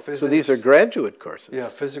 atomic physics. So these are graduate courses. Yeah,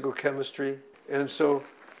 physical chemistry. And so,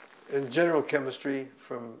 in general chemistry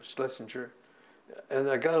from Schlesinger. And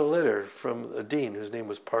I got a letter from a dean whose name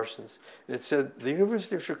was Parsons. And it said, the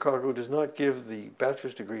University of Chicago does not give the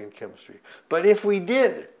bachelor's degree in chemistry. But if we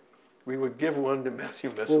did, we would give one to Matthew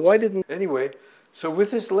Meselson. Well, why didn't... Anyway, so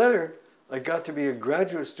with this letter, I got to be a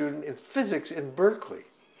graduate student in physics in Berkeley.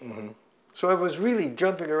 So I was really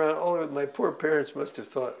jumping around all over. My poor parents must have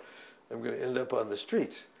thought I'm going to end up on the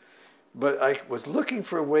streets. But I was looking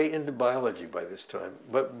for a way into biology by this time,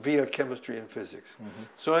 but via chemistry and physics.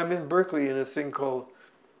 So I'm in Berkeley in a thing called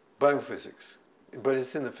biophysics, but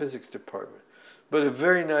it's in the physics department. But a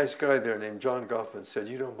very nice guy there named John Goffman said,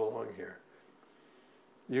 you don't belong here.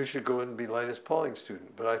 You should go and be Linus Pauling's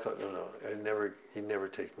student. But I thought, no, he'd never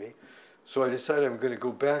take me. So I decided I'm going to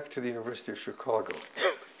go back to the University of Chicago.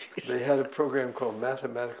 They had a program called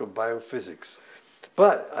Mathematical Biophysics.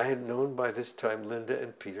 But I had known by this time Linda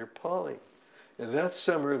and Peter Pauling. And that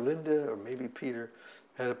summer, Linda, or maybe Peter,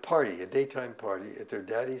 had a party, a daytime party at their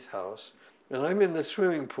daddy's house. And I'm in the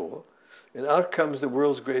swimming pool, and out comes the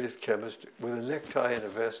world's greatest chemist with a necktie and a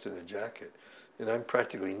vest and a jacket. And I'm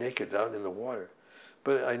practically naked down in the water.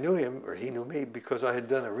 But I knew him, or he knew me, because I had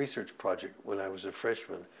done a research project when I was a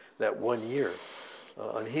freshman that 1 year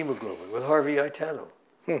on hemoglobin with Harvey Itano.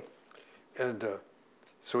 And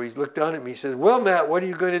so he looked down at me and said, well, Matt, what are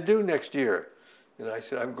you going to do next year? And I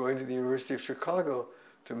said, I'm going to the University of Chicago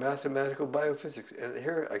to mathematical biophysics. And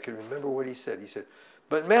here I can remember what he said. He said,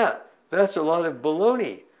 but Matt, that's a lot of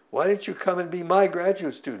baloney. Why don't you come and be my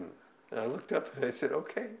graduate student? And I looked up and I said,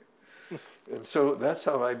 okay. And so that's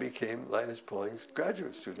how I became Linus Pauling's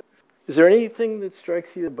graduate student. Is there anything that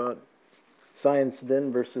strikes you about science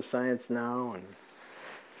then versus science now? And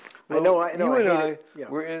Well, you and I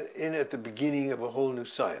were in at the beginning of a whole new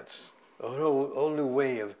science, a whole new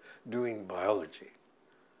way of doing biology.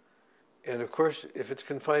 And of course, if it's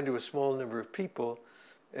confined to a small number of people,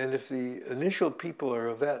 and if the initial people are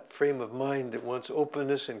of that frame of mind that wants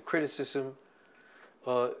openness and criticism,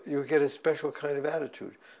 you get a special kind of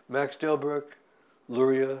attitude. Max Delbruck,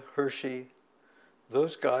 Luria, Hershey,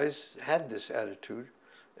 those guys had this attitude,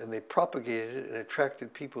 and they propagated it and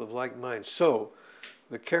attracted people of like mind. So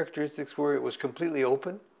the characteristics were it was completely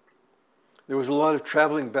open. There was a lot of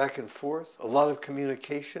traveling back and forth, a lot of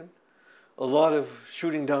communication, a lot of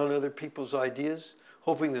shooting down other people's ideas,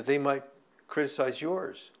 hoping that they might criticize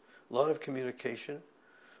yours. A lot of communication.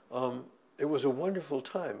 It was a wonderful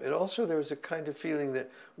time. And also there was a kind of feeling that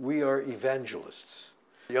we are evangelists.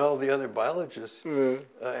 All the other biologists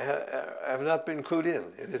have not been clued in.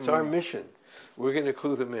 It's our mission. We're going to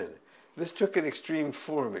clue them in. This took an extreme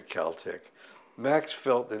form at Caltech. Max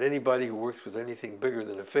felt that anybody who works with anything bigger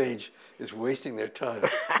than a phage is wasting their time,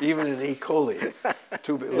 even an E. coli,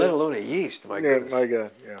 let alone a yeast, my goodness. My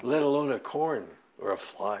God, yeah. Let alone a corn or a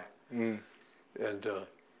fly. And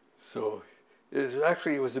so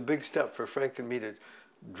it was a big step for Frank and me to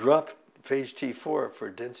drop phage T4 for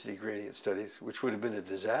density gradient studies, which would have been a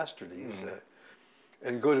disaster to use that,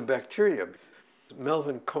 and go to bacteria.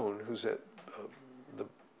 Melvin Cohn, who's at the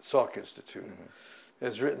Salk Institute,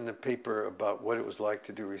 has written a paper about what it was like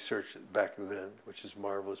to do research back then, which is a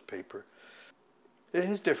marvelous paper. It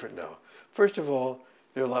is different now. First of all,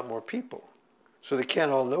 there are a lot more people, so they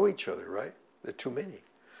can't all know each other, right? There are too many.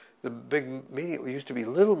 The big meeting, it used to be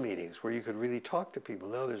little meetings where you could really talk to people.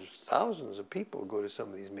 Now there's thousands of people who go to some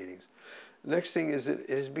of these meetings. The next thing is that it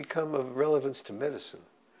has become of relevance to medicine.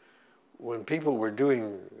 When people were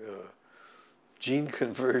doing gene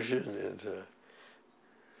conversion and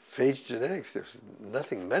phage genetics, there's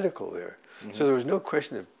nothing medical there. So there was no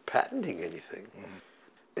question of patenting anything.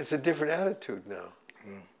 It's a different attitude now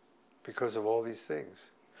because of all these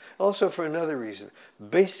things. Also for another reason,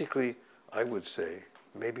 basically, I would say,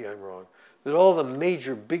 maybe I'm wrong, that all the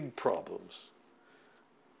major big problems,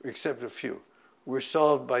 except a few, were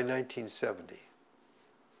solved by 1970.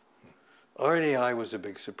 RNAi was a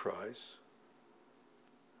big surprise.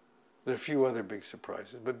 There are a few other big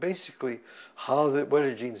surprises, but basically, what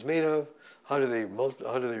are genes made of? How do they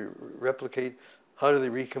replicate? How do they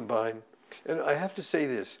recombine? And I have to say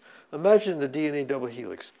this: imagine the DNA double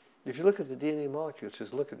helix. If you look at the DNA molecule, it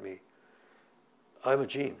says, "Look at me. I'm a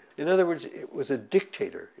gene." In other words, it was a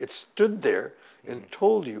dictator. It stood there and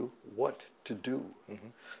told you what to do.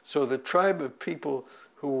 So the tribe of people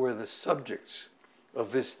who were the subjects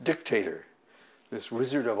of this dictator, this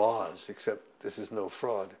Wizard of Oz, except this is no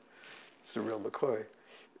fraud, it's the real McCoy,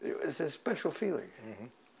 it was a special feeling.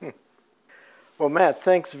 Well, Matt,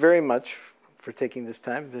 thanks very much for taking this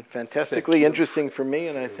time. It's been fantastically interesting for me,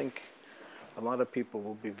 and I think a lot of people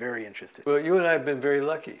will be very interested. Well, you and I have been very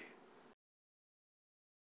lucky.